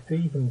fact,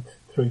 even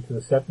through to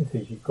the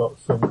 70s, you've got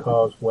some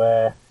cars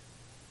where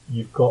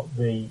you've got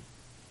the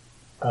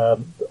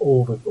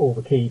all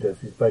the key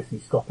does is basically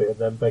stop it, and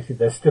then basically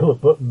there's still a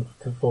button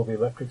for the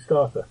electric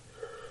starter.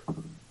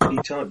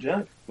 E-Type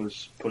Jack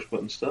was push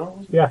button start,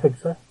 wasn't it? Yeah, I think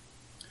so.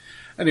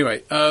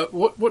 Anyway,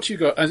 what you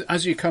got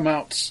as you come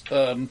out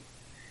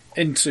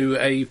into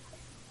a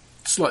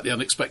slightly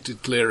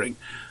unexpected clearing?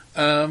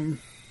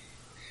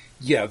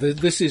 Yeah,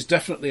 this is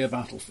definitely a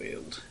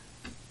battlefield.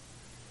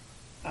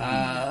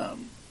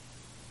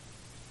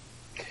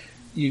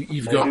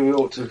 You've got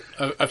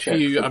a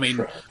few. I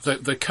mean,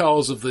 the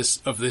cars of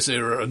this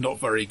era are not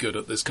very good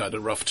at this kind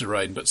of rough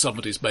terrain, but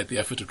somebody's made the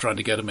effort of trying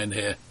to get them in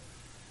here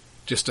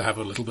just to have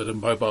a little bit of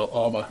mobile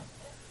armour.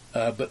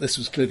 But this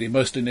was clearly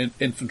mostly in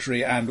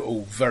infantry and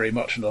all very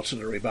much an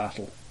artillery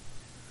battle.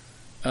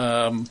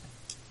 There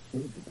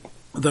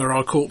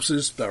are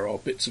corpses. There are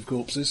bits of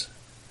corpses.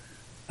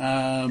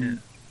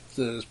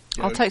 There's,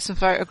 I'll take some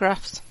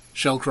photographs.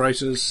 Shell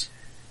craters.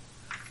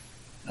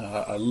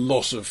 A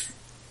lot of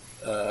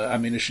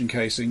ammunition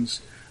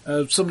casings.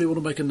 Somebody want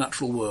to make a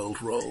natural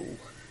world roll?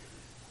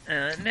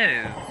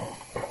 No.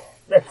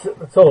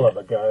 Let's all have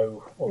a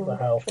go. What the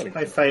hell?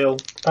 I fail.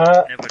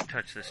 Never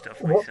touch this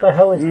stuff myself. What the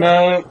hell is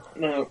that?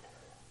 No,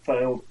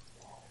 failed.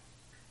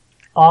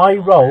 I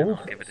rolled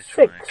I'll give it a 6.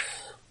 try.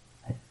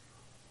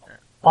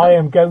 I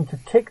am going to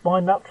tick my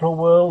natural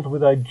world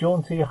with a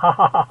jaunty ha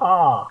ha ha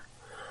ha.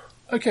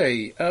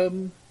 Okay.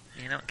 You're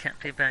not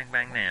Captain Bang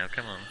Bang now.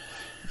 Come on.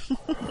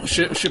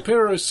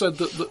 Shapiro said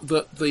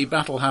that the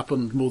battle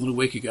happened more than a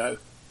week ago.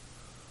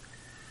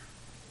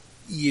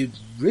 You'd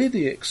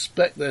really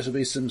expect there to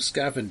be some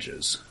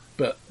scavengers,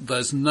 but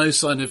there's no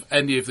sign of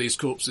any of these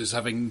corpses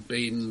having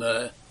been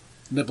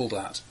nibbled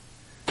at.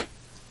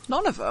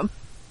 None of them.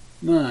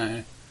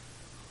 No.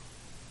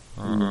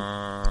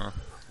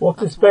 What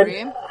does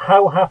worrying.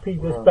 How happy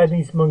does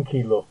Benny's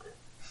monkey look?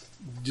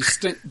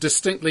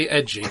 Distinctly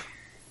edgy.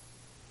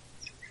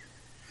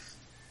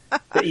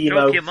 The emo.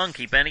 Stroke your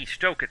monkey, Benny.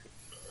 Stroke it.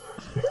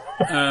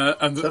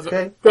 And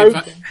Okay.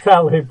 Don't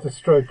tell him to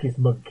stroke his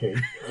monkey.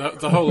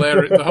 the whole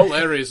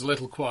area is a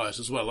little quiet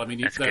as well. I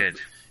mean, That's good.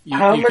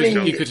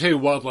 You could hear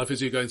wildlife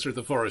as you're going through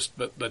the forest,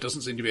 but there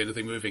doesn't seem to be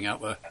anything moving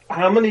out there.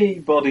 How many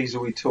bodies are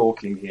we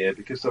talking here?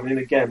 Because, I mean,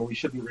 again, we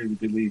shouldn't really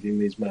be leaving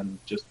these men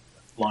just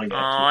lying out.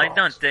 I'm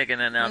not digging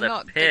We're another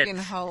not pit. digging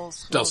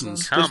holes for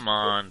Dozens. them. Come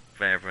on,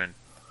 Reverend.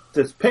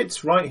 There's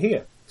pits right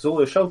here. There's all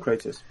the shell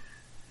craters.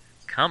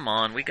 Come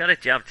on, we got a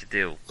job to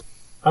do.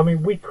 I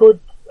mean, we could.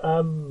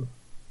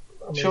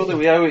 Surely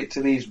we owe it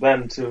to these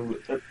men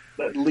to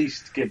at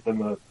least give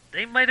them a...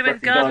 They might have been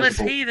godless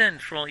Recognisable. heathen,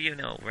 for all you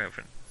know,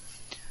 Reverend.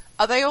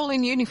 Are they all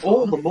in All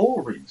uniform? the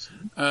more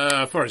reason.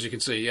 As far as you can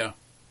see, yeah.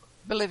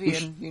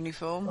 Bolivian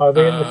uniform. Are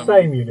they in the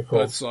same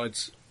uniform? Both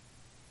sides.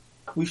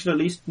 We should at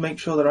least make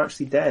sure they're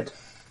actually dead.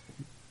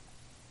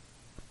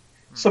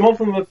 Some of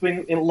them have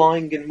been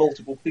lying in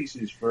multiple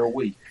pieces for a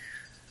week.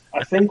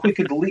 I think we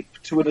could leap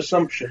to an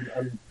assumption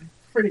and be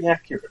pretty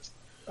accurate.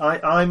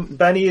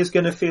 Benny is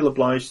going to feel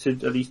obliged to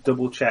at least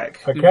double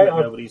check Okay, that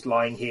nobody's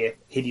lying here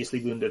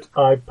hideously wounded.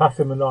 I pass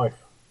him a knife.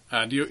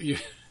 And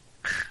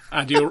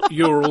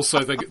you're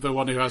also the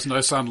one who has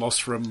no sound loss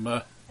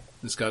from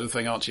this kind of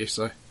thing, aren't you?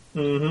 So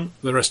the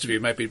rest of you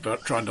maybe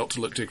try not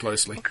to look too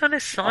closely. What kind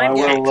of I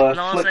sidekick will flip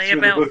blase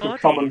through the about Book bodies?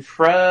 of Common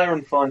Prayer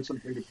and find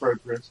something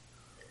appropriate.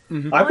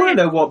 I want to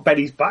know what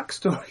Benny's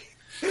backstory.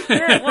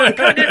 Yeah, what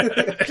kind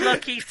of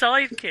plucky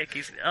sidekick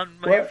is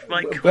unmoved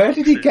by Where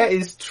did he corpses? get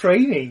his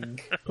training?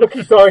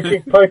 Lucky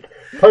sidekick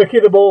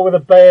poking them all with a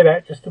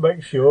bayonet just to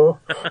make sure.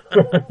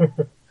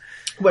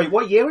 Wait,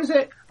 what year is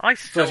it? I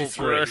still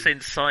 33. worse in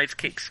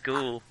sidekick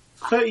school.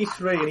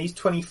 33 and he's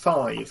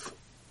 25.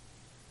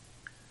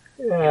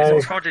 He was Yeah,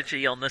 a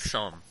prodigy on the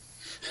Somme.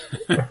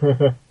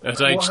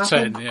 At age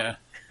 10, yeah.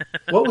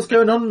 What was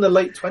going on in the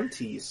late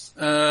 20s?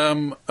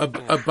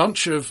 A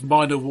bunch of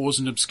minor wars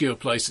in obscure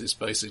places,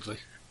 basically.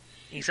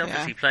 He's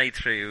obviously played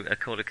through a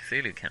Call of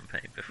Cthulhu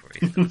campaign before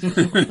he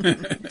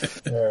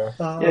yeah.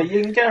 Yeah,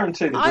 you can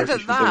guarantee the Either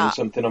British were doing that-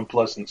 something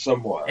unpleasant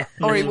somewhere.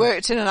 Or he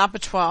worked in an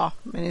abattoir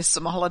in his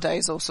summer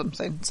holidays or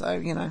something, so,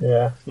 you know.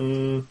 Yeah.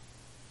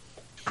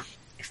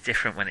 It's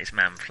different when it's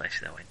man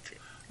flesh, though,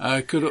 isn't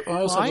it? Could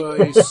I also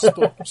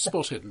have a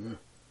spot hidden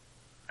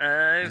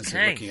as I'm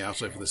Okay. looking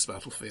out over this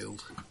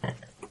battlefield?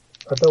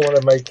 I don't want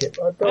to make it.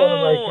 I don't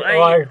want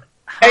to make it.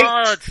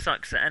 Hard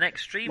success, an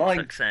extreme My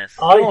success.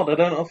 God, I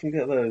don't often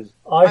get those.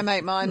 I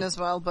make mine as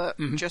well, but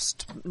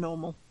just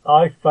normal.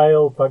 I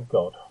failed, thank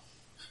God.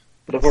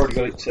 But I've already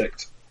got it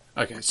ticked.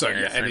 Okay, so Yeah,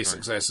 yeah, same any one.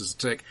 success is a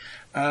tick.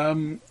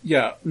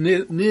 Yeah,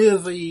 near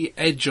the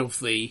edge of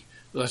the,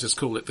 let us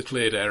call it the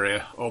cleared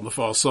area on the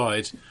far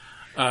side,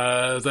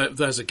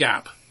 there's a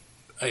gap,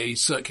 a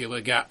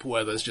circular gap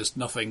where there's just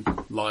nothing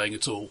lying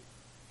at all.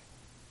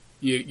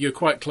 You're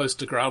quite close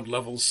to ground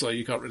level, so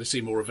you can't really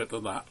see more of it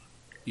than that.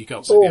 You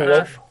can't see Oh, the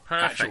well. actual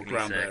Perfectly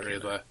ground circular. area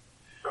there.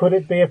 Could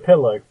it be a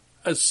pillow?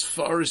 As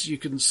far as you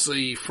can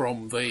see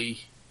from the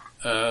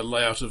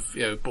layout of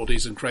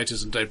bodies and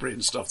craters and debris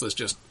and stuff, there's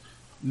just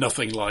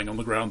nothing lying on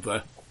the ground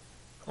there.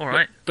 All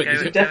right. But go- you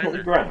Is go it definitely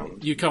in.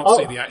 ground? You can't Oh.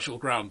 see the actual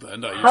ground there.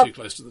 No, you're Have- too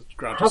close to the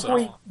ground Have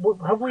yourself.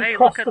 we Hey,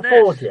 crossed look the at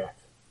ford this.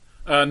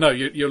 yet? No,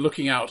 you're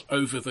looking out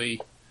over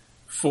the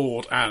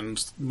ford,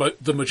 and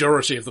the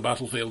majority of the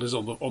battlefield is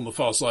on the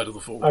far side of the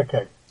ford.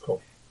 Okay,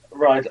 cool.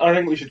 Right, I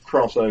think we should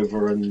cross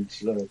over and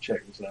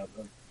check this out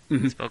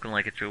then. Spoken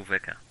like a true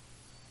vicar.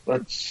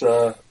 Let's.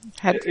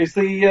 Head. Is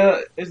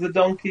the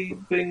donkey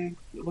being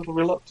a little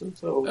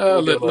reluctant? Or A we'll go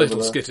little over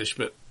there? skittish,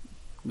 but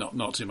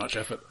not too much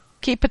effort.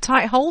 Keep a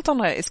tight hold on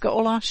it. It's got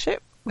all our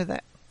shit with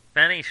it.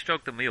 Benny,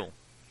 stroke the mule.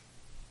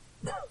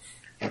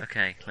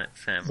 Okay,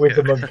 let's With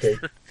go. the monkey.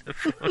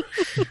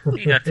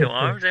 You got 2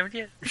 arms, haven't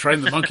you?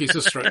 Train the monkey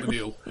to stroke the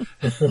mule.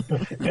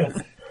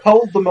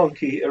 Hold the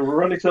monkey and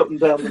run it up and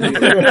down the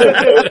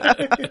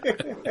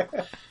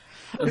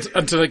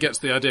until it gets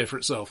the idea for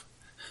itself.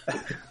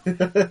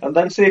 and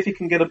then see if you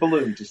can get a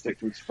balloon to stick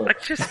to its I foot.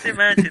 just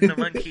imagine the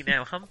monkey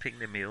now humping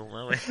the mule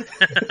while we're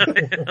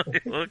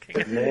walking.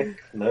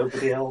 Nick,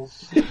 nobody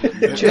else.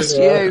 Just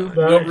Yeah. you.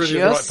 No, Not really the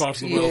right just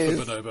part of the world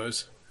you. for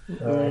bonobos.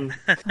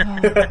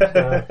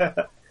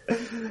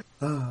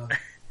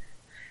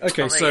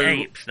 Okay, Well, so they're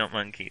apes, not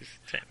monkeys.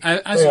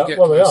 as Yeah, you get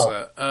well, they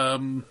closer,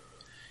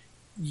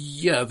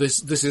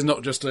 this is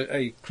not just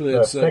a cleared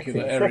Yeah, circular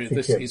sexy, area. sexy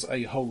This kid. is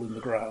a hole in the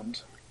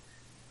ground.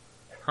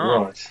 Huh.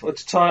 Right,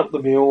 let's tie up the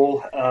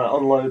mule,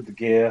 unload the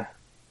gear.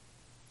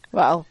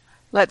 Well,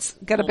 let's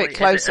get a Oh, bit wait,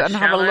 closer is it and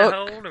have a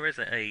shallow look. hole, or is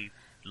it a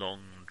long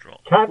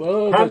drop?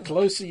 Well, the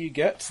closer you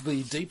get,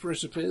 the deeper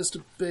it appears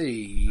to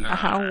be.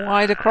 How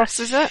wide across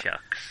is it?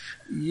 Shucks.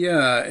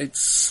 Yeah,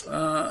 it's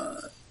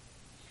let's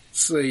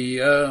see,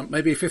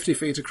 maybe 50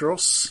 feet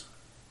across.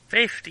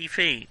 50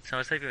 feet. So I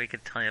was hoping we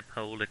could tie a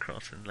pole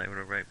across and lower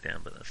a rope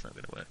down, but that's not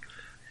going to work.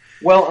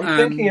 Well, I'm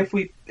thinking if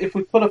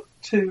we put up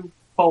 2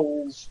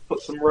 poles, put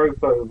some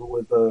rope over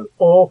with a,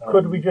 Or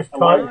could we just a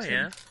tie Oh,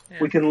 lantern, yeah.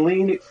 we can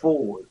lean it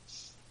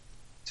forwards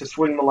to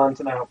swing the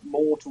lantern out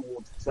more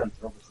towards the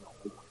centre, obviously not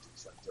all the way to the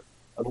centre,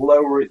 and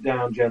lower it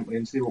down gently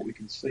and see what we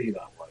can see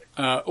that way.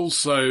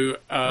 Also,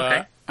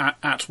 Okay.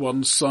 at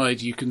one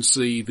side you can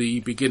see the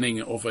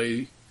beginning of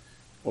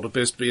what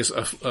appears to be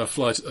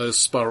a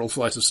spiral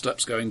flight of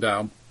steps going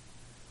down.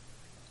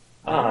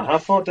 How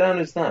far down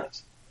is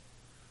that?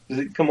 Does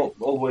it come up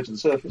all the way to the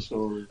surface,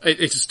 or? It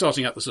is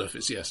starting at the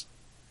surface, yes.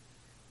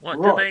 What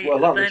Right, do they? well,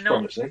 that they're looks not.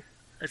 promising.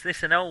 Is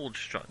this an old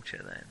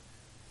structure then?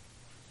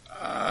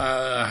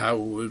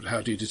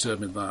 How do you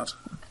determine that?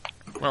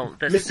 Well,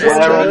 the Mr. steps,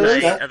 Where are are the they,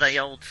 steps? are they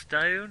old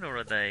stone or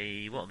are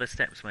they? What are the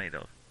steps made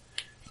of?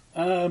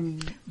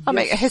 I'll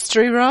make a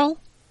history roll.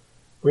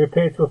 We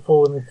appear to have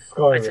fallen into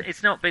Skyrim.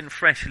 It's not been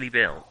freshly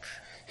built.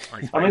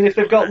 I mean, if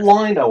they've got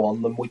lino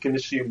on them, we can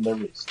assume there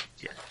is.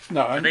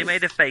 No, Are they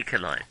made of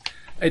Bakelite?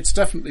 it's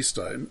definitely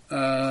stone.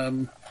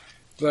 Very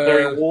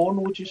They're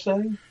worn, would you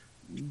say?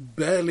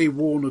 barely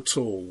worn at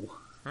all.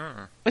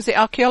 Is it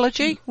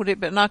archaeology? Would it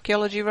be an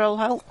archaeology roll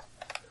help?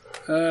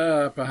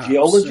 Perhaps.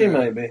 Geology,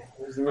 maybe.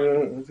 Have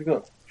you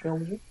got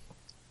geology?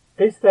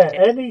 Is there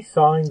any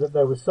sign that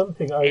there was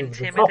something over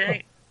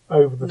Intimidate?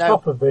 the No.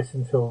 top of this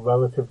until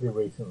relatively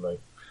recently?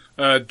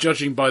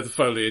 Judging by the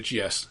foliage,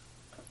 yes.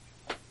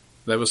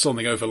 There was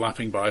something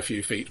overlapping by a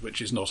few feet,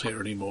 which is not here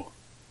anymore.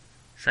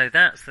 So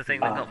that's the thing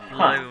that got Uh-huh.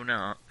 blown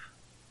up,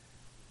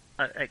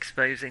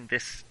 exposing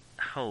this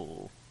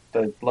hole.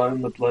 They've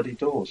blown the bloody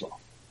doors off.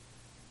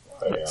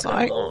 Looks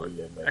like.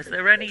 Is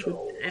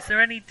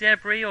there any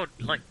debris or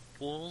like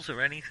walls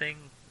or anything?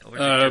 Or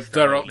is it just a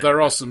hole in There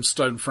it? are some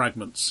stone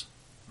fragments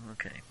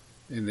Okay.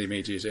 in the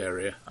immediate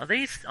area. Are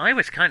these? I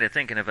was kind of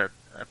thinking of a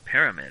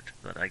pyramid,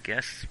 but I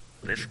guess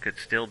this could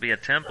still be a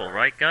temple,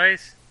 right,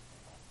 guys?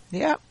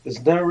 Yeah.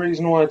 There's no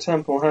reason why a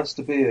temple has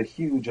to be a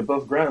huge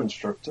above-ground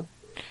structure.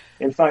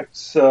 In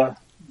fact,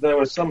 there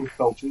were some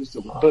cultures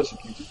that were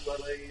persecuted where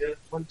they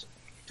went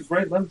to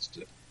great lengths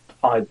to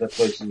hide their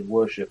places of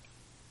worship.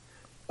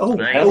 Oh,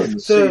 Nice. Hell in the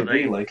the,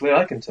 CB lately,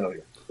 I can tell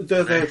you.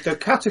 the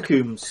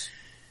catacombs.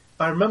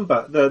 I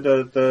remember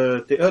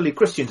the early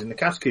Christians in the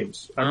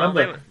catacombs. I Oh,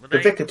 remember were the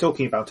they- vicar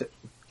talking about it.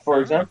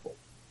 For example,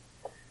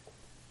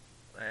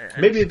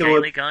 And Maybe there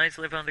scaly were- guys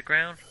live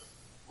underground.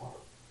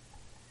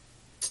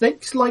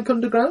 Snakes like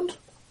underground?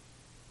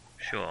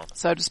 Sure.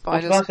 So do what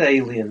spiders. about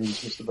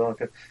aliens, Mr.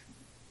 Barker?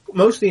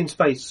 Mostly in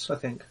space, I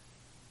think.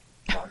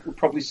 We're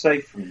probably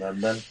safe from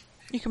them then.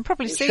 You can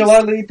probably see. Shall I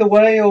lead the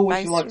way, or would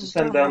space you like to from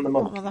send down the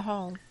bottom monk? of the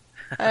hole.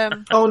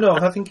 Oh no,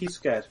 I think he's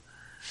scared.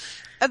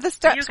 Are the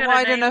steps got a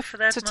wide name enough for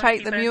that to monkey,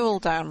 take the Ben? mule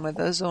down with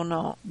us or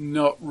not?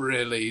 Not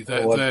really.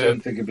 Oh, I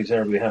don't think I'd be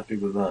terribly happy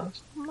with that.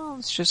 Well,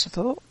 it's just a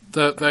thought.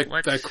 They're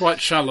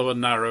quite shallow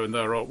and narrow, and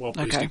there are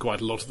obviously Okay.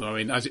 quite a lot of them.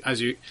 I mean,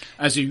 as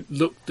you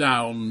look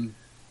down,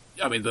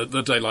 I mean, the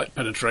daylight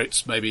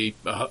penetrates maybe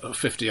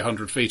 50,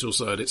 100 feet or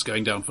so, and it's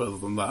going down further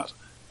than that.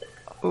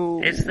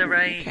 Ooh, Is there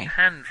a okay.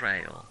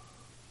 handrail?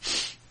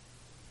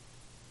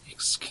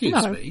 Excuse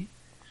No. me.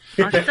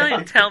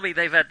 Don't tell me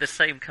they've had the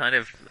same kind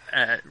of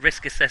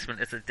risk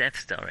assessment as the Death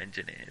Star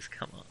engineers.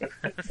 Come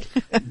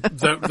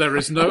on. There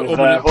is no With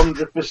their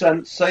ominous,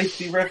 100%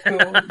 safety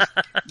record.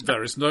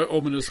 there is no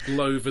ominous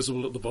glow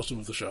visible at the bottom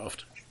of the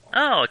shaft.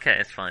 Oh, okay,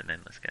 it's fine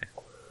then. Let's go.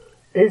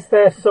 Is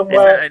there Is that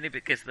somewhere... only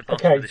because the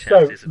bottom of Okay, the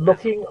shaft so is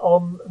looking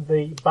on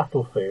the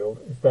battlefield,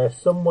 is there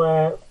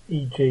somewhere,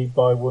 e.g.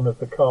 by one of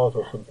the cars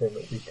or something,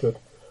 that we could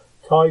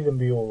tie the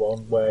mule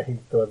on where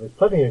there's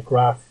plenty of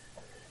grass,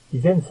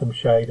 he's in some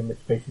shade and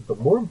bits and pieces, but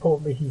more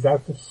importantly, he's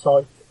out of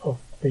sight of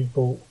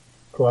people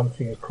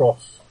glancing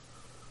across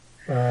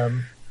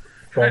from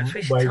Perhaps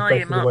we should way, tie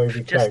him basically the way up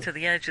we just came. to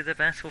the edge of the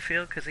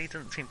battlefield because he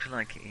doesn't seem to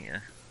like it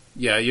here.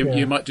 Yeah, you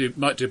Yeah. might do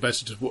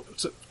better to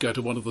go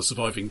to one of the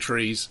surviving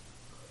trees.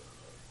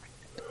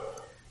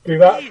 Do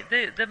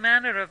that. The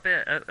manner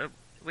of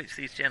which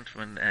these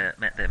gentlemen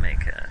met their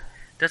maker,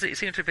 does it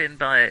seem to have been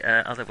by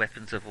other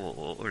weapons of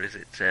war, or is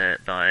it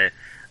by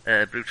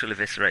brutal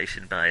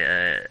evisceration by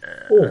a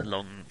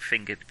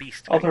long-fingered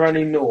beast? Are there creature?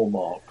 any gnaw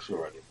marks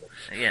or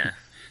anything? Yeah.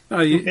 No,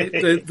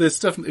 there's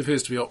definitely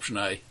appears to be option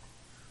A.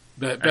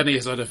 Benny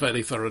has had a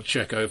fairly thorough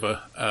check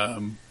over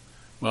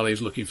while he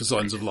was looking for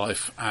signs of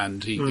life,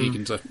 and he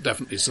can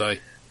definitely say.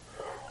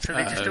 So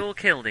they just all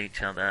killed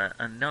each other,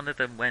 and none of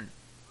them went.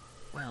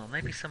 Well,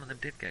 maybe some of them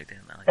did go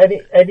down that.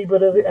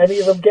 Any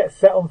of them get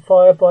set on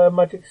fire by a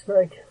magic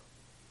snake?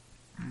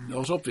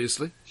 Not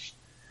obviously.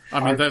 I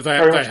mean, I they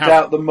very much have,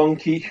 doubt the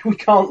monkey. We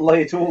can't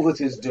lay it all at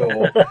his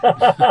door.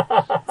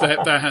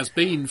 there has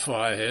been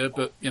fire here,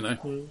 but, you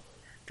know.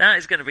 That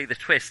is going to be the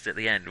twist at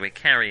the end. We're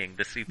carrying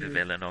the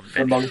supervillain on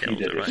The Benny's monkey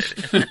shoulder,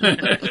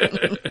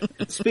 did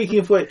right? Speaking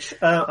of which,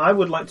 I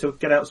would like to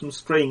get out some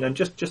string and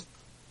just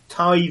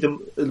tie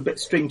them a bit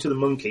string to the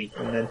monkey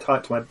and then tie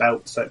it to my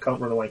belt so it can't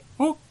run away.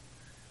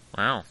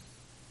 Wow.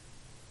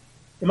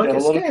 It might Got a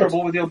get lot of scared.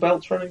 trouble with your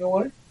belts running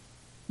away?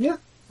 Yeah,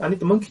 I need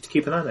the monkey to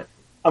keep an eye on it.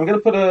 I'm going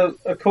to put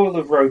a coil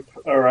of rope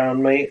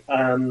around me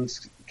and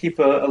keep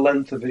a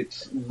length of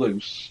it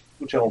loose,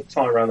 which I'll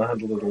tie around the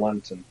handle of the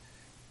lantern.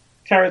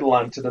 Carry the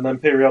lantern, and then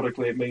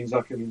periodically it means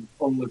I can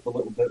unloop a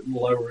little bit and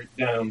lower it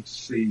down to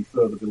see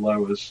further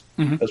below us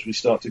as we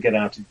start to get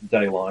out into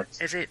daylight.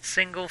 Is it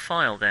single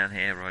file down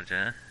here,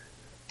 Roger?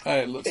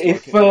 It looks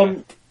like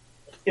it,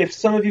 if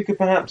some of you could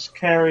perhaps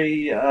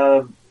carry,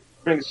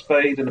 bring a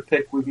spade and a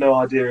pick, we've no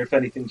idea if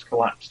anything's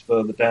collapsed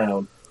further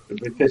down.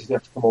 It'd be a pity to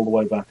have to come all the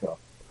way back up.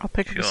 I'll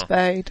pick up a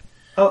spade.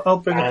 I'll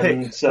bring a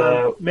pick.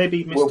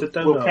 Maybe Mr.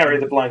 Donut. We'll carry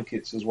the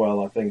blankets as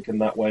well, I think,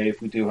 and that way,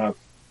 if we do have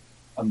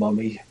a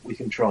mummy, we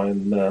can try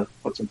and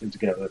put something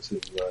together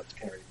to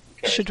carry.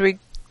 Should we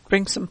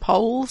bring some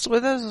poles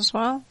with us as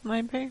well,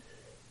 maybe?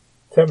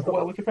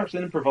 Well, we could perhaps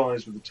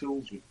improvise with the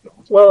tools we've got.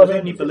 Well, there's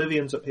only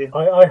Bolivians up here.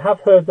 I have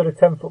heard that a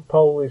 10-foot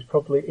pole is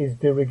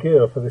de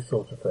rigueur for this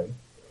sort of thing.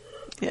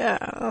 Yeah,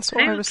 that's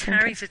what I was thinking. Who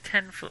carries a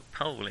 10-foot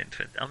pole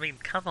into it? I mean,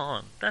 come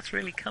on, that's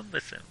really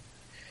cumbersome.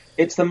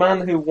 It's the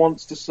man who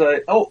wants to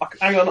say, "Oh,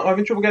 hang on, I'm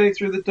having trouble getting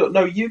through the door."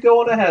 No, you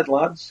go on ahead,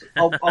 lads.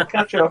 I'll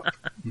catch up.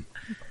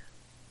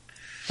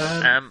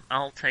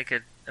 I'll take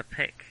a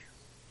pick.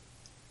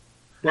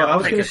 Well, no, I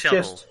was going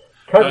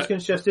to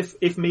suggest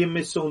if me and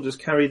Miss Saunders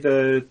carry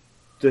the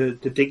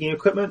digging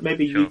equipment,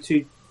 maybe you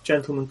two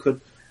gentlemen could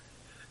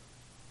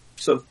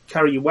sort of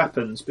carry your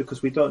weapons,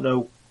 because we don't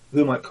know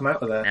who might come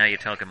out of there. Now you're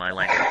talking my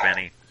language,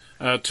 Benny.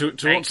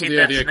 To answer the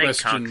earlier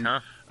question,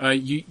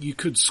 you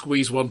could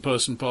squeeze one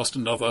person past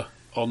another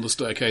on the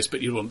staircase,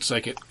 but you want to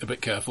take it a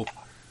bit careful.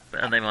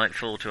 And they might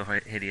fall to a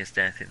hideous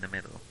death in the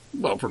middle.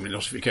 Well, probably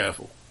not if you're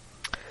careful.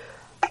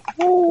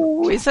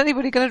 Oh, is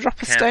anybody going to drop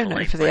a stone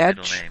over the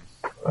edge?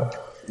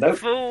 Nope.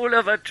 Fool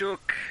of a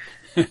joke.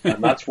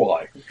 And that's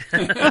why.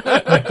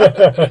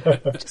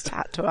 Just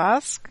had to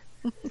ask.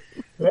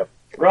 Yep.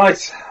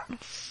 Right.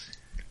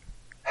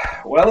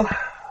 Well,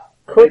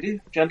 ladies,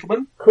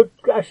 gentlemen,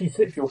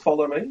 if you'll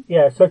follow me.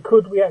 Yeah, so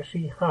could we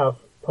actually have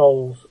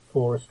poles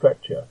for a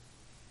stretcher?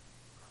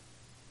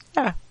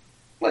 Yeah.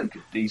 Well, you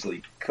could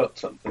easily cut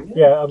something.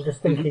 Yeah, I'm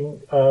just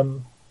thinking,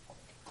 I'm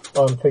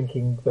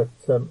thinking that,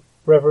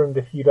 Reverend,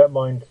 if you don't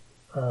mind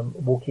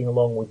walking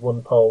along with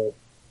one pole.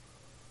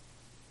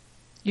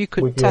 You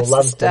could test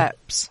the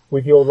steps.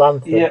 With your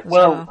lantern. Yeah,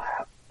 well,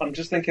 I'm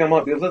just thinking I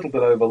might be a little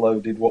bit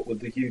overloaded, what with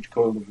the huge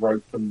coil of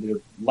rope and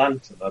the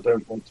lantern. I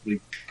don't want to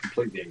be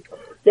completely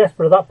encumbered. Yes,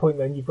 but at that point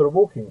then you've got a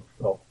walking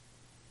pole.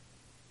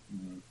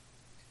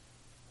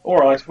 All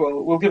right,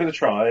 well, we'll give it a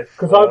try.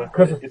 Because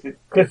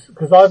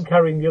I'm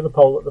carrying the other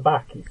pole at the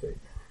back, you see.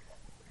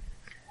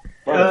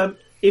 Right.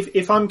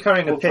 If I'm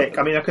carrying a pick,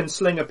 I mean, I can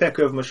sling a pick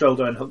over my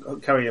shoulder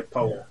and carry a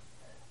pole. Yeah.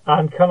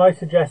 And can I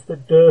suggest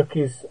that Dirk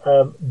is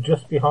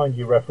just behind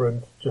you,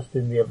 Reverend, just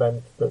in the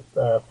event that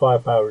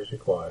firepower is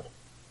required?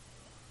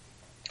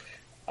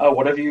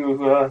 Whatever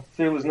you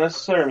feel is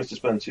necessary, Mr.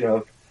 Spencer. You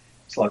have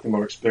slightly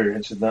more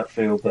experience in that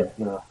field than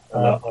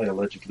I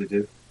allegedly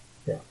do.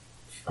 Yeah.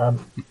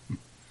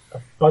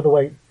 By the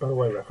way,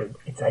 Reverend,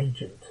 it's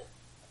Agent.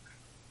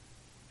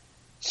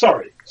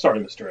 Sorry,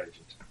 Mr.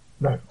 Agent.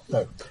 No.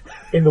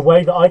 In the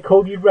way that I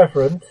call you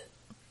Reverend,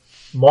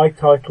 my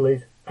title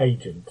is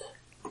Agent.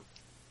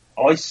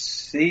 I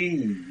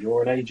see.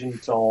 You're an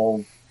agent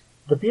of...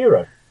 the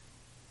Bureau.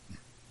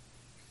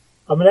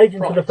 I'm an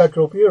agent of the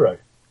Federal Bureau.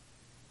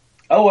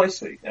 Oh, I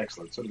see.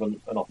 Excellent. Sort of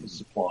an office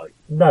supply.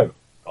 No.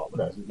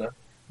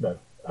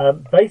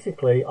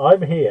 Basically,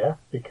 I'm here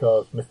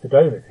because Mr.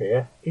 Donut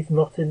here is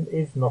not in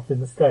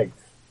the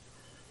States.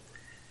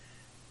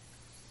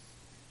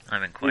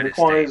 I'm in quite a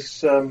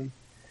state.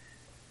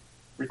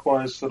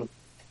 Requires sort of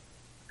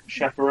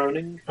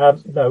chaperoning?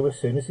 No, as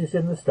soon as he's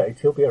in the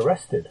States, he'll be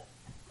arrested.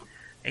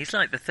 He's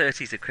like the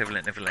 30s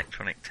equivalent of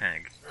electronic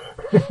tag.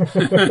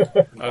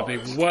 That'd be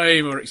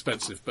way more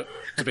expensive, but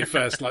to be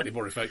fair, slightly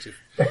more effective.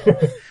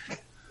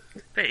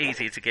 Bit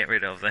easier to get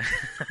rid of, then.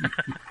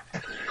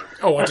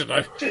 Oh, I don't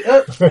know.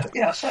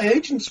 Yeah, say,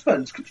 Agent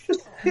Spence, could you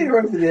just peer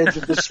over the edge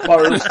of the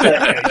spiral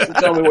staircase and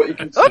tell me what you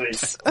can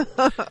see?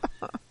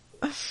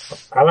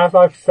 And as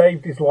I've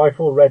saved his life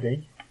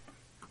already,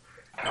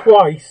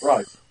 twice.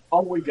 Right,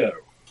 on we go.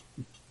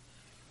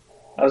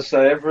 As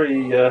I say,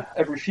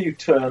 every few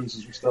turns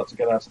as we start to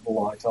get out of the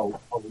light, I'll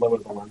lower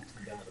the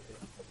lantern down a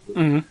bit.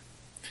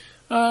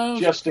 Mm-hmm.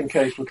 Just in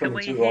case we're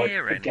coming to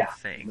a gap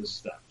in the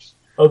steps.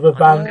 Other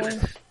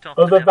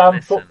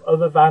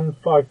than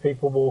 5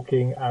 people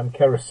walking and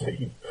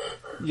kerosene.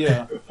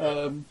 Yeah,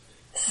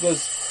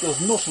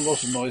 there's not a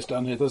lot of noise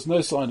down here. There's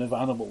no sign of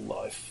animal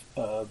life,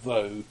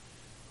 though.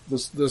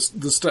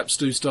 The steps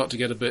do start to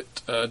get a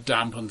bit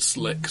damp and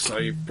slick, so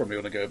you probably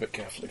want to go a bit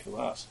carefully for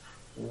that.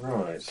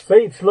 Right. See,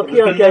 it's lucky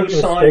I There's gave no you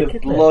a sign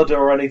stick, of blood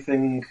or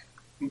anything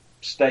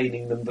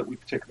staining them that we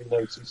particularly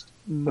noticed.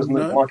 Doesn't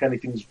look like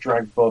anything's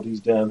dragged bodies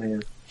down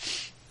here.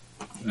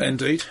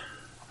 Indeed.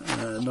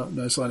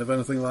 No sign of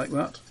anything like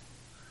that.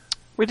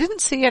 We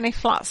didn't see any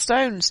flat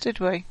stones,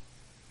 did we?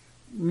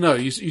 No,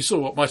 you saw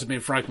what might have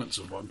been fragments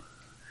of one.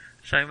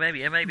 So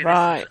maybe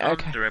right, this is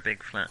okay. under a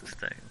big flat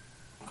stone.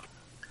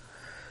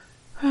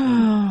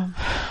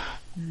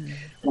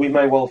 We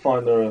may well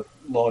find there are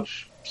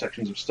large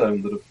sections of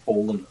stone that have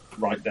fallen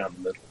right down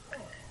the middle.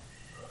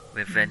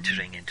 We're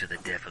venturing into the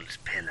Devil's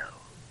Pillow.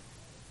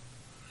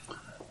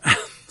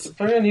 It's a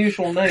very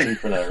unusual name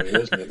for an area,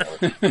 isn't it,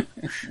 though?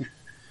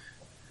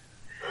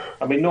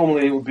 I mean,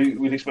 normally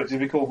we'd expect it to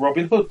be called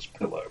Robin Hood's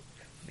Pillow.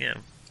 Yeah.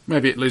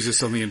 Maybe it loses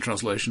something in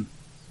translation.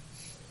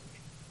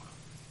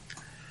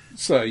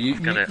 So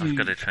I've got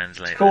to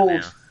translate It's called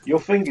that now. Your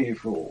Finger, You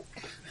Fool.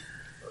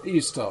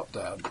 you start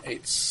down.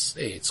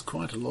 It's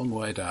quite a long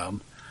way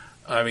down.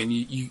 I mean,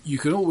 you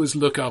can always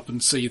look up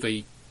and see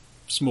the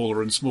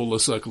smaller and smaller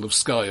circle of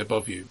sky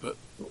above you, but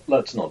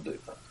Let's not do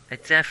that.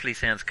 It definitely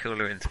sounds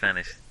cooler in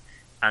Spanish.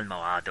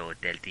 Almohado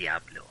del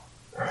Diablo.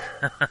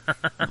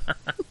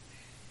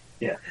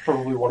 Yeah,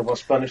 probably one of our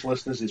Spanish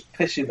listeners is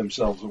pissing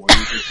themselves at what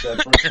you just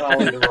said for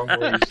entirely the wrong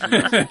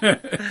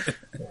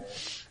reason.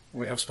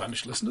 we have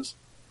Spanish listeners.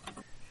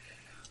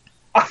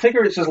 I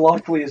figure it's as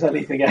likely as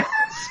anything else.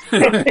 We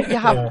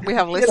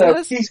have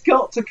listeners. He's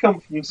got to come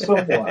from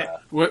somewhere.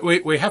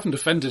 We haven't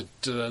offended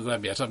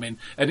them yet. I mean,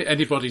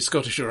 anybody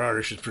Scottish or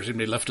Irish has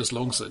presumably left us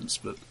long since,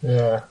 but...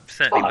 Yeah.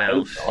 Certainly I hope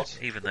Welsh, not.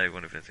 even though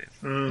one of us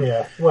is.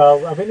 Yeah.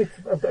 Well, I mean,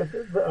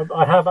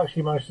 I have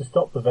actually managed to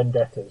stop the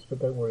vendettas, but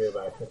don't worry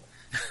about it.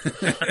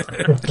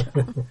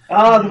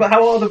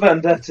 How are the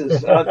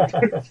vendettas?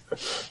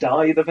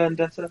 Die the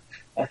vendetta?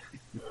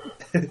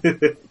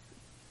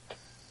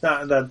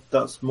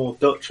 That's more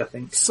Dutch, I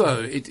think.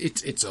 So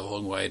it's a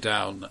long way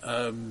down.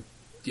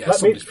 Let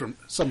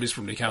Somebody's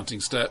from the counting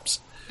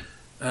steps.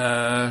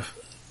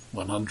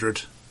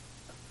 100,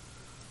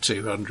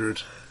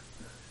 200,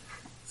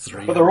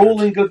 300. But they're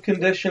all in good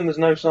condition. There's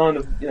no sign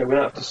of, we don't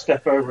have to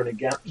step over any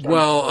gaps.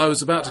 Well, I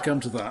was about to come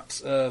to that.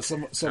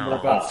 Some are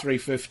about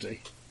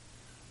 350.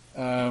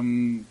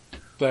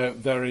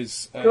 There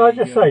is. Can I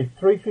just say,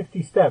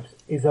 350 steps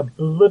is a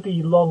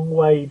bloody long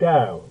way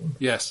down.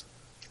 Yes.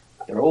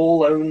 They're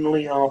all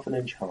only half an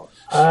inch high.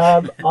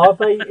 Are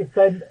they?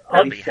 Then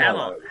That'd be hell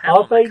on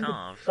are they? the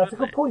carve, That's a good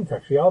wouldn't point,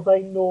 actually. Are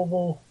they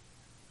normal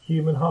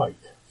human height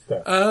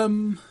steps?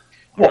 it?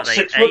 What, Are they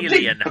 6 foot deep?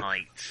 alien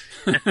height?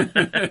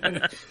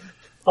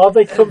 Are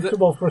they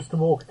comfortable for us to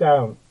walk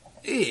down?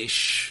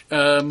 Ish.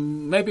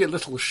 Maybe a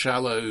little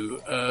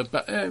shallow,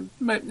 but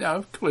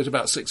call it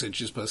about 6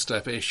 inches per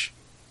step ish.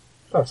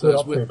 That's So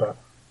not it's too bad.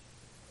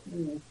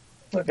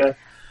 Okay.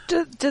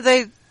 Do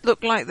they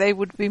look like they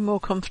would be more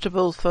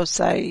comfortable for,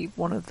 say,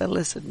 one of the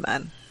lizard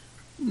men?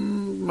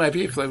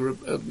 Maybe if they were,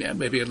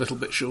 maybe a little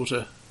bit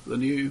shorter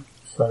than you.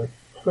 So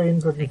Hey,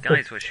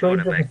 guys, we're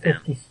shorter back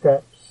 350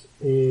 steps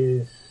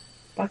is.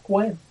 Back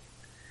when?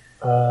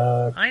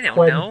 I don't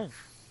know.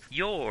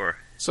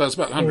 So it's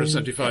about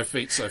 175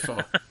 feet so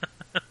far.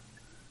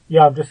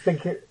 Yeah, I'm just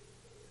thinking.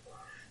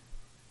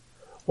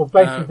 Well,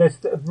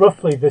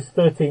 basically, there's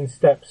 13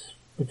 steps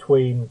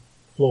between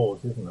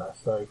floors, isn't there?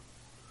 So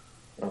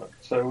Right,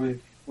 so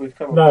we've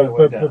come a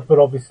way down. but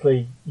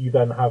obviously you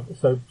then have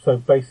so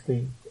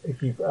basically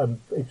if you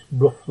it's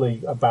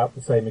roughly about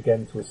the same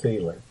again to a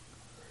ceiling.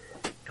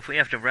 If we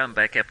have to run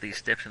back up these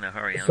steps in a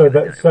hurry,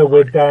 So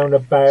we're down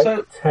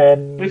about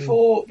 10.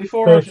 Before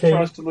 13. Roger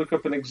tries to look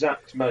up an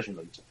exact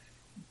measurement,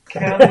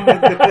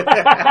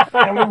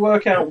 can we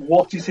work out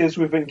what it is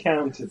we've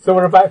encountered? So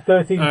we're about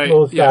 13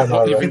 floors down.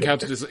 What you've already.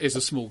 encountered is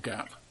a small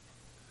gap.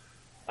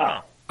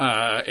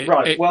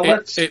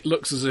 It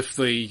looks as if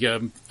a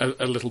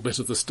little bit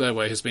of the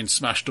stairway has been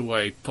smashed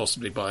away,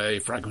 possibly by a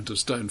fragment of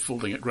stone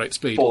falling at great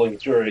speed. Falling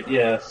through it,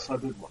 yes, I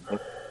did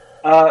wonder.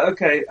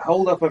 Okay,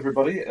 hold up,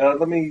 everybody.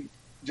 Let me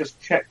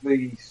just check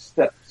the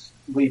steps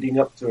leading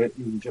up to it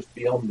and just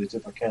beyond it,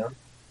 if I can.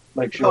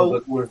 Make sure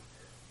that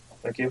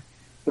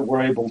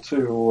we're able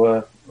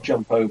to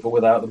jump over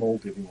without them all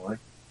giving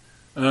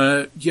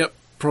way. Yep,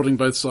 prodding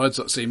both sides.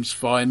 That seems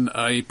fine.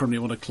 You probably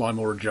want to climb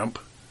or a jump.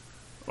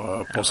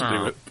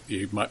 Possibly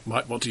you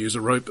might want to use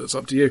a rope. That's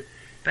up to you.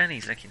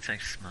 Benny's looking so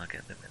smug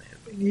at the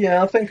minute.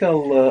 Yeah, I think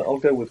I'll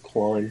go with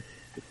climb.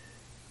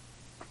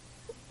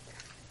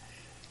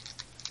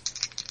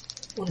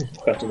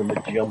 Better than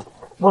the jump.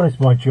 What is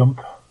my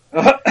jump?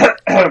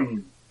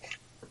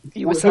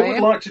 You were Who saying?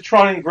 would like to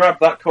try and grab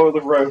that coil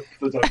of rope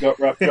that I've got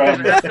wrapped around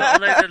me? That's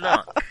not a load of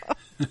luck.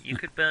 You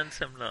could burn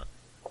some luck.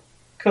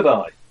 Could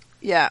I?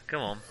 Yeah.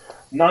 Come on.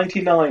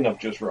 99 I've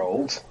just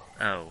rolled.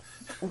 Oh.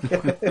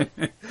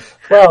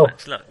 Well,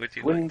 Much luck, would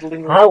you? Like?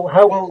 Dwindling.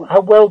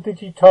 how well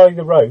did you tie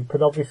the rope?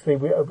 And obviously,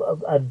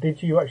 and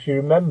did you actually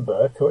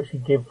remember to actually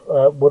give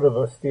one of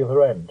us the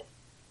other end?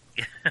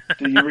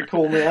 Do you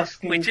recall me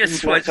asking? We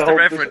just who'd like watched to the hold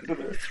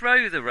Reverend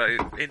throw the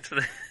rope into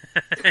the...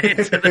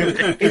 into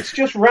the... It's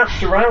just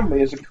wrapped around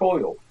me as a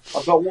coil.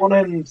 I've got one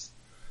end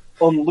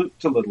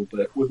unlooped a little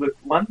bit with a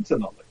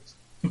lantern on it.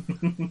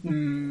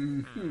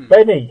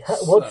 Benny,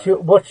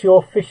 what's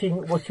your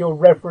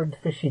reverend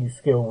fishing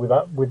skill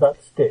with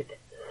that stick?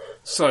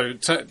 So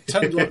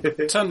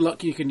 10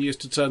 luck you can use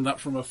to turn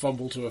that from a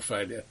fumble to a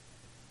failure.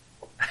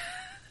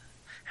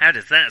 How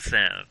does that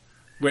sound?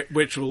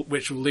 Which will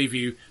leave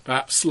you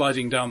perhaps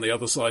sliding down the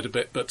other side a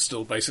bit, but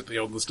still basically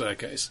on the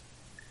staircase.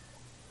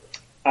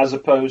 As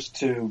opposed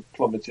to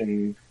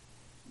plummeting.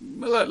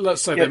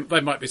 Let's say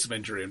there might be some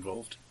injury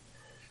involved.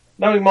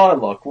 Knowing my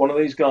luck, one of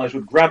these guys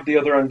would grab the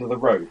other end of the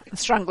rope.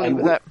 Strangling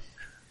with it.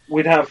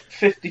 We'd have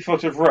 50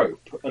 foot of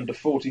rope and a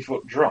 40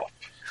 foot drop.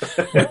 Okay,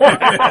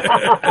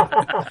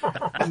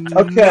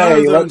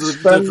 No, let's the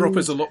spend... drop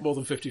is a lot more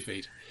than 50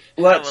 feet.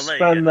 Let's well,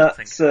 there you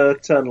spend go,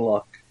 that turn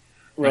luck.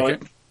 Right.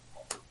 Okay.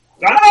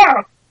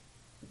 Ah!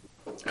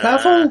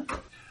 Careful!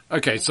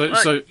 Okay,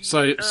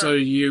 so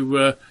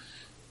you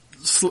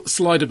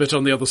slide a bit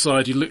on the other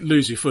side. You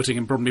lose your footing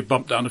and probably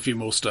bump down a few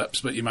more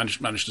steps, but you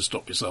manage to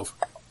stop yourself.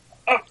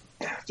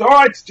 It's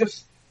alright,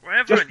 just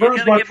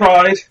bruise my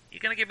pride.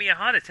 You're going to give me a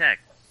heart attack.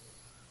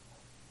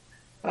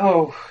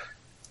 Oh,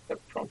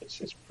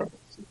 promises.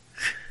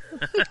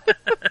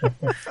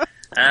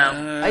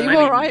 Are you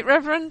alright,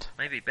 Reverend?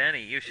 Maybe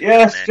Benny, you should.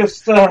 Yes,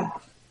 just,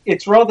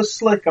 it's rather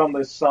slick on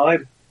this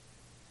side.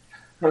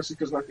 Mostly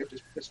because I could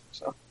just piss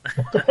myself.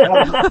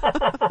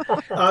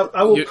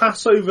 I will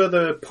pass over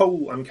the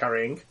pole I'm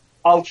carrying.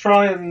 I'll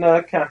try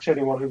and catch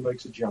anyone who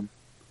makes a jump.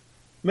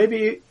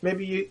 Maybe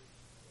you...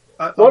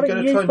 I'm Why don't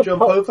going you to try and use the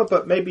jump pole? over,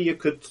 but maybe you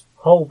could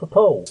Hold the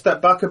pole.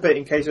 step back a bit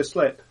in case I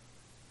slip.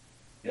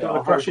 Yeah,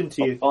 Don't crash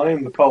into you. I'll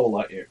aim the pole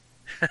at you.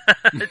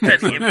 Then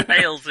he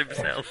impales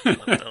himself.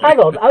 Hang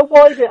on, how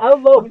wide? How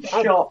long?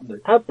 Sharpen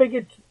it. How big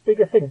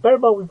a thing? Bear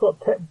in mind,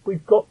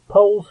 we've got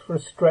poles for a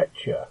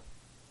stretcher.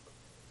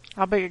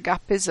 How big a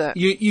gap is it?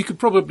 You could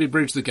probably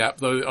bridge the gap,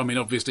 though. I mean,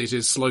 obviously it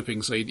is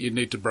sloping, so you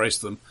need to brace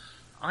them.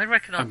 I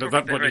reckon I'm And at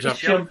probably that point better you'd at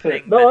have-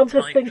 jumping No, than I'm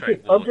just tightrope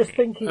thinking.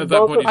 walking. At that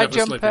point, you'd I have a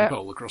jump sloping it.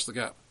 pole across the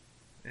gap.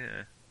 Yeah.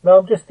 No,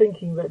 I'm just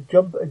thinking that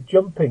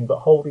jumping but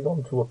holding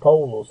onto a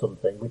pole or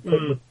something with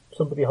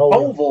somebody holding.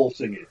 Pole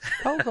vaulting it.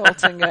 Pole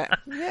vaulting it.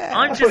 Yeah.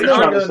 I'm That's what just you're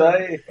trying no, to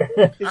say.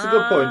 It's a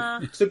good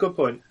point. It's a good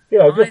point. You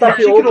know, just I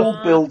actually You could all,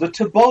 all build a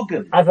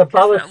toboggan. as a That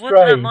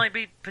balustrade. might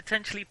be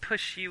potentially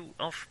push you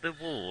off the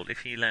wall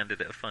if you landed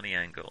at a funny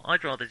angle.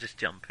 I'd rather just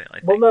jump it, I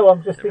think. Well, no,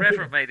 I'm just The thinking.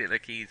 Reverend made it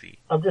look easy.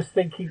 I'm just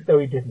thinking. No,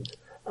 he didn't.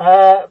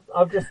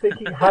 I'm just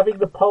thinking having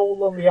the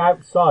pole on the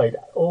outside,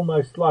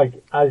 almost like,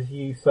 as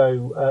you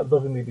so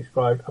lovingly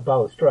described, a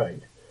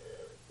balustrade,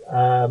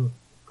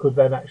 could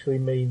then actually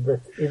mean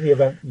that in the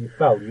event you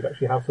fell, you'd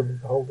actually have something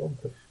to hold on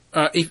to.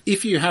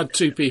 If you had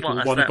two people,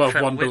 Well, one that above,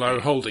 fell one with below,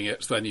 you. holding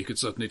it, then you could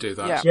certainly do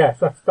that. Yeah. Yes,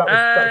 that was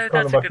kind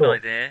That's of my a good thought.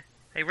 idea.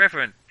 Hey,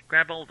 Reverend,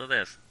 grab hold of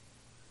this.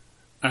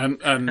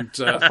 And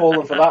I've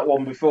fallen for that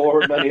one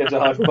before at many a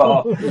dive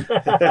bar.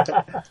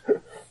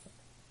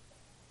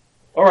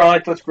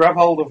 Alright, let's grab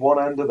hold of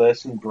one end of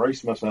this and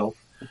brace myself.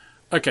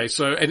 okay,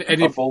 so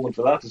I've fallen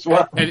for that as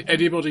well.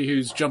 anybody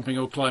who's jumping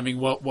or climbing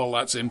while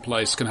that's in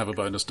place can have a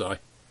bonus die.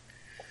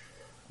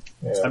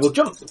 Yeah. I will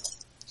jump.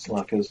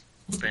 Slackers.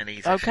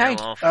 Benny's Okay. a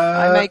show off.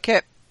 I make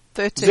it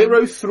 13.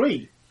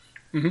 0-3.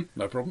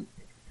 No problem.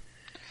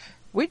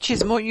 Which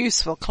is more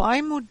useful,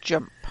 climb or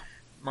jump?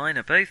 Mine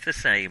are both the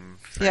same.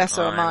 Yeah,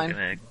 so are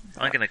mine.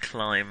 I'm gonna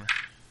climb.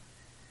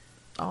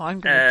 Oh, I'm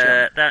going to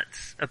jump.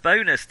 That's a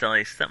bonus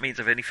dice. That means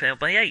I've only failed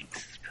by 8.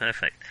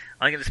 Perfect.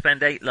 I'm going to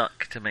spend 8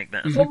 luck to make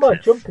that a Well, my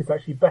success. jump is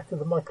actually better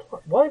than my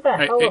climb. Why the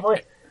Hey, hell hey, have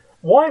I?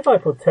 Why have I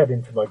put 10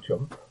 into my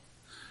jump?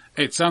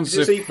 It sounds Did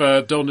as you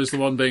if Don is the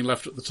one being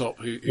left at the top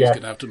who's Yeah.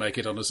 going to have to make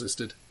it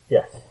unassisted.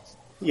 Yes.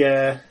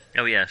 Yeah.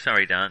 Oh yeah,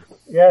 sorry Dan.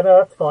 Yeah, no,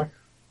 that's fine.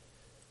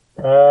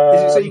 Is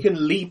it so you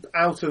can leap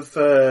out of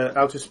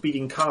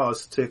speeding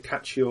cars to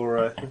catch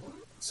your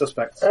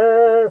suspects?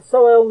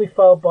 So I only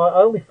fell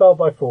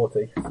by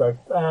 40. So,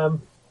 but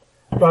I'm-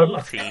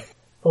 40.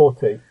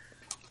 40.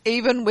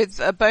 Even with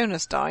a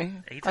bonus die?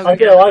 Even I with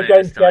do, a I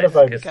don't get a dice,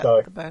 bonus Get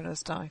die. the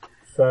bonus die.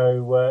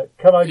 So,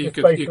 can I You just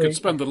could basically...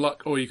 spend the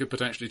luck, or you could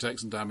potentially take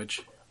some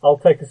damage. I'll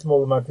take a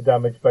small amount of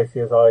damage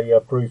basically as I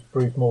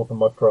bruise more than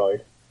my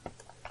pride.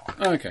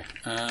 Okay.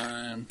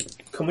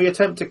 Can we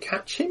attempt to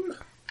catch him?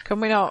 Can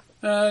we not?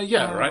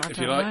 Yeah, Oh, right, I if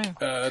you don't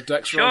like.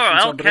 Dex Sure, roll from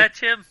I'll somebody. catch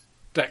him.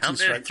 Dex Come and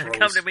to, strength come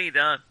rolls. to me,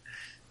 Dan.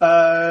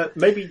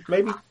 Maybe.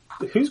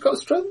 Who's got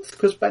strength?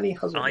 Because Benny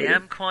hasn't. I really.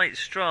 am quite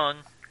strong.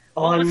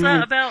 What was I'm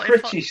that about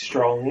if pretty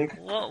strong.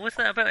 What was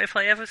that about if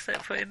I ever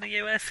set foot in the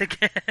US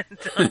again?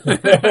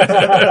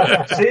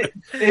 See,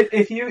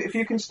 if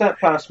you can step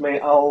past me,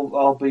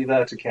 I'll be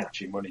there to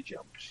catch him when he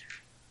jumps.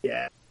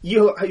 Yeah.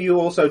 You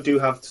also do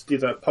have to do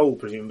that pole,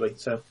 presumably.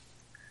 So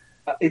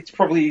It's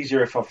probably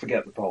easier if I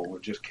forget the pole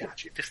and just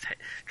catch him. Just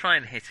try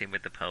and hit him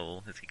with the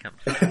pole as he comes.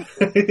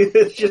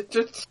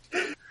 just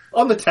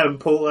on the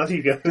temple as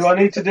you go. Do I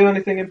need to do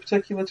anything in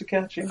particular to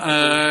catch him?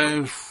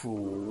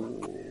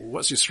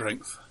 What's your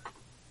strength?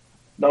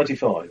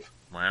 95.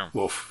 Wow.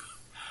 Wolf.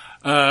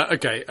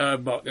 Okay,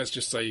 Mark, let's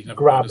just say you can have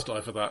Grab. a bonus die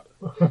for that.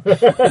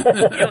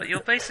 You're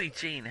basically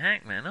Gene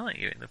Hackman, aren't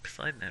you, in the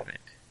Poseidon event?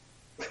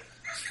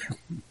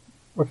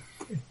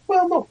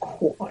 Well, not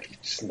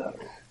quite, no.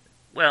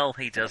 Well,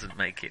 he doesn't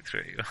make it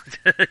through.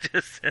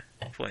 Just to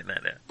point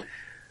that out.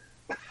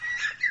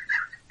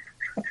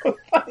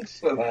 Thanks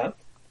for that.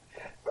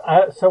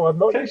 So I'm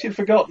not... In case you'd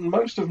forgotten,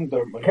 most of them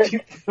don't make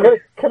it through.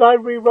 Can I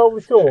re-roll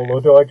it all, or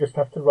do I just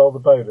have to roll the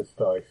bonus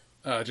dice?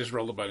 Just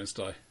roll the bonus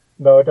die.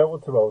 No, I don't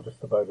want to roll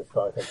just the bonus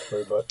die, thanks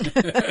very much.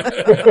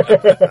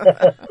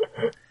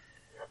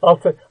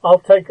 Okay,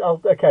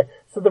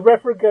 so the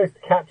referee goes to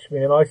catch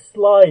me, and I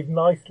slide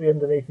nicely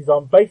underneath his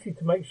arm, basically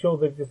to make sure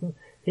that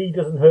he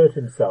doesn't hurt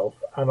himself,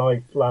 and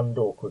I land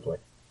awkwardly.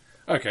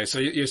 Okay, so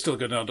you're still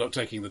going to end up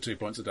taking the 2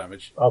 points of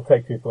damage. I'll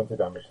take 2 points of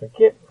damage, thank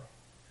you.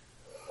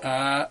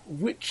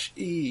 Which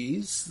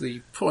is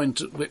the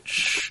point at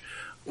which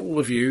all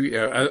of you,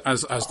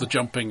 as the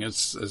jumping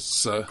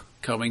is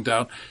coming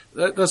down,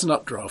 there's an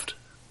updraft.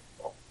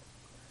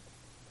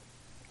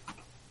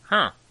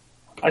 Huh.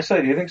 I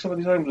say, do you think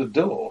somebody's opened a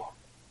door?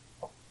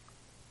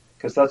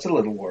 Because that's a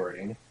little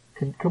worrying.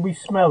 Can we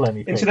smell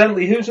anything?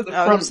 Incidentally, who's at the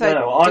front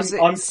now? Does it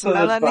I'm smell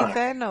third back.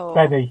 anything, or?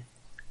 Benny.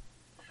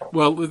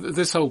 Well,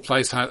 this whole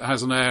place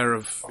has an air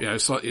of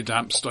slightly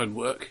damp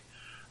stonework.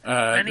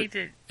 Benny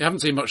did. You haven't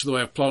seen much of the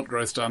way of plant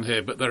growth down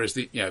here, but there is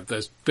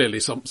there's clearly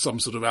some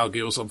sort of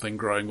algae or something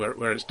growing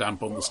where it's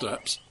damp on the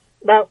steps.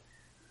 Now,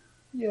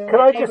 Yeah, can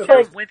I just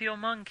say? With your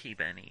monkey,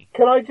 Benny.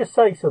 Can I just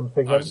say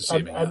something? I was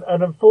assuming and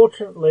that.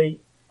 unfortunately,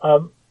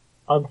 I'm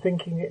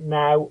thinking it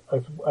now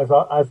as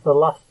the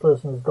last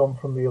person has gone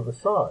from the other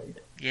side.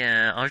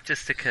 Yeah, it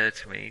just occurred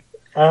to me.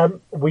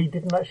 We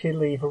didn't actually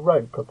leave a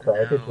rope up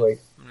there, did we?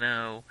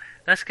 No.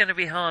 That's going to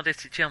be harder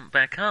to jump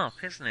back up,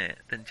 isn't it,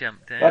 than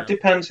jump down? That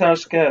depends how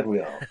scared we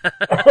are.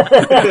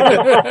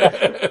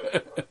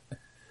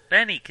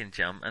 Benny can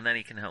jump, and then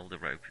he can hold the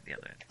rope at the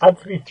other end. And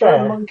to be Throw the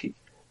fair, monkey.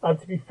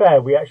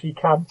 we actually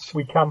can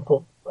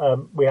put.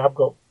 We have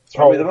got.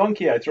 Throw me poles. the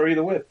monkey, I throw you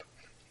the whip.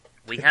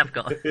 We have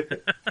got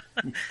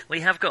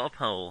we have got a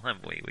pole,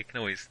 haven't we? We can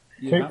always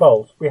Two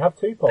poles. We have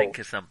 2 poles. think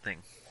of something.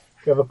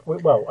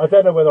 Well, I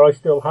don't know whether I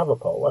still have a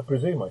pole. I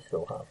presume I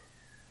still have.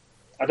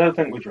 I don't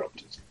think we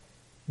dropped it.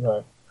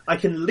 No. I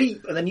can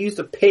leap and then use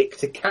the pick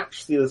to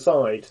catch the other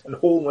side and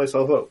haul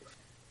myself up.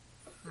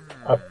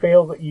 I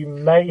feel that you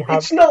may have.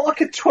 It's not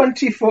like a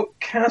 20-foot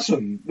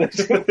chasm.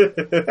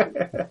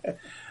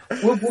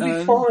 We'll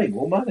be fine.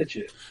 We'll manage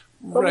it.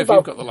 Rev,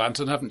 you've got the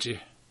lantern, haven't you?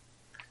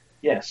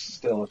 Yes,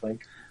 still, I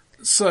think.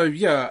 So,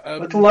 yeah.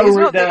 Let's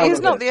lower it down. He's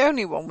not the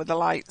only one with a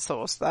light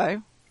source,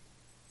 though.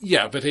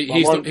 Yeah, but he's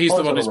Well, the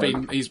one mine's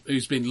on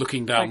who's been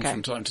looking down Okay.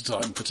 from time to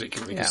time,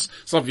 particularly because Yeah.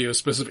 some of you are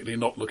specifically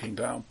not looking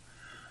down.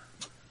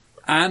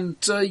 And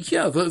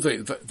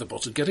the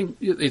bottom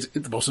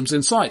the bottom's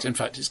in sight. In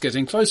fact, it's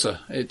getting closer.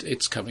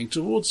 It's coming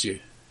towards you.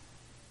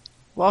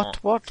 What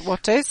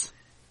is?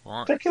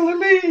 What?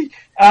 Particularly,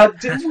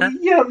 did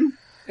we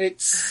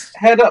It's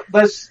head up?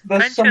 There's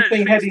Fenchurch something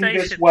Street heading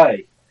this Station.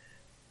 way.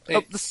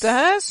 Up the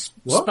stairs?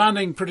 What?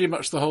 spanning pretty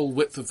much the whole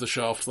width of the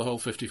shaft, the whole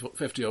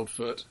 50 odd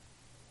foot.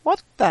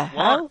 What the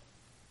hell?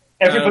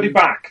 Everybody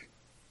back.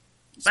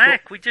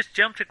 Back! We just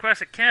jumped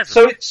across a chasm.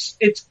 So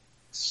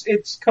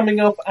it's coming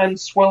up and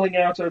swelling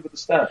out over the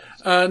stairs.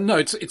 No,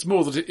 it's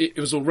more that it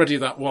was already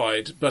that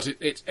wide, but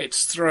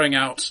it's throwing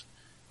out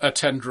a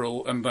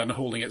tendril and then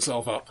hauling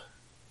itself up,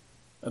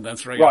 and then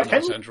throwing out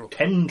another tendril.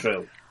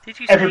 Tendril. Did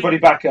you say, Everybody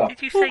back up.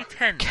 Did you say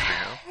tendril?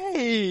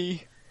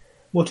 Hey.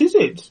 What is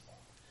it?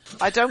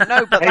 I don't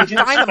know, but that Agent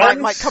dynamite Spence?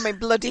 might come in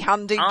bloody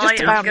handy I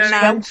just am about going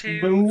now.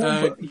 to-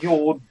 Move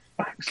your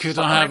back. Could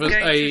I have I'm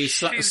going to a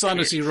shoot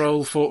sanity it.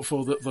 roll for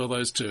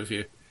those two of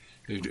you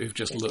who've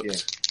just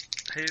looked?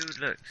 Who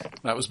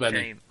looked? That was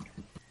Benny. Jane.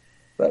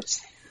 That's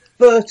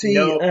 30,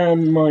 No.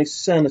 and my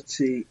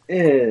sanity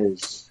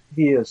is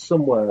here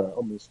somewhere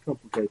on this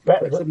complicated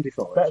Better thing. than-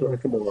 75. better So I than-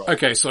 come all right.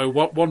 Okay, so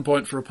 1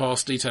 point for a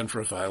pass, D10 for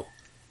a fail.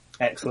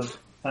 Excellent.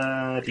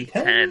 D10.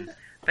 10.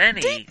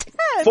 Benny,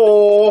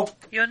 4.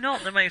 you're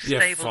not the most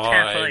You're stable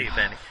chap, are fine. you,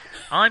 Benny?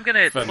 I'm going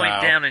to For point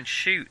now. down and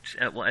shoot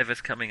at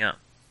whatever's coming up.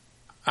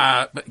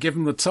 But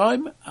given the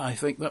time, I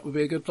think that would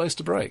be a good place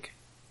to break.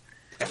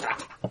 Also,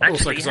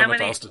 Actually, because how I'm a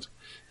many... bastard.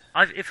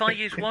 If I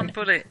use one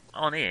bullet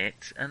on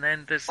it, and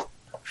then there's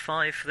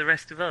 5 for the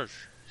rest of us.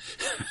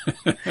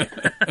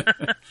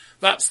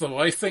 That's the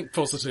way. Think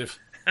positive.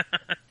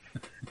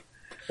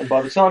 And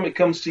by the time it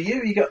comes to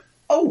you, you go,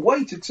 oh,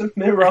 wait, it's a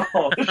mirage.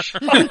 Oh, dear.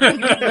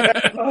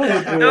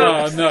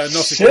 Oh, no, not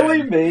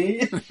Silly again.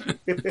 me. Thank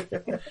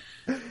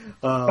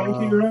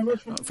you very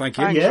much. Thank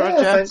you. Thanks, Yeah,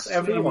 Roger. thanks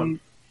everyone.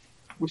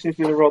 We seem to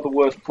be in a rather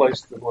worse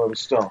place than where we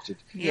started.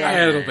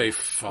 Yeah, it'll be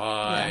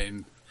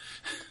fine.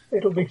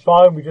 It'll be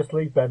fine. We just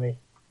leave Benny.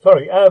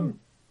 Sorry.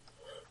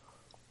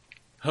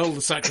 Hold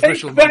the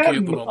sacrificial Take monkey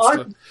at the them!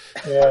 monster.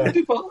 Yeah.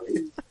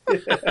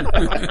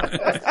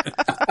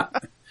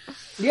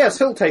 Yes,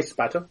 he'll taste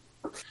better.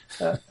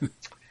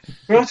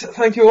 Right,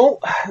 thank you all.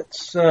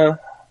 Let's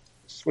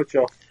switch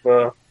off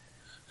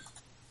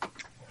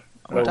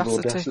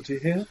Audacity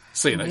here.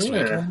 See you next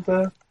week.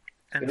 And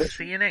And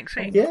see you next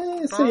week.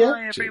 Yeah, see Bye, ya.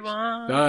 everyone. Bye.